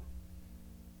pop on.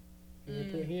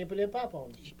 He ain't put that pop on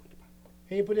him.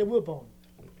 He ain't put that whip on him.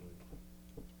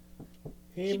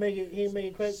 He ain't make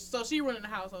it crack. So she running the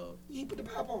household. You put the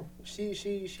pop on. She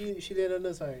did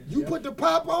another thing. You put the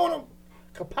pop on him.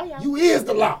 Kapaya. You is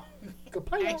the law.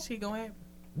 Kapaya. Actually gonna happen.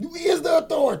 You is the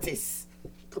authorities.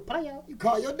 Kapaya. You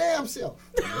call your damn self.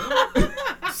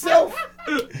 Self.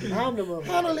 I'm the mother.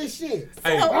 Handle this shit.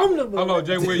 Hey, I'm the hold on,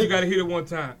 Jay Will, you gotta hit it one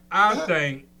time. I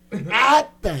think I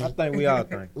I think we all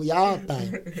think. we all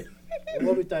think.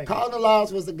 What we think? Calling the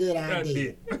laws was a good I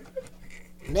idea. did.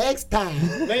 Next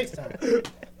time, Next time.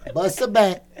 bust her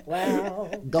back. Wow.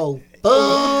 Go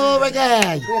full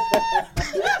again.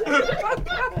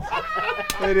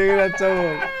 Hey, nigga, that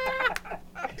told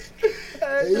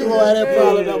You won't have that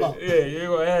problem no more. Yeah, you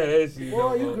gonna have that shit.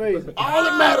 Boy, you crazy. All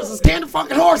that matters is can the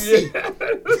fucking horse see. I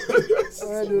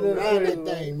do that Ride crazy, that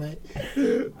thing, man.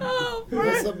 Oh, bro.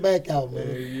 Bust her back out, man.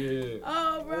 Yeah.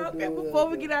 Oh, bro. Okay, before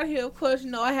we get out of here, of course, you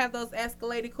know, I have those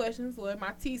escalated questions where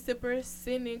my tea sippers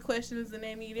send in questions and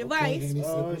they need advice. Henny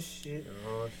Oh sipper. shit.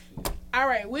 Oh shit. All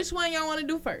right, which one y'all want to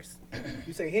do first?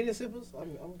 You say Henny sippers?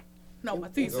 No, my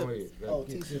tea Go sippers. ahead. Oh,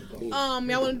 T-sipper. Y'all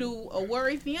want to do a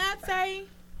worried fiance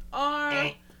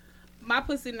or my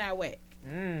pussy not whack.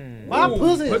 My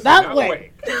pussy is not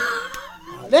wet.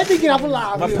 Let me get off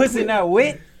alive. My pussy not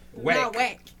wet. Not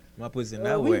whack. My pussy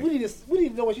not we wet. need to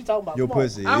know what you talking about. Your Come on.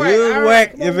 pussy All right, is all right.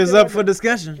 whack Come on, if it's get up right for now.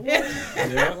 discussion. If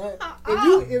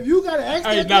you gotta ask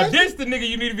Hey, that now question, this the nigga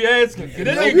you need to be asking. Cause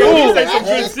this No, nigga you gonna say ask some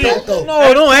good shit. Coco.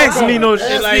 No, don't ask me no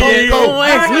shit Ask like Coco. that. Don't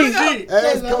ask me.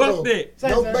 Ask Fuck Coco. that.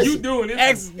 No Say, basic. You doing this?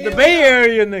 Ask the Bay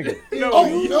Area nigga. Oh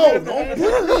no! Don't put me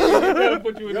in. gotta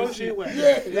put you in your this shit shit. wet.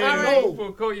 Yeah, All yeah, right. no.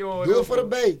 For Koyo. Do it for the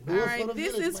bay. Do All it for right, the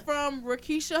this village, is man. from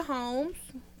Rakisha Holmes.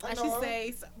 And she know her.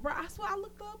 says, bro, I swear I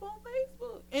looked her up on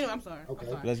Facebook. Anyway, I'm sorry. Okay.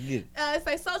 I'm sorry. Let's get it. It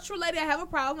says, so true lady, I have a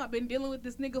problem. I've been dealing with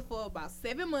this nigga for about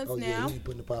 7 months Oh yeah, now. he's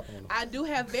putting the pop on him. I do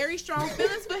have very strong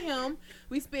feelings for him.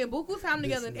 We spend buku time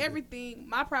together and nigga. everything.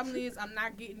 My problem is I'm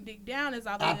not getting dick down as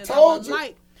often I as told I would you.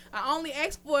 like. I only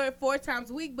ask for it 4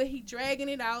 times a week, but he dragging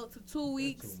it out to 2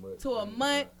 weeks too much. to a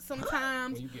month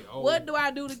sometimes. When you get old. What do I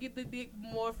do to get the dick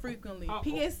more frequently? How-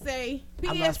 PSA,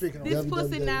 I'm not PS, speaking on this that.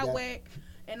 pussy not www. whack,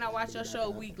 and I watch your show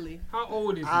weekly. How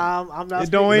old is he? I'm not. It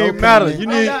don't speaking. even No matter. comment. You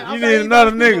I'm need not- I'm you not need even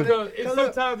another speaking on nigga. Because Cause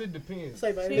sometimes it depends.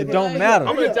 Say, man, It look don't here. matter.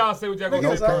 I'm gonna let y'all say what y'all Look gonna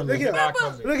here, say. son. Look here. I'll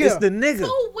come in. Look It's here. the nigga.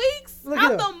 2 weeks Look out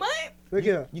here. the month? Look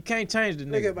here. You can't change the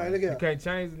Look here, man. nigga. Look You here. can't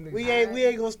change the nigga. We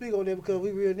ain't gonna speak on that because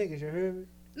we real niggas. You heard me?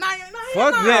 Nah,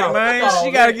 Fuck that, man. fuck all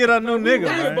She gotta that. get her new nigga, Nah,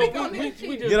 man. but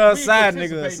We Get her a just side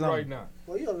nigga or participating something. right now.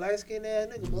 Boy, you a light skinned ass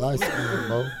nigga, boy. Light skin,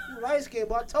 bro. You light skinned,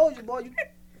 boy. I told you, boy. You,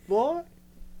 boy.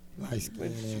 Light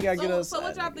skin. She gotta get her a So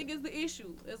what side y'all nigga. think is the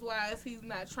issue? Is why is he's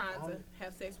not trying to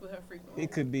have sex with her frequently?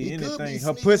 It could be He could be anything.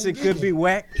 Her sneaking pussy and could be geeking.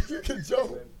 whack.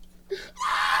 Joe,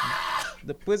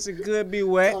 The pussy could be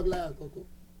whack. talk loud, Coco.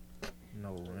 No,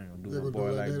 I ain't gonna Yeah, do my don't boy do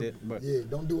it like that. But Yeah,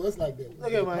 don't do us like that.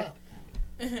 Look here, man.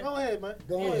 Go ahead, man.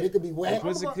 Go ahead. It could be whack.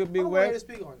 Pussy could be I'm whack. gonna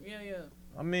speak on it. Yeah, yeah.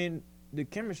 I mean, the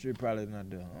chemistry probably not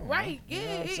there. I don't Right, know. You know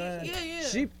yeah, what I'm yeah, saying? yeah.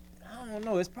 She, I don't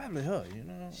know. It's probably her. You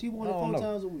know. She I wanted don't 4 know.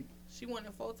 times a week, She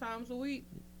wanted 4 times a week.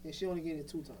 and she only get it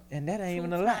 2 times. And that ain't 2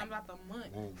 even a lot. times out the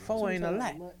month. 4 ain't a 2 times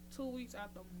lot. month. 2 weeks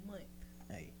out the month.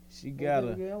 Hey, she Okay,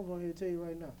 gotta. I'm going here to tell you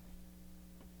right now.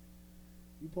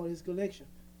 You part of his collection.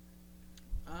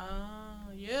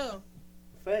 Yeah.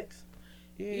 Facts.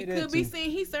 Yeah, It that could be too. seen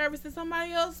he's servicing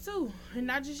somebody else too, and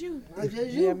not just you. Not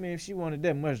just Yeah, I you. mean, if she wanted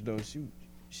that much though,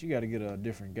 she got to get a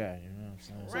different guy. You know what I'm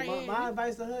saying? So Right. my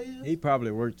advice to her is, He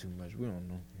probably worked too much. We don't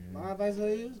know. You know? my advice to her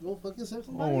is, go fuck yourself I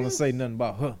somebody don't want to else. say nothing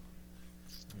about her.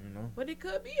 You know. But it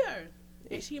could be her,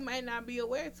 and she might not be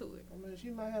aware to it. I mean, she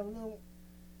might have a little.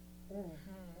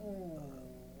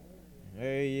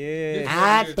 Hey, yeah.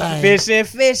 I think Fishy.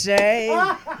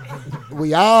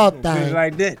 we all Fish think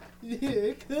like that. Yeah,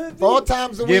 it could be. 4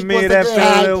 times a week. Give me was a that good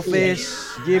fat little idea. fish.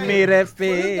 Give me that Well,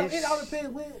 it fish. all depends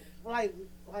when, like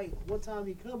what time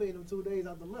he come in them 2 days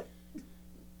out the month.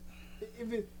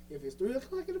 If it's 3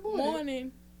 o'clock in the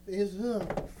morning, it's her.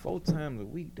 4 times a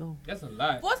week though. That's a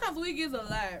lot. 4 times a week is a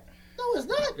lot. No, it's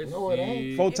not. No, it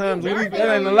ain't. 4 times a you week. work That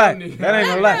it ain't a out, lot. nigga. That ain't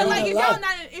a Like, lot. like if That's y'all a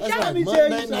not, if That's y'all Let like me tell you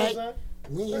Monday something, night, son.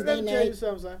 Wednesday Let me tell you night,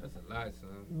 something, son. That's a lot, son.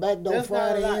 back door That's not a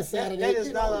Friday lot. and Saturday. That is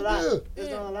You not know, a lot. good. It's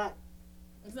not a lot.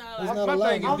 it's not It's like, not a My lot.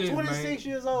 thing is I'm this, 26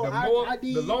 years old. The more, I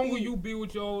need the longer you be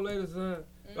with your old lady, son,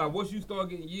 like once you start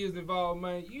getting years involved,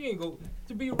 man, you ain't go.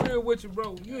 To be real with you,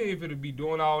 bro, you ain't finna be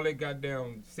doing all that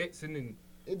goddamn sexing and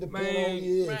It depends Man, on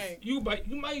you. right. you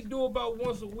might do about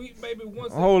once a week, maybe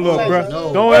once. Hold a up, Say bro. so.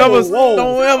 Don't Whoa, ever, whoa.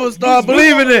 don't ever start You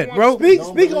believing speak that, on bro. one- Speak,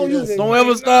 Don't speak on believe you, that. nigga. Don't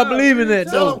ever start believing that,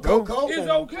 Tell though, him, bro. Coco. It's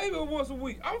okay with once a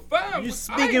week. I'm fine. You I ain't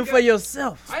speaking for got-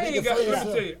 yourself. I ain't Speaking got. for Let me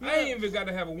yourself. tell you, I ain't even got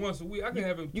to have it once a week. I can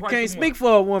have it. You twice can't a speak month.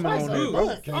 for a woman Twice on a that, Good. bro.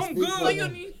 Can't I'm speak good. for so you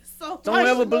them. need so Don't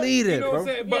ever twice- believe You that, know what I'm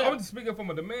bro. saying? But Yeah. I'm just speaking from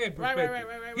a demand Right, perspective.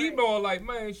 right. He more like,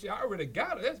 man, shit, I already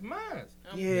got it. That's mine.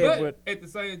 Yeah, but but at the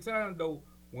same time, though,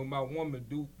 when my woman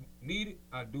do need it,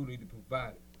 I do need to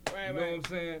provide it. Right, You know right. what I'm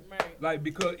saying? Right. Like,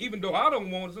 because even though I don't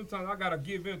want it, sometimes I gotta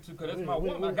give in to, because that's my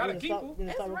woman. I gotta keep her.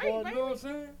 That's right, You right. know what I'm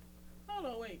saying? Hold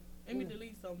on, wait. Let me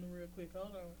delete something real quick.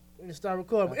 Hold on. When you start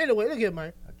recording. But anyway, look here,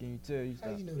 man. how can you tell you How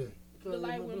stop? you know that? The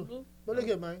light went blue. But look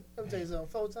here, man. Let me tell you something.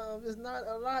 4 times is not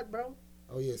a lot, bro.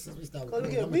 Oh yeah, since we started, Look I'm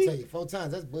at gonna me. tell you 4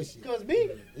 times. That's bullshit. Cause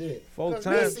me, Yeah. 4 Cause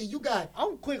times. See, you got.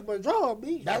 I'm quick but draw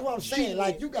me. That's what I'm saying. Shit.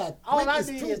 Like you got. All I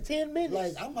quickest need too. is 10 minutes.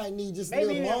 Like I might need just a Maybe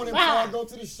little even morning before I 5. go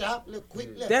to the shop. Little quick.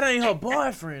 Little. That ain't her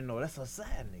boyfriend though. That's her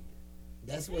side nigga.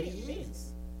 That's what he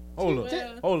is. Hold up.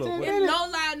 Well, Hold up. Ten What-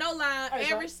 it's no lie.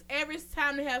 Hey, Average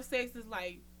time to have sex is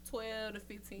like 12 to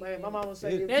 15 Man, my minutes. mama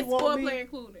say, if That's you want me, foreplay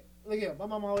included. look here, my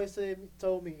mama always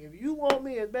told me, if you want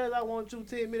me as bad as I want you,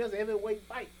 10 minutes, heavyweight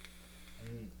fight.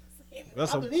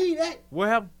 That's I a, believe that. what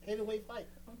happened? Heavyweight fight.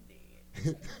 I'm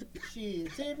dead.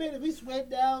 Shit, 10 minutes, we sweat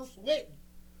down, sweating.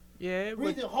 Yeah, but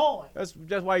breathing hard. that's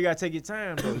why you gotta take your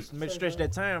time though. Stretch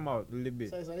that time out a little bit.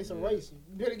 So it's a race.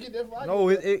 You better get that far. No,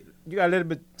 you gotta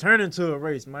let it turn into a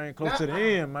race, man. Close to the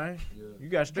end, man. You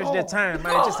gotta stretch that time,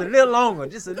 man. Just a little longer,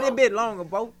 just a little bit longer,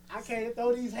 bro. I can't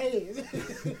throw these hands.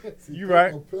 You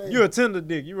right. You a tender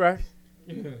dick. You right.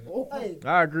 Hey,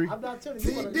 I agree. I'm not telling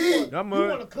you. You I'm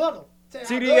want to cuddle.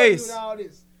 TDAs. All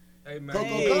this. Hey man,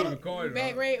 Coco we Cuddle? recording.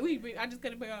 Back red. I just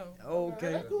cut it back on.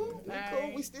 Okay. That's cool. We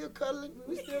cool. We still cuddling.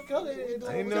 We still cuddling.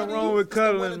 Ain't nothing wrong with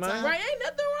cuddling, man. Right, ain't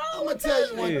nothing wrong I'm gonna with tell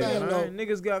you one Yeah, thing though. man.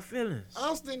 Niggas got feelings.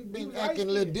 Austin been acting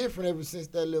a little different ever since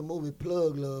that little movie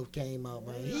Plug Love came out,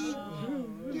 man. He,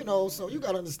 you know, so you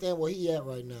gotta understand where he at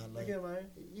right now, like, Look at man.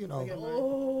 you know,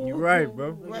 Oh. You right,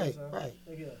 bro. right.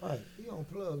 Look here. He on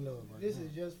Plug Love right This now.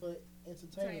 is just for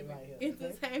entertainment right here. okay?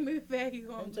 Entertainment value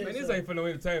Let on me tell Man, you this something. ain't for no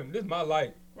entertainment. This is my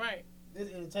life. right. This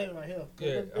is entertainment right here. Yeah,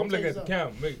 Let me I'm tell looking you at the something.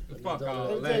 camera. Make the fuck all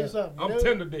Let me tell you that. something. I'm Whenever-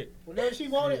 tender dick. Whenever she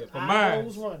wanted, Yeah, for I mine.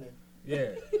 was running. Yeah.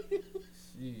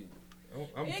 Shit.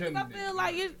 I'm Yeah, 'cause tender I dick. feel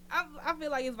like it. I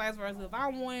feel like it's vice versa. If I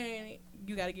want it,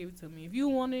 you gotta give it to me. If you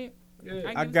want it,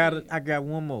 Yeah. I got it. I got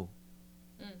one more.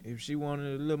 Mm. If she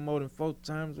wanted a little more than 4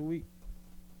 times a week,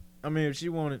 I mean, if she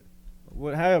wanted,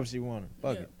 however she wanted,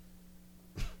 fuck Yeah. it.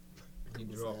 He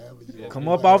drunk. Yeah. Come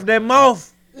up off that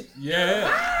mouth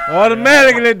Yeah.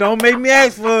 automatically. Don't make me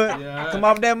ask for it. Yeah. Come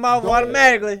off that mouth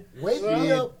automatically. Wake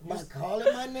me up by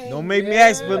calling my name. Don't make me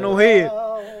ask for no head.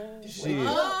 Shit.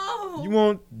 Oh. You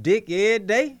want dick every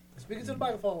day? Speaking to the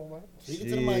microphone, man. Speaking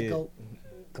to the mic, Shit. go.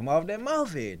 Come off that mouth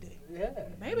every day. Yeah.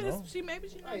 Maybe No. she not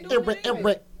Hey, doing it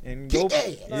anyway. And go. Kick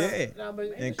ass. Yeah. Nah,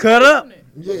 but, And cut up.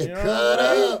 Yeah, You know? cut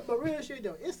up. but real shit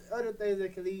though, it's other things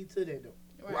that can lead to that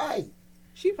though. Right.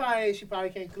 She probably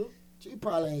can't cook. She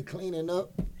probably ain't cleaning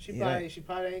up. She Yeah.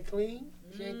 probably ain't clean.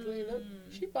 She ain't clean up.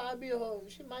 She probably be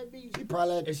she might be. She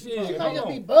probably. And She shit, probably might hold just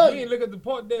on. be bugging. He ain't look at the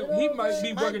part that You know he what I'm might be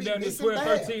saying? working Might be down there missing 12,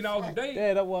 bags. 13 hours a day.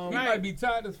 Yeah, that's why He I'm. might be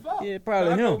tired as fuck. Yeah,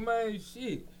 probably I know, him. man,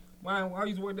 shit. Man, I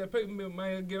used to work that paper mill,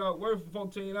 man, get out work for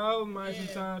 14 hours, man,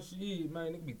 sometimes, shit,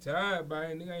 man, nigga be tired,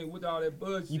 man, nigga ain't with all that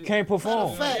bullshit. You can't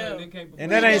perform. Fact. Yeah, they can't And perform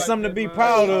that ain't like something to be man.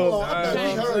 proud Hold of. on, I think we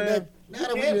You know what I'm heard saying? that. Now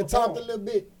that we done talked a little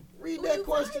bit, read that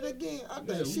question again. I Yeah,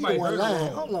 think we she might the one heard it lying.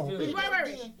 wrong. Hold on. Yeah. Read Right, that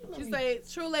right. again. Let She me- say,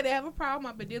 true lady, I have a problem.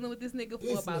 I've been dealing with this nigga for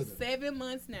This about nigga. 7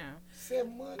 months now.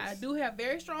 7 months. I do have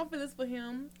very strong feelings for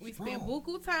him. We spend Strong.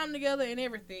 buku time together and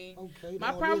everything. Okay.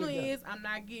 My don't problem really is I'm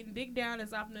not getting dick down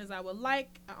as often as I would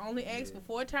like. I only ask for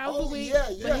 4 times a Oh week, yeah,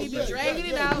 but he be dragging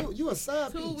it out You a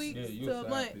side 2 piece. weeks Yeah, you to a a side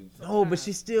month. piece. No, but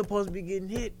she's still supposed to be getting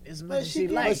hit as much But as she she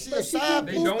can- like. But she a side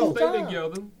They piece don't though. stay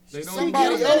together. They don't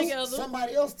Somebody stay else. together.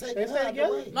 Somebody else taking They her stay out the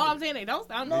together? way. No, I'm saying they don't.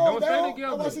 I'm They No, don't they stay don't.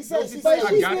 together. That's what she No, said. she She said, said I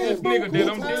she got this spent nigga that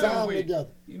I'm buku dealing time with. together.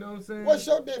 You know what I'm saying? What's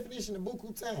your definition of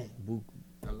buku time?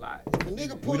 A lot. The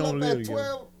nigga pull don't up live at together.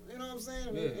 12. You know what I'm saying?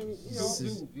 Yeah. And,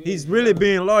 you know, He's really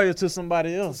being loyal to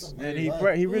somebody else, and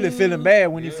Right. he really feeling bad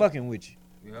when he Yeah. fucking with you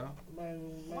Yeah.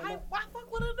 why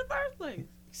fuck with her in the first place?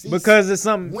 see, because it's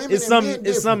something. women It's and something. men It's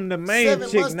different. something the main 7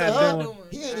 chick months to not her, doing.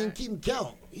 He ain't even keeping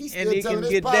count. He's And still he telling can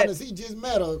his get that- partners he just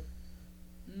met her.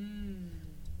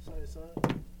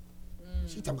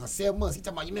 She talking about 7 months. He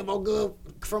talking about you remember old girl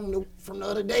from the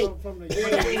other day. From the you know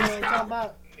what I'm talking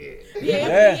about.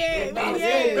 Yeah.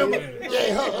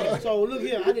 Yeah, her. So look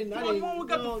here, I didn't.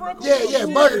 Yeah,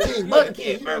 Burger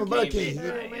King. You remember Burger King?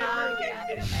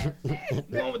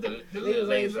 Going with the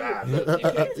little ain't side.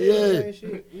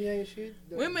 Yeah, We ain't shit.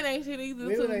 Women ain't shit either.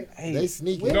 Women Too. ain't. Hey, they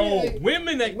sneaky. Women No, ain't-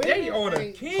 women ain't. They women on the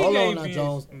ain't- king Hold on ain't now, bitch,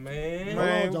 Jones. man.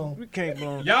 man, John. we can't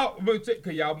blow. Y'all, but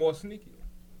cause y'all more sneaky.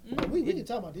 We can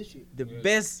talk about this shit. The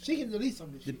best, She can release some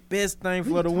of this the shit. best thing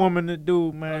for the woman to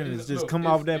do, man, is just come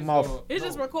off that mouth. It's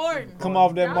just recording. Come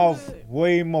off that Y'all mouth good.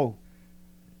 way more.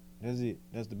 That's it.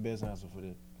 That's the best answer for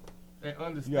that. And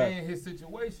understand his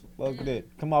situation. Fuck that.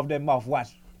 Come off that mouth.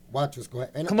 Watch. Watch what's going.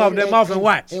 Come off that mouth and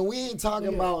watch. And we ain't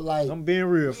talking about like. I'm being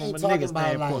real We from a ain't talking nigga about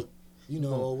standpoint. like, you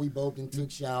know, we both done took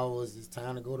showers. It's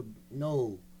time to go to.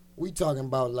 No, we talking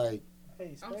about like,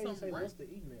 Hey, I'm Spain so say right. what's the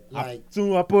email? like,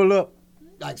 Soon as I pull up,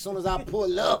 soon as I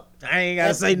pull up. I ain't gotta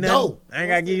That's say the nothing. dope. I ain't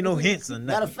gotta give you no hints or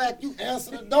Matter nothing. of fact, you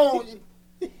answer the door.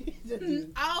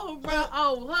 Oh,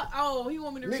 bro. He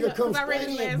want me to read Nigga it come because I read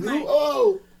straight it in, last blue. night.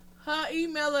 Oh, Her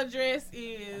email address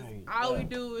is all we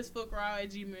do is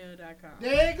fuckraw@gmail.com.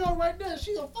 There you go, right there.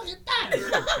 She a fucking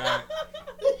thot.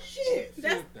 Shit.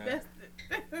 That's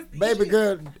baby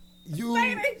girl, you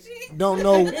Say that shit. don't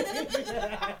know.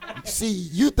 See,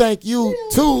 you think you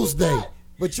Tuesday,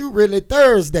 but you really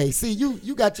Thursday. See,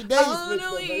 you got your days On mixed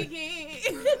the up, baby.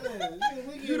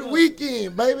 weekend. You the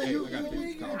weekend, baby. You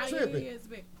I tripping. yes,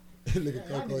 babe. Look at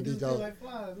Coco D. Jones.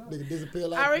 Nigga disappear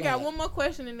like I already got flies. one more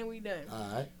question and then we done. All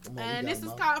right. Come on, And we this got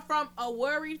is 'em called from a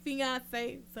worried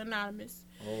fiance. It's anonymous.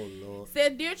 Oh, Lord.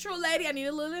 Said, dear true lady, I need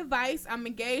a little advice. I'm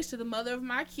engaged to the mother of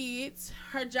my kids.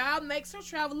 Her job makes her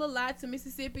travel a lot to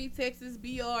Mississippi, Texas,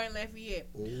 BR, and Lafayette.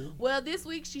 Ooh. Well, this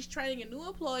week she's training a new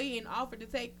employee and offered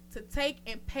to take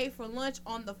and pay for lunch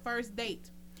on the first date.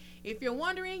 If you're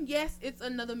wondering, yes, it's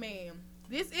another man.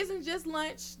 This isn't just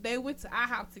lunch. They went to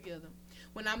IHOP together.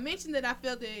 When I mentioned that I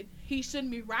felt that he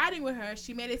shouldn't be riding with her,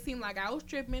 she made it seem like I was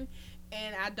tripping,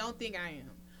 and I don't think I am.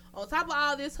 On top of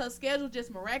all this, her schedule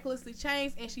just miraculously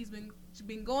changed, and she's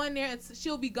been going there.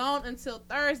 She'll be gone until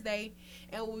Thursday,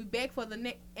 and will be back for the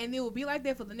and it will be like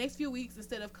that for the next few weeks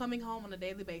instead of coming home on a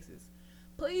daily basis.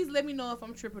 Please let me know if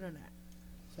I'm tripping or not.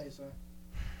 Say so.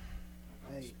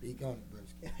 Hey, Speak on it,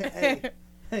 bro.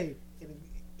 hey.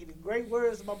 In the great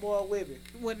words of my boy Webby,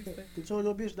 What is that? control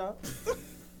your bitch, dog.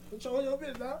 Control your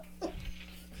bitch, dog.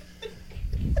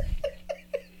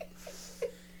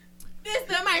 This is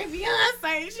my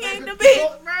fiance. She ain't the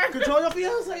bitch, bro. Control your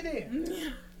fiance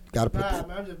then. Gotta put Nah, that,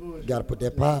 man, I'm just bullshit. gotta put that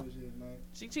I'm just pop. bullshit, man.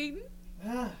 She cheating?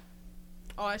 Ah,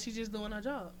 Or she just doing her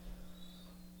job?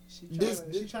 she This-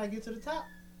 trying to get to the top.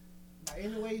 By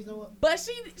any ways, though. But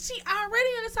she already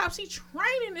on the top. She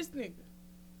training this nigga.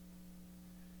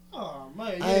 Oh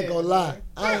man, I ain't gonna lie.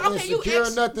 I ain't Okay, you insecure or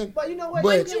ex- nothing. But you know what?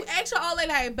 But- But you ask your old lady,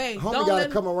 like, babe, Homie don't gotta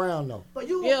let come around though. But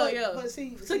you, Yeah, but, yeah. But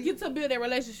see, to get to build that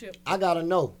relationship. I gotta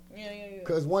know. Yeah.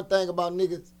 Cause one thing about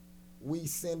niggas, we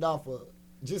send off a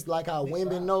just like how Mixed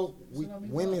women vibes. know. We Send off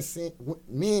mixed women vibes. send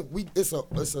men. We it's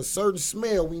a certain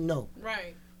smell we know.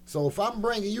 Right. So if I'm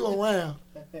bringing you around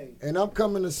hey, and I'm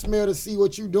coming to smell to see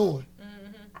what you doing,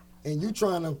 Mm-hmm. and you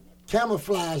trying to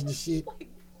camouflage the shit,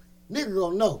 nigga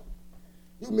gonna know.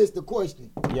 You missed the question.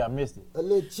 Yeah, I missed it. A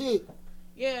little chick,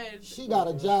 Yeah. she got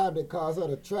a job that cause her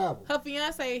to travel. Her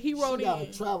fiance, he She wrote gotta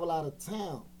in. travel out of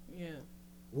town Yeah.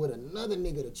 with another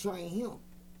nigga to train him.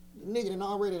 The nigga done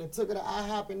already done took her to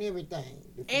IHOP and everything.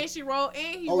 And he rolled dude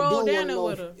down wanna there know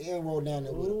with if- her. And rolled down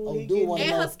there with her. Ooh, Oh, he dude getting- wanna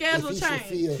And know her if schedule he should changed.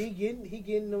 feel he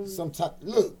getting them. some type.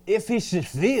 Look, If he should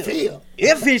feel. feel.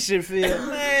 If he should feel.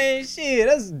 Man, shit,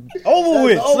 that's over That's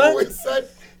with, over son. with, son.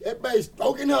 That baby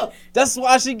stroking up. That's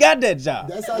why she got that job.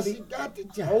 That's how she got the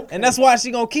job. And that's why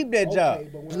she gonna keep that job. Okay,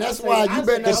 but when And I that's say- why I you say-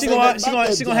 better not Cause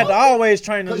say she gonna have to always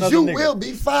train Because another you nigga. will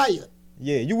be fired.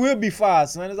 Yeah, you will be fired,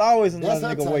 son. There's always That's another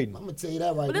her nigga type. waiting. I'm gonna tell you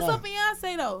that right But it's now. her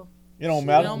fiance though. It don't It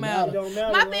matter. don't It matter. don't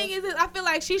matter. My man. thing is, I feel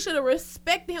like she should have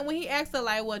respected him when he asked her,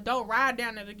 like, well, don't ride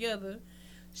down there together.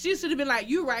 She should have been like,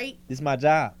 you right, This my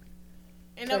job.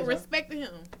 and Crazy, huh? respected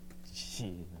him.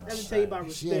 Shit. Let me tell you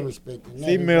about She ain't respect. respecting that.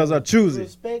 Females are choosy.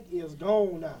 Respect is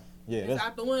gone now. Yeah, It's that's,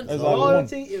 out the window. that's all I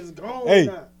want. Loyalty is gone Hey.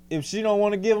 now. If she don't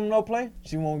want to give him no play,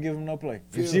 she won't give him no play.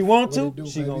 If Feel she want what it to, do,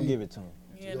 she gonna baby. give it to him.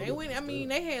 Yeah, they went. I mean,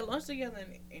 they had lunch together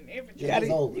and everything. You, Yeah, gotta,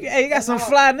 it's over. you got some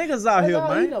fly niggas out here, That's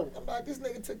all he man. know. I'm like, this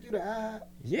nigga took you to IHOP.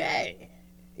 Yeah,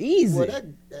 easy. Well, that,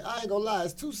 I ain't gonna lie.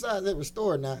 It's two sides every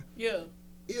story now. Yeah.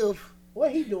 If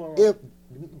What he doing wrong? if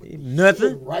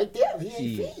Nothing. right there, he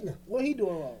ain't Shit. feeding her. What he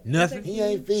doing wrong? Nothing. He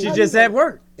ain't She feeding her. just at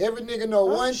work. Every nigga know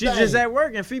one She thing. just at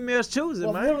work, and females choose it,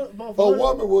 But man. A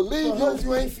woman will leave you if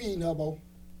you ain't feeding her, bro.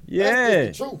 Yeah.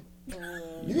 That's just the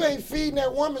truth. You ain't feeding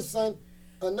that woman, son.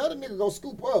 Another nigga go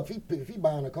scoop her up if he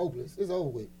buying a Copless. It's over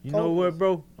with. You know what,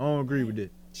 bro? I don't agree with that.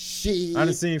 Shit. I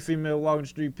done seen female walking the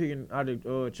street picking out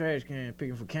the trash can,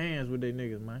 picking for cans with their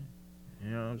niggas, man. You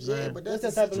know what I'm Yeah, saying? but that's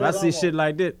That's the the type of When I situation. see shit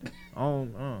like that,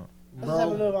 on That's the type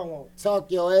of Bro, love I want.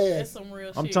 talk your That's ass. some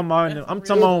real I'm shit. talking about That's I'm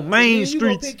some talking real- on main You gonna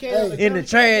streets pick cans Hey. in the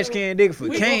trash can digging for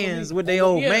We cans with their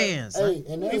old Yeah. man, son. Hey,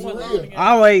 and We that's was real. on together.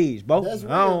 Our age, bro. That's I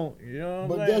real. don't, you know what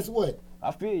But I'm guess saying? what?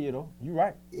 I feel you though. You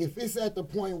right. If it's at the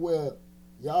point where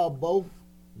y'all both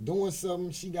doing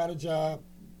something, she got a job,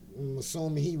 I'm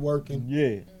assuming he working.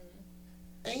 Yeah.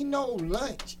 Ain't no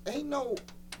lunch. Ain't no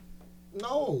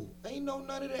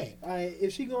none of that. All right,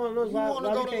 if she going to lunch, You why want to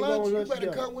we go to can't lunch, go on you lunch better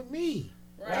together? come with me.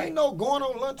 Right. Ain't no going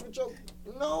on lunch with your.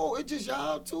 No, it's just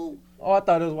y'all two. Oh, I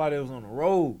thought that's why they was on the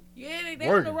road. Yeah, they on the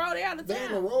Working. road. They out of They in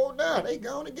the town. road now. They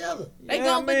gone together. They Yeah,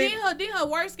 go, but man. then her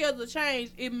work schedule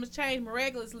changed. It must change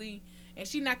miraculously, and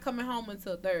she not coming home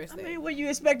until I Thursday. mean, where you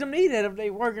expect them to eat at if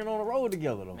they working on the road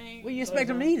together though? Man, Where you expect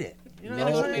them to eat at? You know Better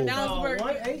what go I'm to saying? McDonald's.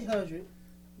 1-800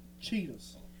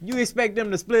 Cheetahs. You expect them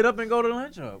to split up and go to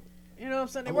lunch or You know what I'm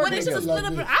saying? They I'm Well, working they should have together.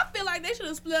 split up. Like I feel like they should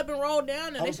have split up and rolled down,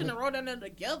 and they I'm shouldn't have rolled down there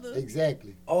together.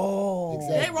 Exactly. Oh.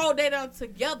 Exactly. They rolled that down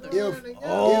together.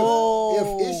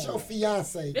 If it's your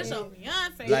fiance, That's man, your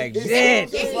fiance. Like it's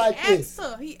that. just He like asked this.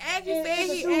 her. He actually said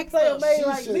he Two asked player her. made She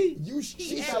like should, me.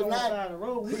 she asked should her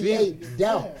not create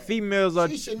doubt. Females are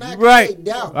She should not right. create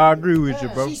doubt. I agree with you,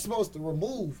 bro. She's supposed to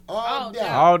remove all All doubt.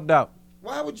 All doubt.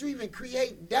 Why would you even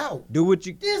create doubt? Do what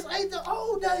you. This ain't the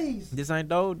old days. This ain't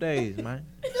the old days, man.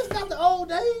 This not the old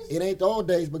days. It ain't the old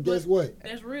days, but guess what?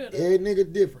 That's real. Every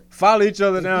nigga different. Follow each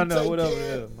other If down you there, take whatever. care-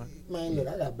 it is, man. Man, look,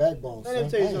 I got backbone, son. Let me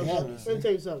tell you I ain't something. happy, Let me son.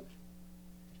 tell you something.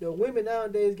 The women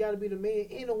nowadays got to be the man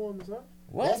and the woman, son.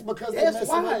 That's because they That's messing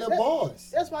why. with little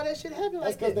boys. That's why that shit happen That's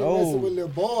like because that. they No. messing with little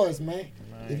boys, man.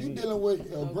 If you dealing with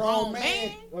a grown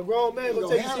man, A grown man You gonna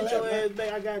gonna tell you sit handle your that, ass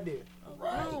back. I got this.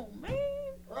 right, Oh man,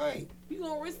 right. you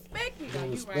gonna respect me? You don't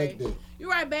You respect right? that. You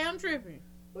right, babe. I'm tripping,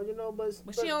 But you know, but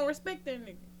but she don't respect that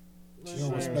nigga. She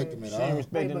don't respect him at She ain't all.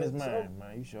 respecting Hey, his but mind,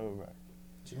 man. You sure right.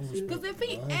 She don't respect Cause if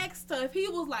he him at all. asked her, if he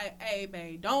was like, "Hey,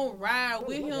 babe, don't ride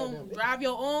with him, drive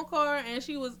your own car," and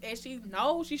she shoot,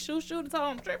 and told him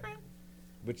I'm tripping.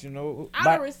 But you know,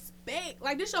 Out of respect,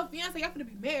 like this your fiance, y'all finna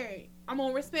be married. I'm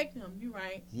gonna respect him. You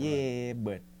right? yeah,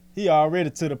 but he already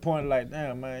to the point like,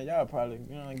 damn, man, y'all probably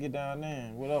get down there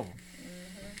and whatever.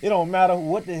 It don't matter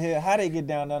what the hell, how they get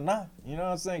down there now. You know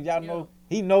what I'm saying? Y'all know,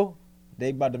 he know they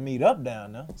about to meet up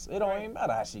down there. So it don't even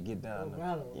matter how she get down there.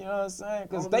 You know what I'm saying?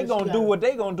 Because they gonna do what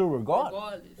they gonna do regardless.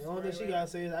 Regardless. The only thing she gotta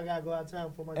say is I gotta go out of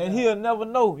town for my And job. he'll never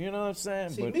know, you know what I'm saying?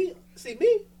 See But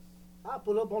me, I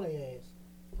pull up on their ass.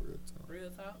 Real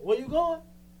talk. Where you going?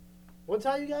 What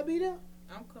time you gotta be there?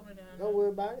 I'm coming down. Don't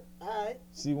worry about it. All right.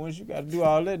 see, once you gotta do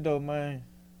all that though, man,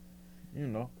 you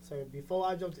know. So before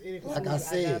I jump to any Like I conclusion,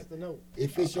 said, got to know.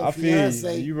 If it's your I feel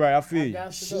fiance, you. You right, I feel I you.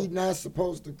 got to she know. not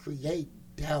supposed to create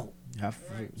doubt. I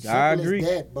Simple agree. as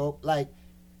that, bro. Like,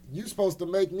 you supposed to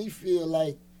make me feel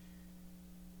like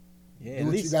Yeah, do at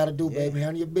what you least. gotta do, yeah. baby.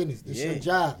 Handle your business. This your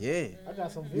job. Yeah. I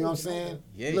got some. You know what I'm saying?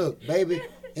 Yeah. Look, baby,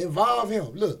 involve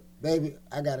him. Look, baby,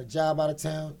 I got a job out of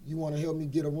town. You want to help me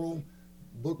get a room?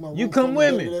 Book my room. You come for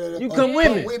with me. me. You Or come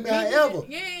with me. however.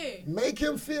 Yeah. Make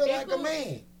him feel Yeah, like cool. a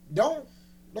man.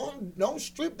 Don't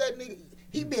strip that nigga.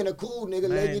 He being a cool nigga,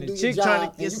 Man, letting you the do your chick tryna job,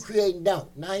 and get you creating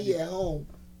doubt. Now he at home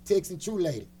texting True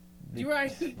Lady. You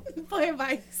right. For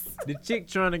advice. The chick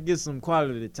trying to get some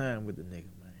quality time with the nigga,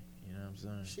 man. You know what I'm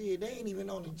saying? Shit, they ain't even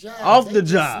on the job. Off They the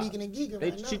just job. Sneaking and geeking They,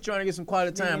 right she now. trying to get some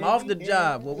quality time Yeah, off the yeah,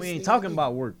 job, but we yeah. ain't talking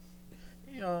about work.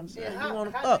 You know what I'm saying? Yeah, You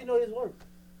want how them up. do you know his work?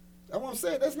 That's what I'm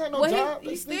saying. That's not no Well, job. he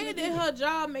They sneaking said and that her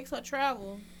job makes her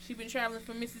travel. She been traveling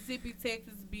from Mississippi,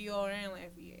 Texas, BR, and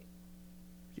Lafayette.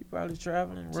 She probably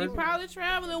traveling. She working. probably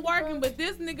traveling, working, but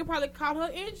this nigga probably caught her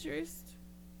interest.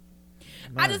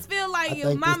 I Man. just feel like I if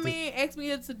think my this man asks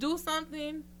me to do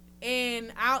something,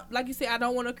 and I, like you said, I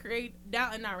don't want to create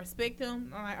doubt, and I respect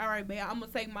him. I'm like, all right, babe, I'm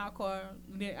gonna take my car,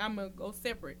 then I'm gonna go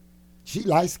separate. She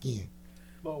light skinned.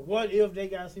 But what if they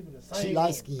got to sleep in the same She room?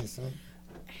 light skinned, son.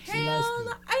 She Hell, light-skinned.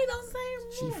 no, ain't no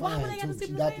same She room. Why would fine, they have to too. sleep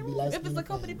She in got the to same be room? If it's a light-skinned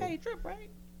company fine, paid trip, right?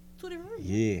 2 different rooms.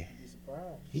 Yeah. Be surprised.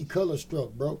 He color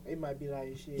struck, bro. It might be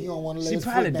like shit. He don't want to let She his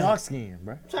probably foot down. dark skinned,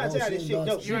 bro. I'm trying to No, tell you she this ain't shit dark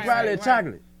though. She Right, probably right, a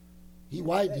chocolate. He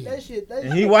white That then. shit. That And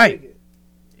shit he nigga. white.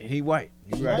 He white.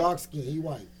 She You right. dark skinned. He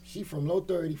white. She from low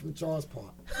 30 from Charles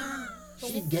Park.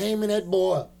 She gaming that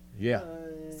boy up. Yeah.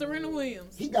 Serena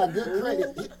Williams. He got good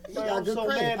credit. He Man, got I'm good so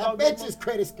credit. mad I about bet that his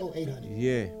credit score 800.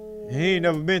 Yeah. He ain't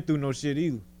never been through no shit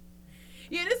either.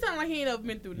 Yeah, this sound like he ain't never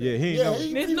been through that. Yeah, he ain't Yeah, never.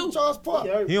 he This from new- Charles Park. He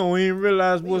hurt. He don't even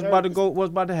realize what's about to go, what's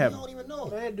about to He happen. don't even know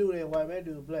it. Man, that dude ain't white. Man, that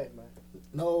dude black, man.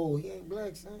 No, he ain't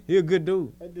black, son. He a good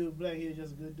dude. That dude black. He was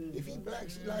just a good dude. If he man. black,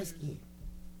 she light skinned.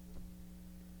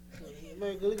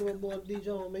 Man, look at my boy D.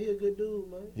 Jones, man. He a good dude,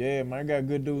 man. Yeah, man, got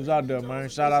good dudes out there, man.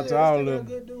 Shout out That's to it, all still of got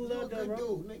them. good dudes You a out there, good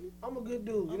bro. dude, nigga. I'm a good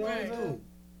dude. You know what I'm Right. saying?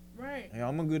 Right. Yeah,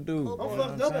 I'm a good dude. I'm You know I'm what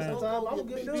fucked up saying? sometimes. I'm a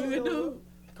good You dude. You you a know? dude.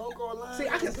 Coco line. See,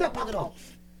 I can step my fault.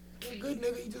 You a good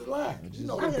nigga, you just lie. You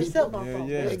know I them can accept people. my Yeah, fault.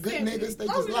 yeah. They good niggas, they As long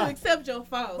just as you lie. accept your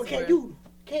faults. But can't bruh. you?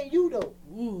 Can't you though?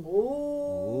 Ooh.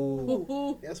 Ooh.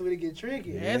 Ooh. That's when it get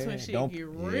tricky. That's when shit get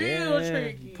real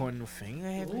tricky. Pointing the finger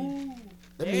at me. Ooh.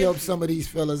 Let me help some of these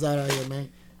fellas out here, man.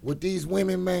 With these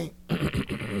women, man. Yeah,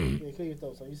 clear your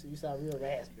throat, so you sound real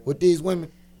raspy. With these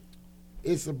women,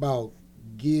 it's about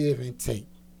give and take.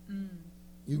 Mm.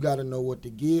 You got to know what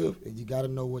to give and you got to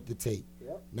know what to take.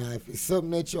 Yep. Now, if it's something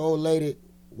that your old lady,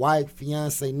 wife,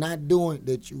 fiance not doing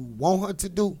that you want her to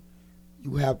do,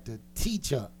 you have to teach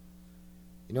her.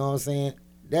 You know what I'm saying?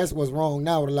 That's what's wrong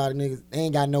now with a lot of niggas. They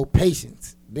ain't got no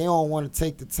patience. They don't want to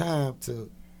take the time to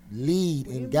lead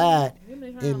and guide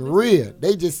and rear.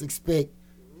 They just expect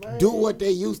do what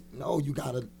they used. No, you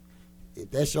if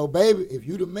that's your baby, if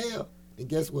you the male, then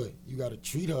guess what? You got to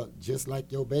treat her just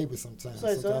like your baby sometimes.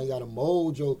 Say so. Sometimes you got to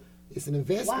mold your, it's an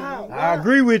investment. Wow. man. I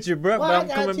agree with you, bro, Well, but I I'm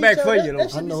gotta coming teach back her for that. you, That though.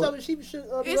 should I be know. something she should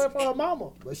It's- learn from her mama.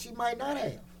 But she might not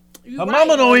have. You Her right.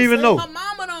 mama don't even Her know. Her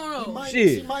mama don't know. She might,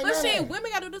 Shit. She might But not shit, have.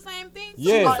 women gotta do the same thing.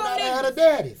 Yeah. She might Some not have had a niggas,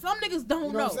 daddy. some niggas don't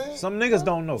You know know. what I'm saying? Some niggas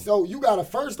don't know. So you got to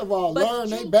first of all But learn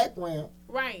their you- background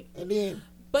Right. and then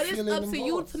But it's fill in up them to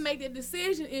you voids. to make that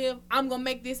decision if I'm gonna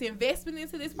make this investment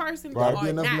into this person Right. Gotta be or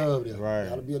enough not. love there. Right.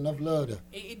 Gotta be enough love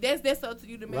there. That's up to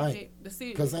you to make Right. that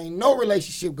decision. Cause ain't no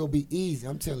relationship gonna be easy.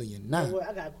 I'm telling you now. Well,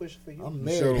 I got a question for you. I'm You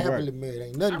married, sure happily right. married.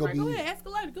 Ain't nothing All gonna right, be go easy. ahead. Ask a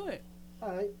lady. Go ahead. All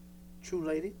right, true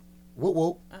lady. Whoa, whoa.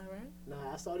 All right.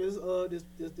 Nah, I saw this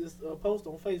post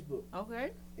on Facebook,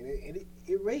 Okay. and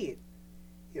it read,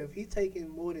 if he taking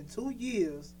more than 2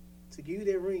 years to give you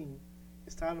that ring,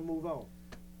 it's time to move on.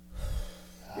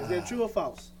 Is that true or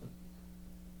false?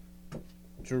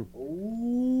 True.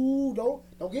 Ooh,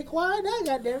 don't get quiet now,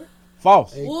 goddamn it.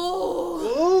 False. Hey. Ooh.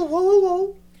 Whoa, whoa,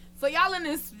 whoa. So y'all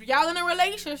in a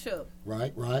relationship.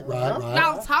 Right, right, Uh-huh. right.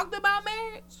 Y'all talked about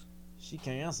marriage. She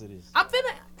can't answer this. I'm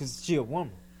finna. Because she a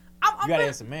woman. I'm You gotta finna-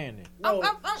 ask a man then. No,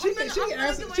 I'm she finna- can I'm finna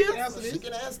answer. do She can it. answer She this.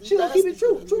 can ask. She gonna keep it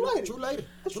true. True lady. True lady.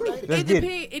 That's True true. lady. Let's It get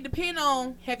depend. It depend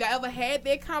on have y'all ever had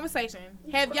that conversation.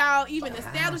 Have y'all even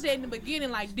established that in the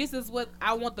beginning? Like this is what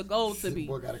I want the goal to be.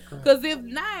 Boy got a cramp. Because if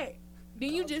not,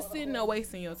 then you just sitting there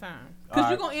wasting your time. Because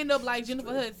Alright. you're gonna end up like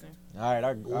Jennifer Hudson. All right,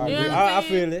 I You agree. know what I'm I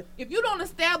saying? feel it. If you don't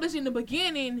establish in the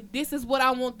beginning, this is what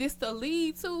I want this to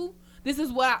lead to. This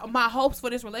is what my hopes for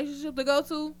this relationship to go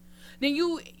to. Then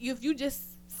if you just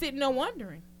sitting there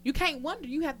wondering, you can't wonder.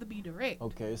 You have to be direct.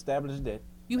 Okay, establish that.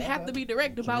 You have to be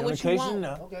direct about what you Communication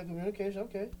want. now. Okay, communication.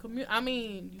 Okay, I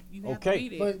mean, you have Okay. to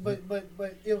be there. but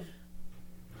if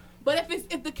But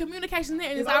if the communication there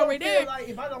and if it's I don't already feel there, like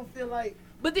if I don't feel like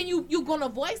but then you gonna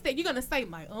voice that. You're gonna say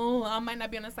like, oh, I might not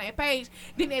be on the same page.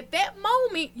 Then at that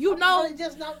moment, you I'm know. probably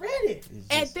just not ready. It's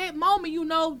At just- that moment, you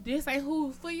know this ain't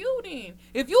who for you. Then,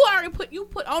 if you already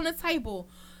put on the table,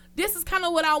 this is kind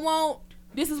of what I want.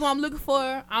 This is what I'm looking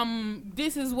for.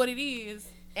 This is what it is.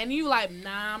 And you like,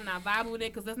 nah, I'm not vibing with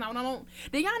it because that's not what I want.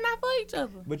 Then y'all not for each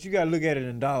other. But you gotta look at it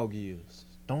in dog years.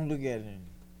 Don't look at it in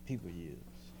people years.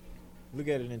 Look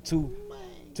at it in two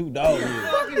dog years.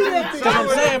 That's I'm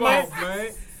saying,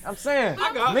 man. I'm saying,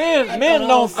 men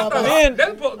don't, men,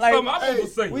 That's what like, something I'm supposed to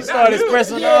say. we start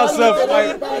expressing Yeah, ourselves yeah,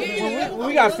 like yeah. when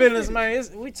we got feelings, man.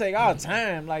 We take our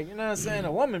time, like you know what I'm saying.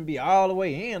 A woman be all the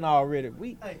way in already.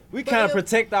 We But kind of if-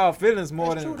 protect our feelings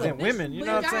more That's than, true, than though. women. You But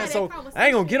know what y'all I'm had saying. that So I ain't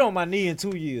conversation. gonna get on my knee in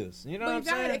 2 years. You know But what if I'm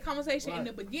y'all had saying. that conversation in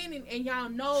the beginning and y'all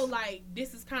know like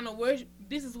this is kind of where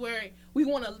we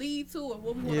want to lead to or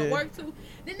what we want to Yeah. work to,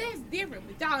 then that's different.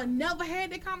 But y'all never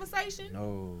had that conversation.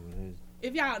 No,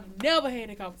 If y'all never had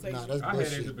that conversation, Nah, that's I had it at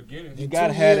bullshit. the beginning. In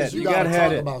gotta 2 have years, that. You gotta have talk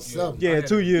that. about something. yeah,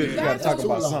 2 years you You gotta got talk to.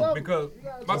 about something. Because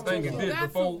my talk thing is about this: that.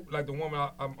 before, like the woman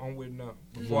I'm with now,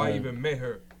 before I even met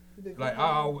her, like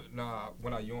I always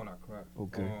when I yawn I cry.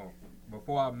 Okay.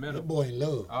 Before I met her, That boy in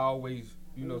love. I always,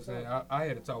 you know what I'm saying, I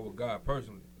had to talk with God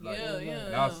personally. Like, Yeah.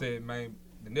 And I said, man,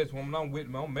 the next woman I'm with,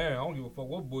 man, I'm married. I don't give a fuck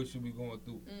what bullshit we going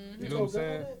through. You know what I'm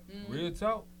saying? Real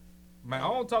talk. Man, I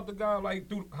don't talk to God like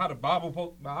through how the Bible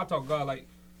post. Man, I talk to God like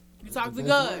you talk to Best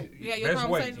God. way. Yeah, your Best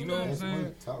way, conversation. you know what I'm with God. saying?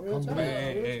 That's what talk Real comes talk. back.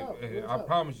 Man, Real and talk, real I talk.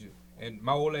 promise you. And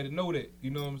my old lady know that.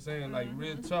 You know what I'm saying? Like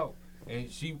real talk.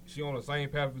 And she on the same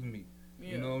path as me.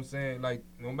 Yeah. You know what I'm saying? Like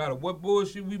no matter what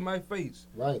bullshit we might face,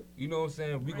 Right. you know what I'm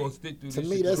saying? We gonna stick through To this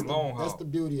me, shit that's for the long that's haul. the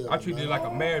beauty of it. I treat man. it like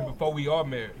a married before we are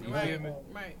married. You feel me?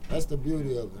 Right. That's the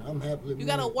beauty of it. I'm happily You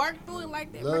gotta married. work through it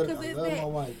like that, Love, because I it's love my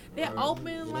that wife. open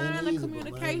It ain't line easy, of but, man,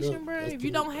 communication, look, bro. that's If you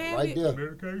commu- don't have right it,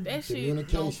 there. that shit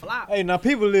Communication. don't flop. Hey, now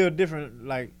people live different,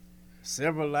 like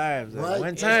several lives at Right, one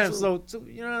it's time. true. So,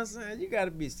 you know what I'm saying? You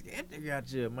gotta be skeptic out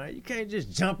here, man. You can't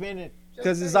just jump in it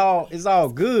because it's all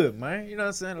good, man. You know what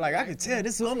I'm saying? Like I can tell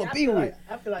this is who I'm gonna be with.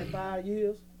 I feel like 5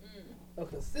 years, a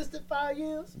consistent 5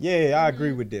 years. Yeah, I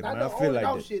agree with that, Not man. I no feel on like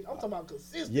and off that. shit. I'm talking about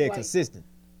consistent. Yeah, like consistent.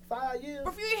 5 years.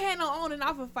 But if you ain't had no on and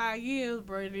off for 5 years,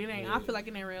 bro, it ain't. I feel like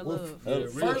it ain't real Well, love. Yeah, real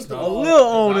First of talk. A all, little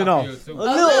on and I off. feel A too.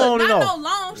 little on and Not off. no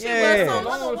long shit, Yeah. but some,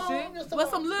 Long but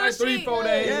some little Like 3, shit. 4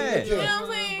 days. Yeah. You know what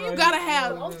I'm saying? You gotta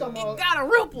have, I'm talking it about. gotta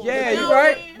ripple. Yeah, you you know what I'm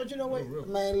right. saying? But you know what?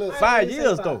 Man, look. 5 didn't say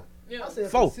years five. though. Yeah. I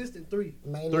said Four. consistent 3.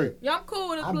 Man, Three. look. Yeah, I'm cool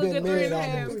with a I've good been 3 married and a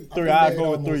half. almost. Three, I've I'd been go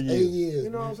married with 3 almost 8 years. years. You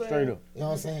know what I'm man. saying? Straight up. You know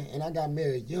what I'm saying? And I got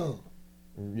married young.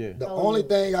 Yeah. The only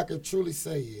thing I can truly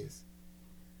say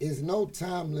is no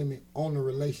time limit on the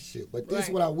relationship. But this is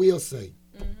Right. what I will say.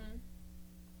 Mhm.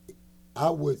 I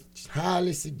would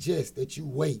highly suggest that you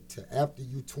wait till after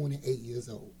you 28 years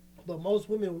old. But most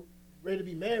women ready to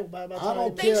be married by the I time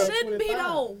don't They care. shouldn't be 25.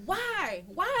 though. Why?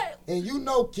 Why? And you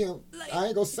know, Kim, Like- I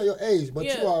ain't gonna say your age, but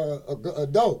Yeah. you are a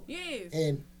adult. Yes.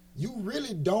 And you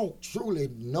really don't truly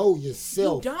know You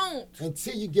yourself don't.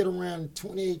 until you get around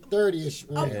 28, 30-ish.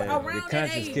 Oh, range. around the that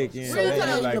conscience age. kick in. Real Man, time.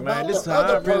 you like, man, About this is the how I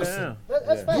other really person. am. That's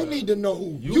Yeah. fine. You need to know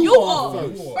who You you are are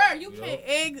first. first. Bro, you Yeah. can't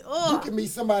egg You up. can meet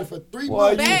somebody for 3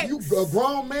 Boy, months. you- You a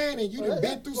grown man and you done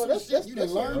been through some that's- shit. You done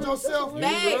that's- learned that's- yourself.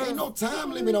 that's- Facts. Ain't no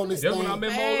time limit on this That's thing. when I met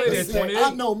my Facts. old lady at Listen, 28. I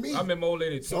know me. I met my old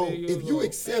lady at So 28 years if you old.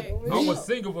 accept Yeah. I me, was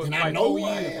single for then I like know 4 who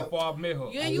I years am. before I met her.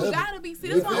 Yeah, I you love gotta it. be. See,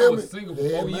 You this feel I all. was single for Yeah,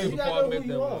 4 man. years You before gotta I know met who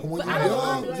that you are. woman. And when But you I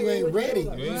young, don't- you ain't ready. You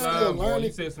You ain't still lying, boy. You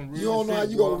learning. said some real You don't know how shit,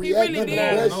 you gonna boy. He react really under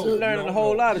did. pressure. Learning a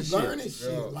whole lot of You shit. learning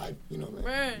shit. Yeah. Like, you know, man.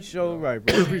 Bruh. Show right,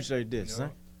 bro. Appreciate this, son.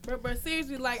 But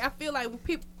seriously, like I feel like when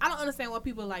people, I don't understand why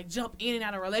people like jump in and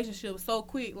out of relationships so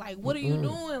quick. Like, what are you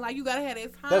doing? Like, you gotta have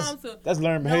that time to That's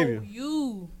learned know behavior.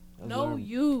 you, That's know learned-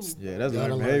 you. Yeah, that's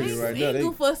Gotta learned learn. Be behavior right there.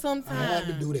 single They, for some I had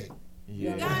to time. do that.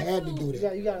 yeah. I got had to to. do You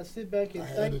that. gotta sit back and I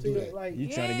had think to to do it. that. Like, You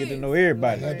trying to get to Yes. know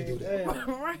everybody. I had to do that.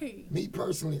 damn. Right. Me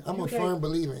personally, I'm You a can't- firm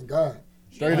believer in God.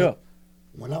 Straight Like, up.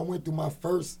 When I went through my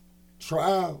first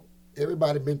trial,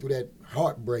 everybody been through that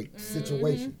heartbreak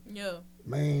situation. Yeah.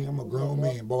 Man, I'm a grown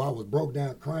man, boy. I was broke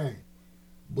down crying.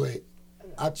 But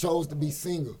I chose to be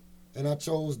single. And I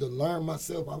chose to learn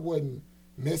myself. I wasn't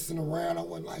messing around. I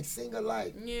wasn't like single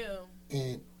life. Yeah.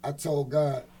 And I told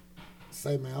God,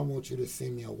 say, man, I want you to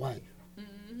send me a wife.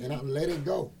 And I let it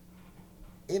go.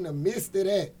 In the midst of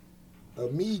that,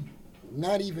 of me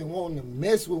not even wanting to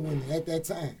mess with women at that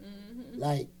time,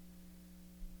 like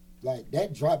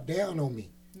that dropped down on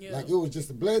me. Yeah. Like it was just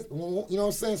a blessing. You know what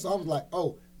I'm saying? So I was like,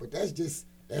 oh, but that's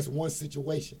one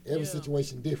situation. Every Yeah.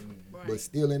 situation different. Right. But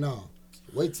still in all,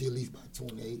 wait till at least about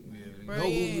 28. Bro, Know who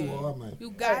you yeah. are, man.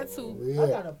 You got to. Yeah. I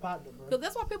got a partner, bro. Cause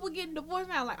that's why people getting divorced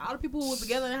now. Like all the people who was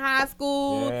together in high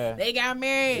school, Yeah. they got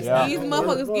married. Yeah. These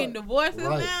motherfuckers getting divorces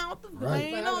Right. now. What the fuck? Right.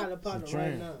 Ain't Man, I no. got a partner It's a right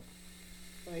trend. now.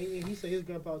 Man, he said his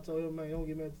grandpa told him, man, don't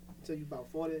get married until you about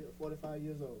 40, 45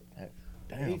 years old.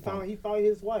 Damn. He found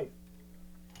his wife.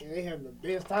 And they having the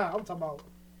best time. I'm talking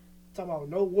about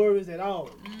no worries at all.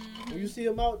 When you see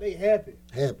them out, they happy.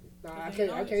 Happy. Now Cause I they can't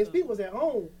know I each can't other. speak what's at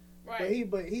home. Right.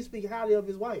 But he speak highly of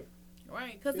his wife.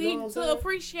 Right. Cause You he know what I'm to saying?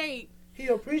 appreciate. He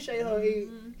appreciate her.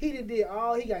 He did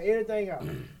all. He got everything out.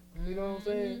 You know what I'm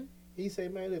saying? He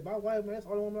said, man, look, my wife, man, that's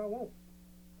the only woman I want.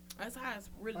 That's how it's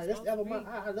really Like that's supposed ever to be.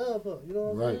 I love her. You know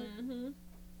what I'm Right. saying? Mm-hmm.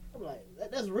 I'm like,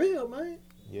 that's real, man.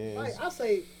 Yeah. Like I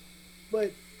say,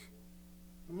 but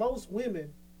most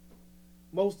women,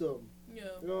 most of them, Yeah.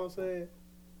 you know what I'm saying?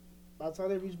 By the time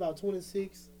they reach about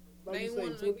 26, like They you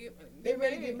want say, to get they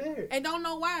ready to get married. and don't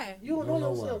know why. You don't Don't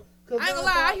know know why. yourself. I ain't gonna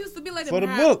lie. I used to be like For the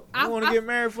them book. I You want to get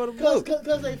married for the book.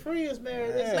 Cause they friends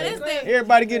married. Yeah. But it's that-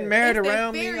 Everybody getting married It's that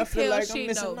around me. I feel fairy like tale I'm shit,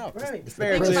 missing though. out. Right. The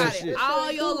fairy Think tale about shit. it.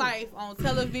 All your life on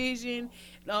television,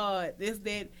 this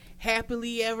that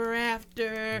happily ever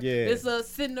after. Yeah. This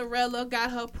Cinderella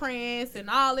got her prince and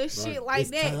all this Right. shit like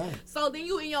It's that. time. So then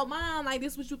you in your mind like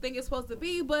this what you think it's supposed to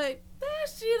be, but that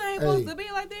shit ain't Hey. supposed to be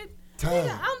like that. Time.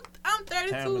 Nigga, I'm Time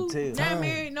 32, will tell. not Time.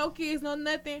 married, no kids, no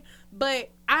nothing.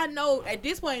 But I know at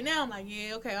this point now, I'm like,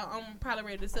 yeah, okay, I'm probably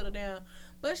ready to settle down.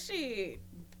 But shit,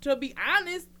 to be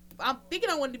honest, I'm thinking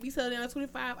I wanted to be settled down at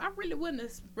 25. I really wasn't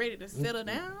ready to settle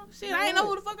down. Shit, I didn't know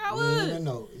who the fuck I was. You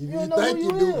know. You don't know think who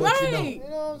you you do, is. but you Right. don't. You know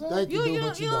what I'm saying? Think you do,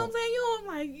 but you know what I'm don't. saying? You don't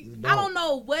like. You I don't. don't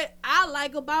know what I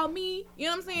like about me. You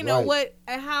know what I'm saying? Or Right. what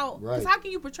and how? Because Right. how can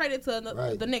you portray that to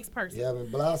Right. the next person? You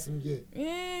haven't blossomed yet.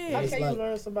 Yeah. How It's can like- you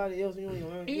learn somebody else and you don't even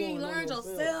learn? You ain't don't learned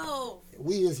yourself.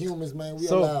 We as humans, man, we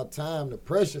So- allow time to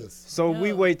pressure us. So we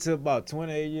Yeah. wait till about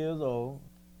 28 years old,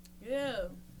 Yeah.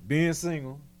 being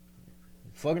single,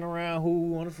 fucking around who we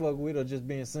want to fuck with, or just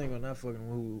being single, not fucking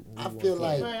who we I want feel to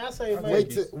like- fuck Man, I say, man,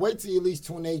 Wait till you at least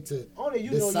 28 to only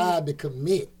you know decide to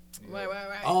commit Right.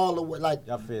 all the way. Like with.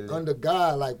 Y'all feel it? under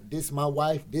God, like this my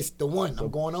wife, this the one. I'm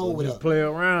going on with just her. play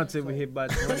around till we hit about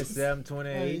 27,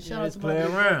 28. Hey, and shout out just to my play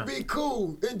big around. Be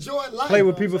cool, enjoy life. Play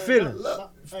with people's feelings.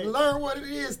 Look, Hey. learn what it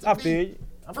is to I be feel you.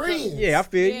 friends. Yeah, I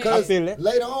feel you. I Because feel it.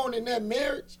 later on in that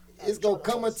marriage, it's gonna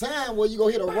come a time where you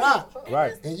gonna hit a rock,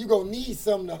 Right. and you gonna need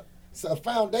something to, a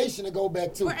foundation to go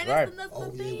back to. Bro, and Right. that's another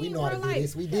Oh yeah, thing, we know how to bro, do like,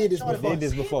 this. We did this We before. did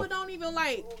this People before. don't even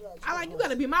like. I like you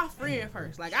gotta be my friend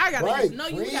first. Like I gotta Right, just know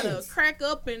you. We gotta friends. crack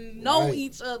up and know Right.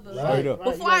 each other. Right. up.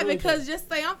 Before I even just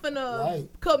say I'm finna Right.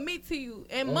 commit to you,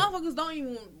 and Right. motherfuckers don't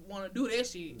even want to do that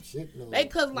shit. Shit, no, They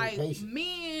cause no like patience.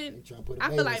 men, They tryna put a I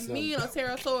baby feel in like something. men are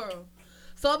territorial.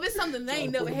 So if it's something they ain't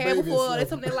Tryna never put a had baby in before, something. it's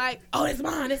something they like, oh, it's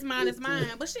mine, it's mine, it's mine.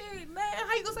 But shit, man,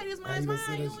 how you gonna say this How mine, it's you mine? gonna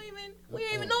say You this? don't even, we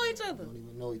ain't even know each other. Don't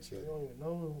even know each other.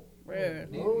 No.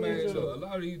 Bruh. Man, look, a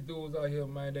lot of these dudes out here,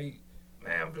 man,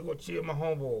 man, I'm just gonna chill with my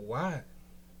homeboy. Why?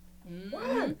 Mm-hmm.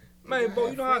 Why? Man, bro,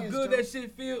 you know how good that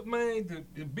shit feel, man,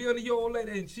 to be under your old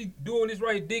lady and she doing this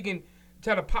right, digging,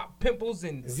 try to pop pimples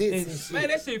and Zits and shit. man,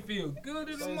 that shit feel good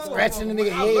as a motherfucker. Scratching the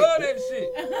nigga I head. love that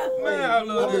shit. Man, I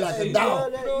love I be that like a shit.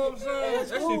 dog. You know what I'm saying?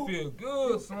 That's That cool. shit feel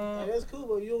good, Hey, son. that's cool,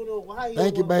 but you don't know why he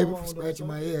Thank you, don't wanna baby, go for home, scratching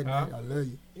though, my son. head. Huh? I love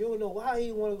you. You don't know why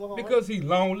he want to go home. Because he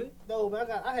lonely. No, man,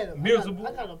 I had a Miserable.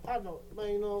 I got a partner,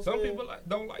 man. You know what I'm Some saying? people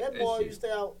don't like that that boy shit. used to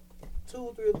stay out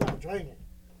 2, 3 o'clock drinking.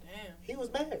 Damn. He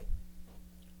was mad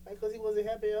because he wasn't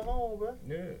happy at home, bro.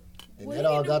 Yeah. And Well, that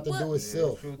he all do got to what? do with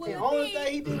self. true. Well, The only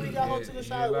thing he did when he got home to the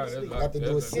side was sleep. Got to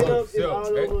do with Get up, self. it's all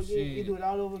over that again. shit. He do it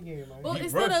all over again, man. Well, He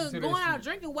instead rushes of to that going out shit.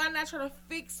 drinking, why not try to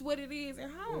fix what it is at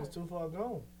He home? was too far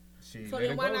gone. Shit, So let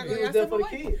then it why go not then. He go was there for the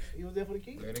away. kids. He was there for the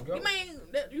kids. Let it go. You mean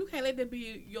that you can't let that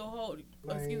be your whole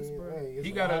excuse, Man, bro? hey, it's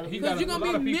He a gotta- lot of he people. Because you're a lot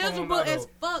gonna of be people on miserable that, as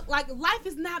though. fuck. Like life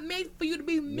is not made for you to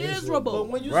be But miserable.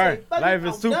 when you Right. say, "Fuck Life it,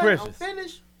 is I'm too done, precious. I'm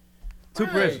finished. Too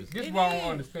Right. precious. This is It what I is.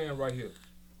 don't understand right here.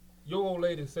 Your old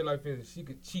lady say like this, she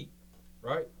could cheat,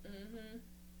 right?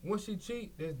 Mm-hmm. Once she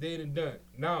cheat, that's dead and done.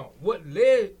 Now, what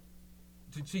led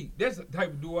to cheat? That's the type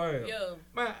of dude I am. Yeah.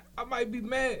 Man, I might be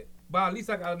mad, but at least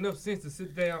I got enough sense to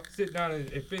sit down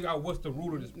and figure out what's the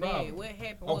root of this Man, problem. what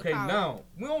happened? What Okay, caused now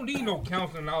we don't need no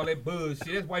counseling and all that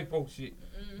bullshit. That's white folk shit.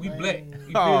 We Man. black.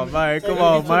 You Oh feel me? man, come Take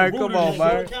on, it to the man, root come of on, this Go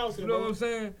to man. counseling, You know what bro. I'm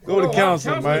saying? Go to No,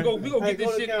 counseling, man. We gonna Hey, get go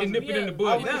this to shit counseling. and nip it in the Yeah. bud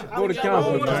I now. wish- Go to I I counseling,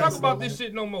 don't want to man. talk about this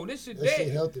shit no more. This shit That shit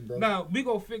dead. healthy, bro. Now we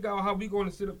gonna figure out how we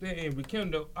gonna sit up there and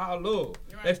rekindle our love.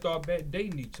 Right. Let's start back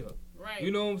dating each other. Right.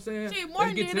 You know what I'm saying? Shit, Let's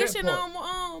Martin get did to this that shit part.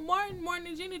 on Martin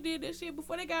and Gina did this shit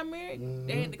before they got married. Mhm.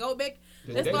 They had to go back.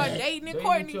 To Let's date- start dating and dating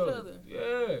courting each other. Yeah,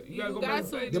 you You gotta go got back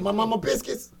to. and Did my mama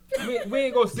biscuits? we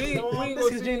ain't gonna see. Come on, We ain't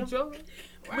gonna Mrs. see Gina. each other.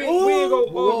 Right. We ain't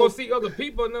gonna Whoa. go see other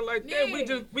people and nothing like that.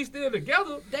 Yeah. We still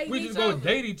together. Date we each just gonna other.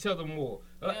 date each other more.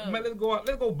 Yeah. Man, let's go out.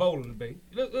 Let's go bowling, baby.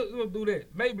 Let's do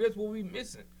that. Maybe that's what we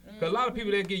missing. Cause a lot of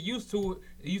people that get used to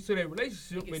it, used to their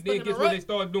relationship, They get and stuck then in a guess what rut. they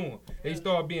start doing? They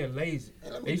start being lazy.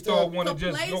 Hey, let me They tell start you- want to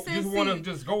just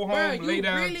Complacency. go home, Bruh, lay you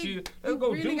down, really, chill. you Let's go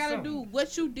really do gotta something. do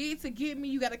what you did to get me.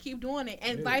 You gotta keep doing it,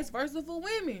 and Yeah. vice versa for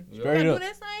women. You Straight gotta up. do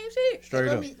that same shit. Straight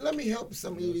let up. me help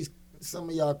some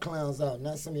of y'all clowns out.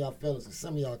 Not some of y'all fellas, but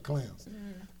some of y'all clowns.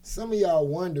 Some of y'all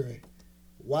wondering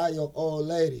why your old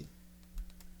lady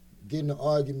get in an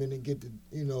argument and get to,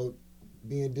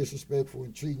 being disrespectful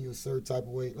and treating you a certain type of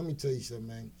way. Let me tell you something,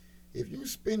 man. If you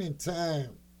spending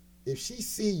time, if she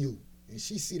see you and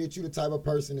she see that you the type of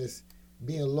person that's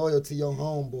being loyal to your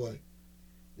homeboy,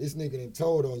 this nigga done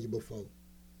told on you before.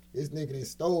 This nigga done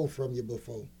stole from you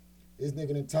before. This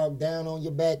nigga done talked down on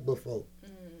your back before.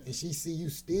 And she see you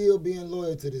still being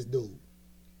loyal to this dude.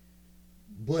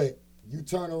 But you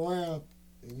turn around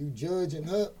and you judging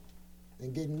her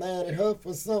and getting mad at her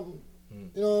for something,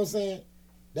 you know what I'm saying?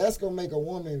 That's gonna make a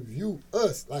woman view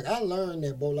us. Like I learned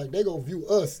that, bro. Like they gonna view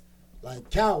us like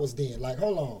cowards then. Like,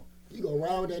 hold on. You gonna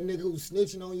ride with that nigga who's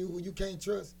snitching on you, who you can't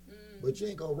trust, but you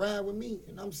ain't gonna ride with me.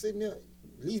 And I'm sitting there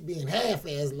at least being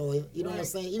half-ass loyal. You know what I'm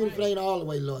saying? Even if it ain't all the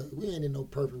way loyal. We ain't in no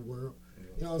perfect world.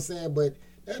 You know what I'm saying? But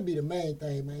that'd be the main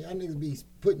thing, man. Y'all niggas be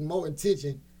putting more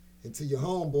attention into your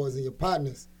homeboys and your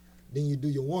partners than you do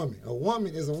your woman. A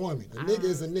woman is a woman. A nigga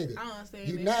is a nigga. I don't understand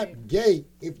You're that not shit. gay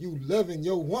if you loving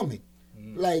your woman.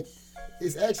 Like,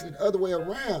 it's actually the other way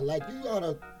around. Like, you ought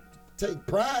to take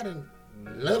pride in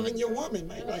loving your woman,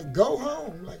 man. Like, go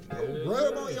home. Like, go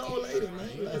rub on your old lady,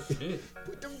 man. Like, Shit.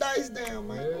 put them dice down,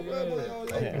 man. Go rub on your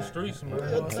old lady. Fuck them streets, man.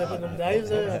 Real Stepping talk. them dice Put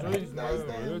down. them Streets, dice man.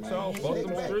 down, Real man. talk. You Fuck ain't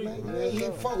them back, streets. man. You ain't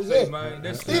hit folks Say, yet. man,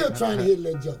 that's Still trying to hit a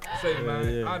little jump. Say,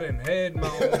 man, yeah. I done had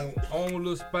my own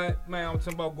little spot, man. I'm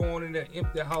talking about going in that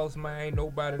empty house, man. Ain't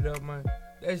nobody there, man.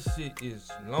 That shit is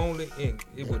lonely and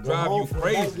it would Go drive home you for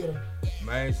a night, crazy. get 'em.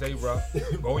 Man, say, bro,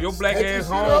 go your black Snatch your ass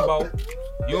shit home, up.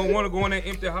 bro. You don't want to go in that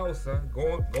empty house, son.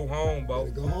 Go home, bro.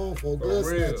 Better go home for a For good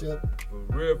real. snatch up. For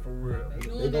real, for real. They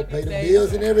Doing gonna it pay these the days.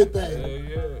 bills and Yeah, everything.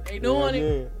 yeah. They doing it.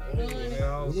 Yeah. They doing it.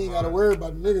 Yeah, We ain't gotta worry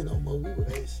about the niggas no more. We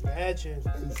They snatching.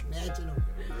 snatching them.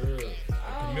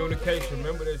 Yeah. Communication,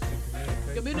 remember that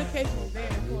shit. Communication is very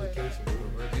important.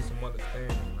 Get some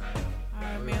understanding, man. All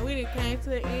right, man. We done came to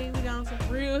the end. We got some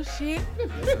real shit.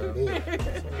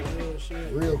 Real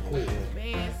shit. Real quick.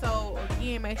 Man, so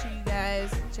again, make sure you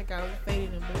guys check out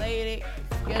Faded and Belated.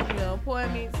 Schedule your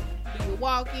appointments. Do your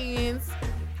walk-ins.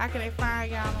 How can they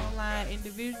find y'all online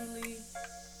individually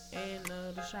and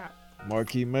the shop?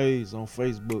 Marquis Mays on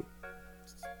Facebook.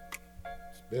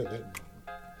 Spell that.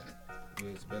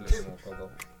 Yeah, spell it, motherfucker.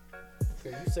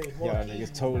 Okay, you say Y'all Marquis.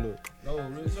 niggas told her. No,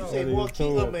 real You talk. say niggas Marquis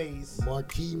told. Amaze.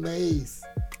 Marquis Mays.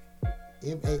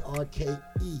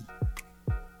 M-A-R-K-E.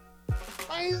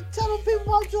 Man, tell them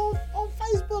people about you on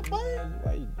Facebook, man.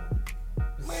 Why you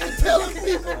Man, telling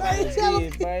people, Man, tell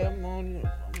them.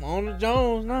 I'm on the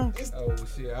Jones now. Oh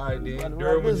shit! All right About then. to run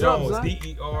Derwin this Jones. up,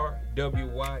 son.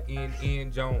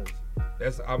 DERWYNN Jones.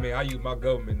 I use my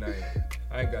government name.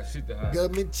 I ain't got shit to hide.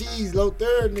 government cheese, low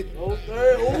third, nigga. Oh,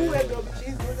 third. Ooh, that government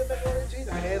cheese. Look at that government cheese.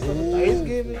 I had some for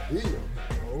Thanksgiving.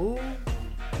 Yeah. Ooh.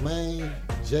 Man,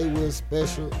 J Will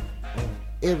Special on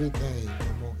everything.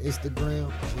 I'm on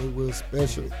Instagram, J Will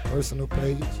Special, personal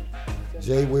page,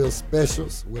 J Will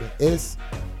Specials with an S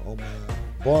on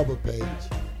my barber page.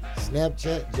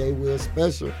 Snapchat, J Will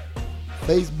Special.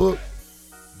 Facebook,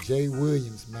 J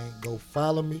Williams, man. Go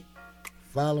follow me,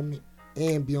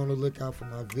 and be on the lookout for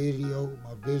my video,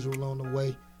 my visual on the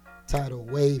way, titled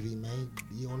Wavy, man.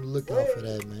 Be on the lookout for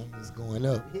that, man. It's going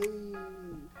up. Hey.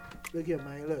 Look here,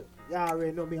 man. Look. Y'all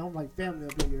already know me. I'm like family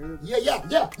up here. You heard me?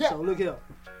 Yeah. So look here.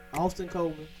 Austin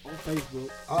Coleman on Facebook.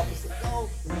 Officer Cole.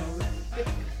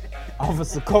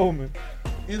 Officer Coleman.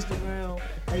 Instagram,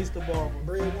 Ace the Barber.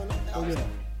 Bread one Look here.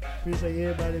 Appreciate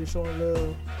everybody that's showing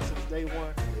love since day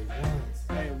one.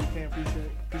 Hey, we can't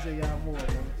appreciate y'all more,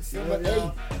 man. December Love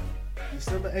y'all.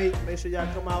 December 8th. Make sure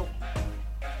y'all come out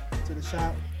to the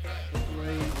shop.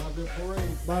 Parade.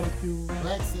 Barbecue.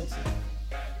 Black section.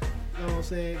 You know what I'm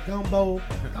saying? Gumbo.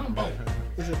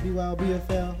 It's a BYOB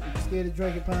affair. If you're scared of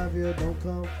drinking Pineville, don't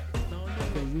come.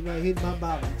 Because you're not hitting my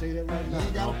bottle. I'll tell you that right You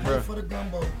ain't now. gotta pay for the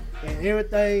gumbo. And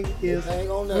everything is Everything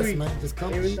on us, free. man. Just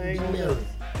come eat Everything and be on merry. us.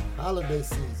 Holiday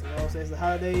season. You know what I'm saying? It's the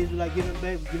holidays. We like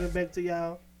giving back to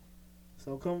y'all.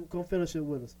 So come fellowship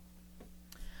with us.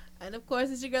 And of course,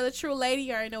 it's your girl, the True Lady.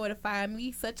 You already know where to find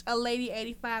me. Such a Lady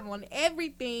 85 on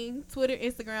everything: Twitter,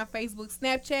 Instagram, Facebook,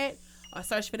 Snapchat, or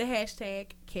search for the hashtag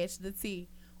Catch the Tea.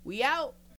 We out.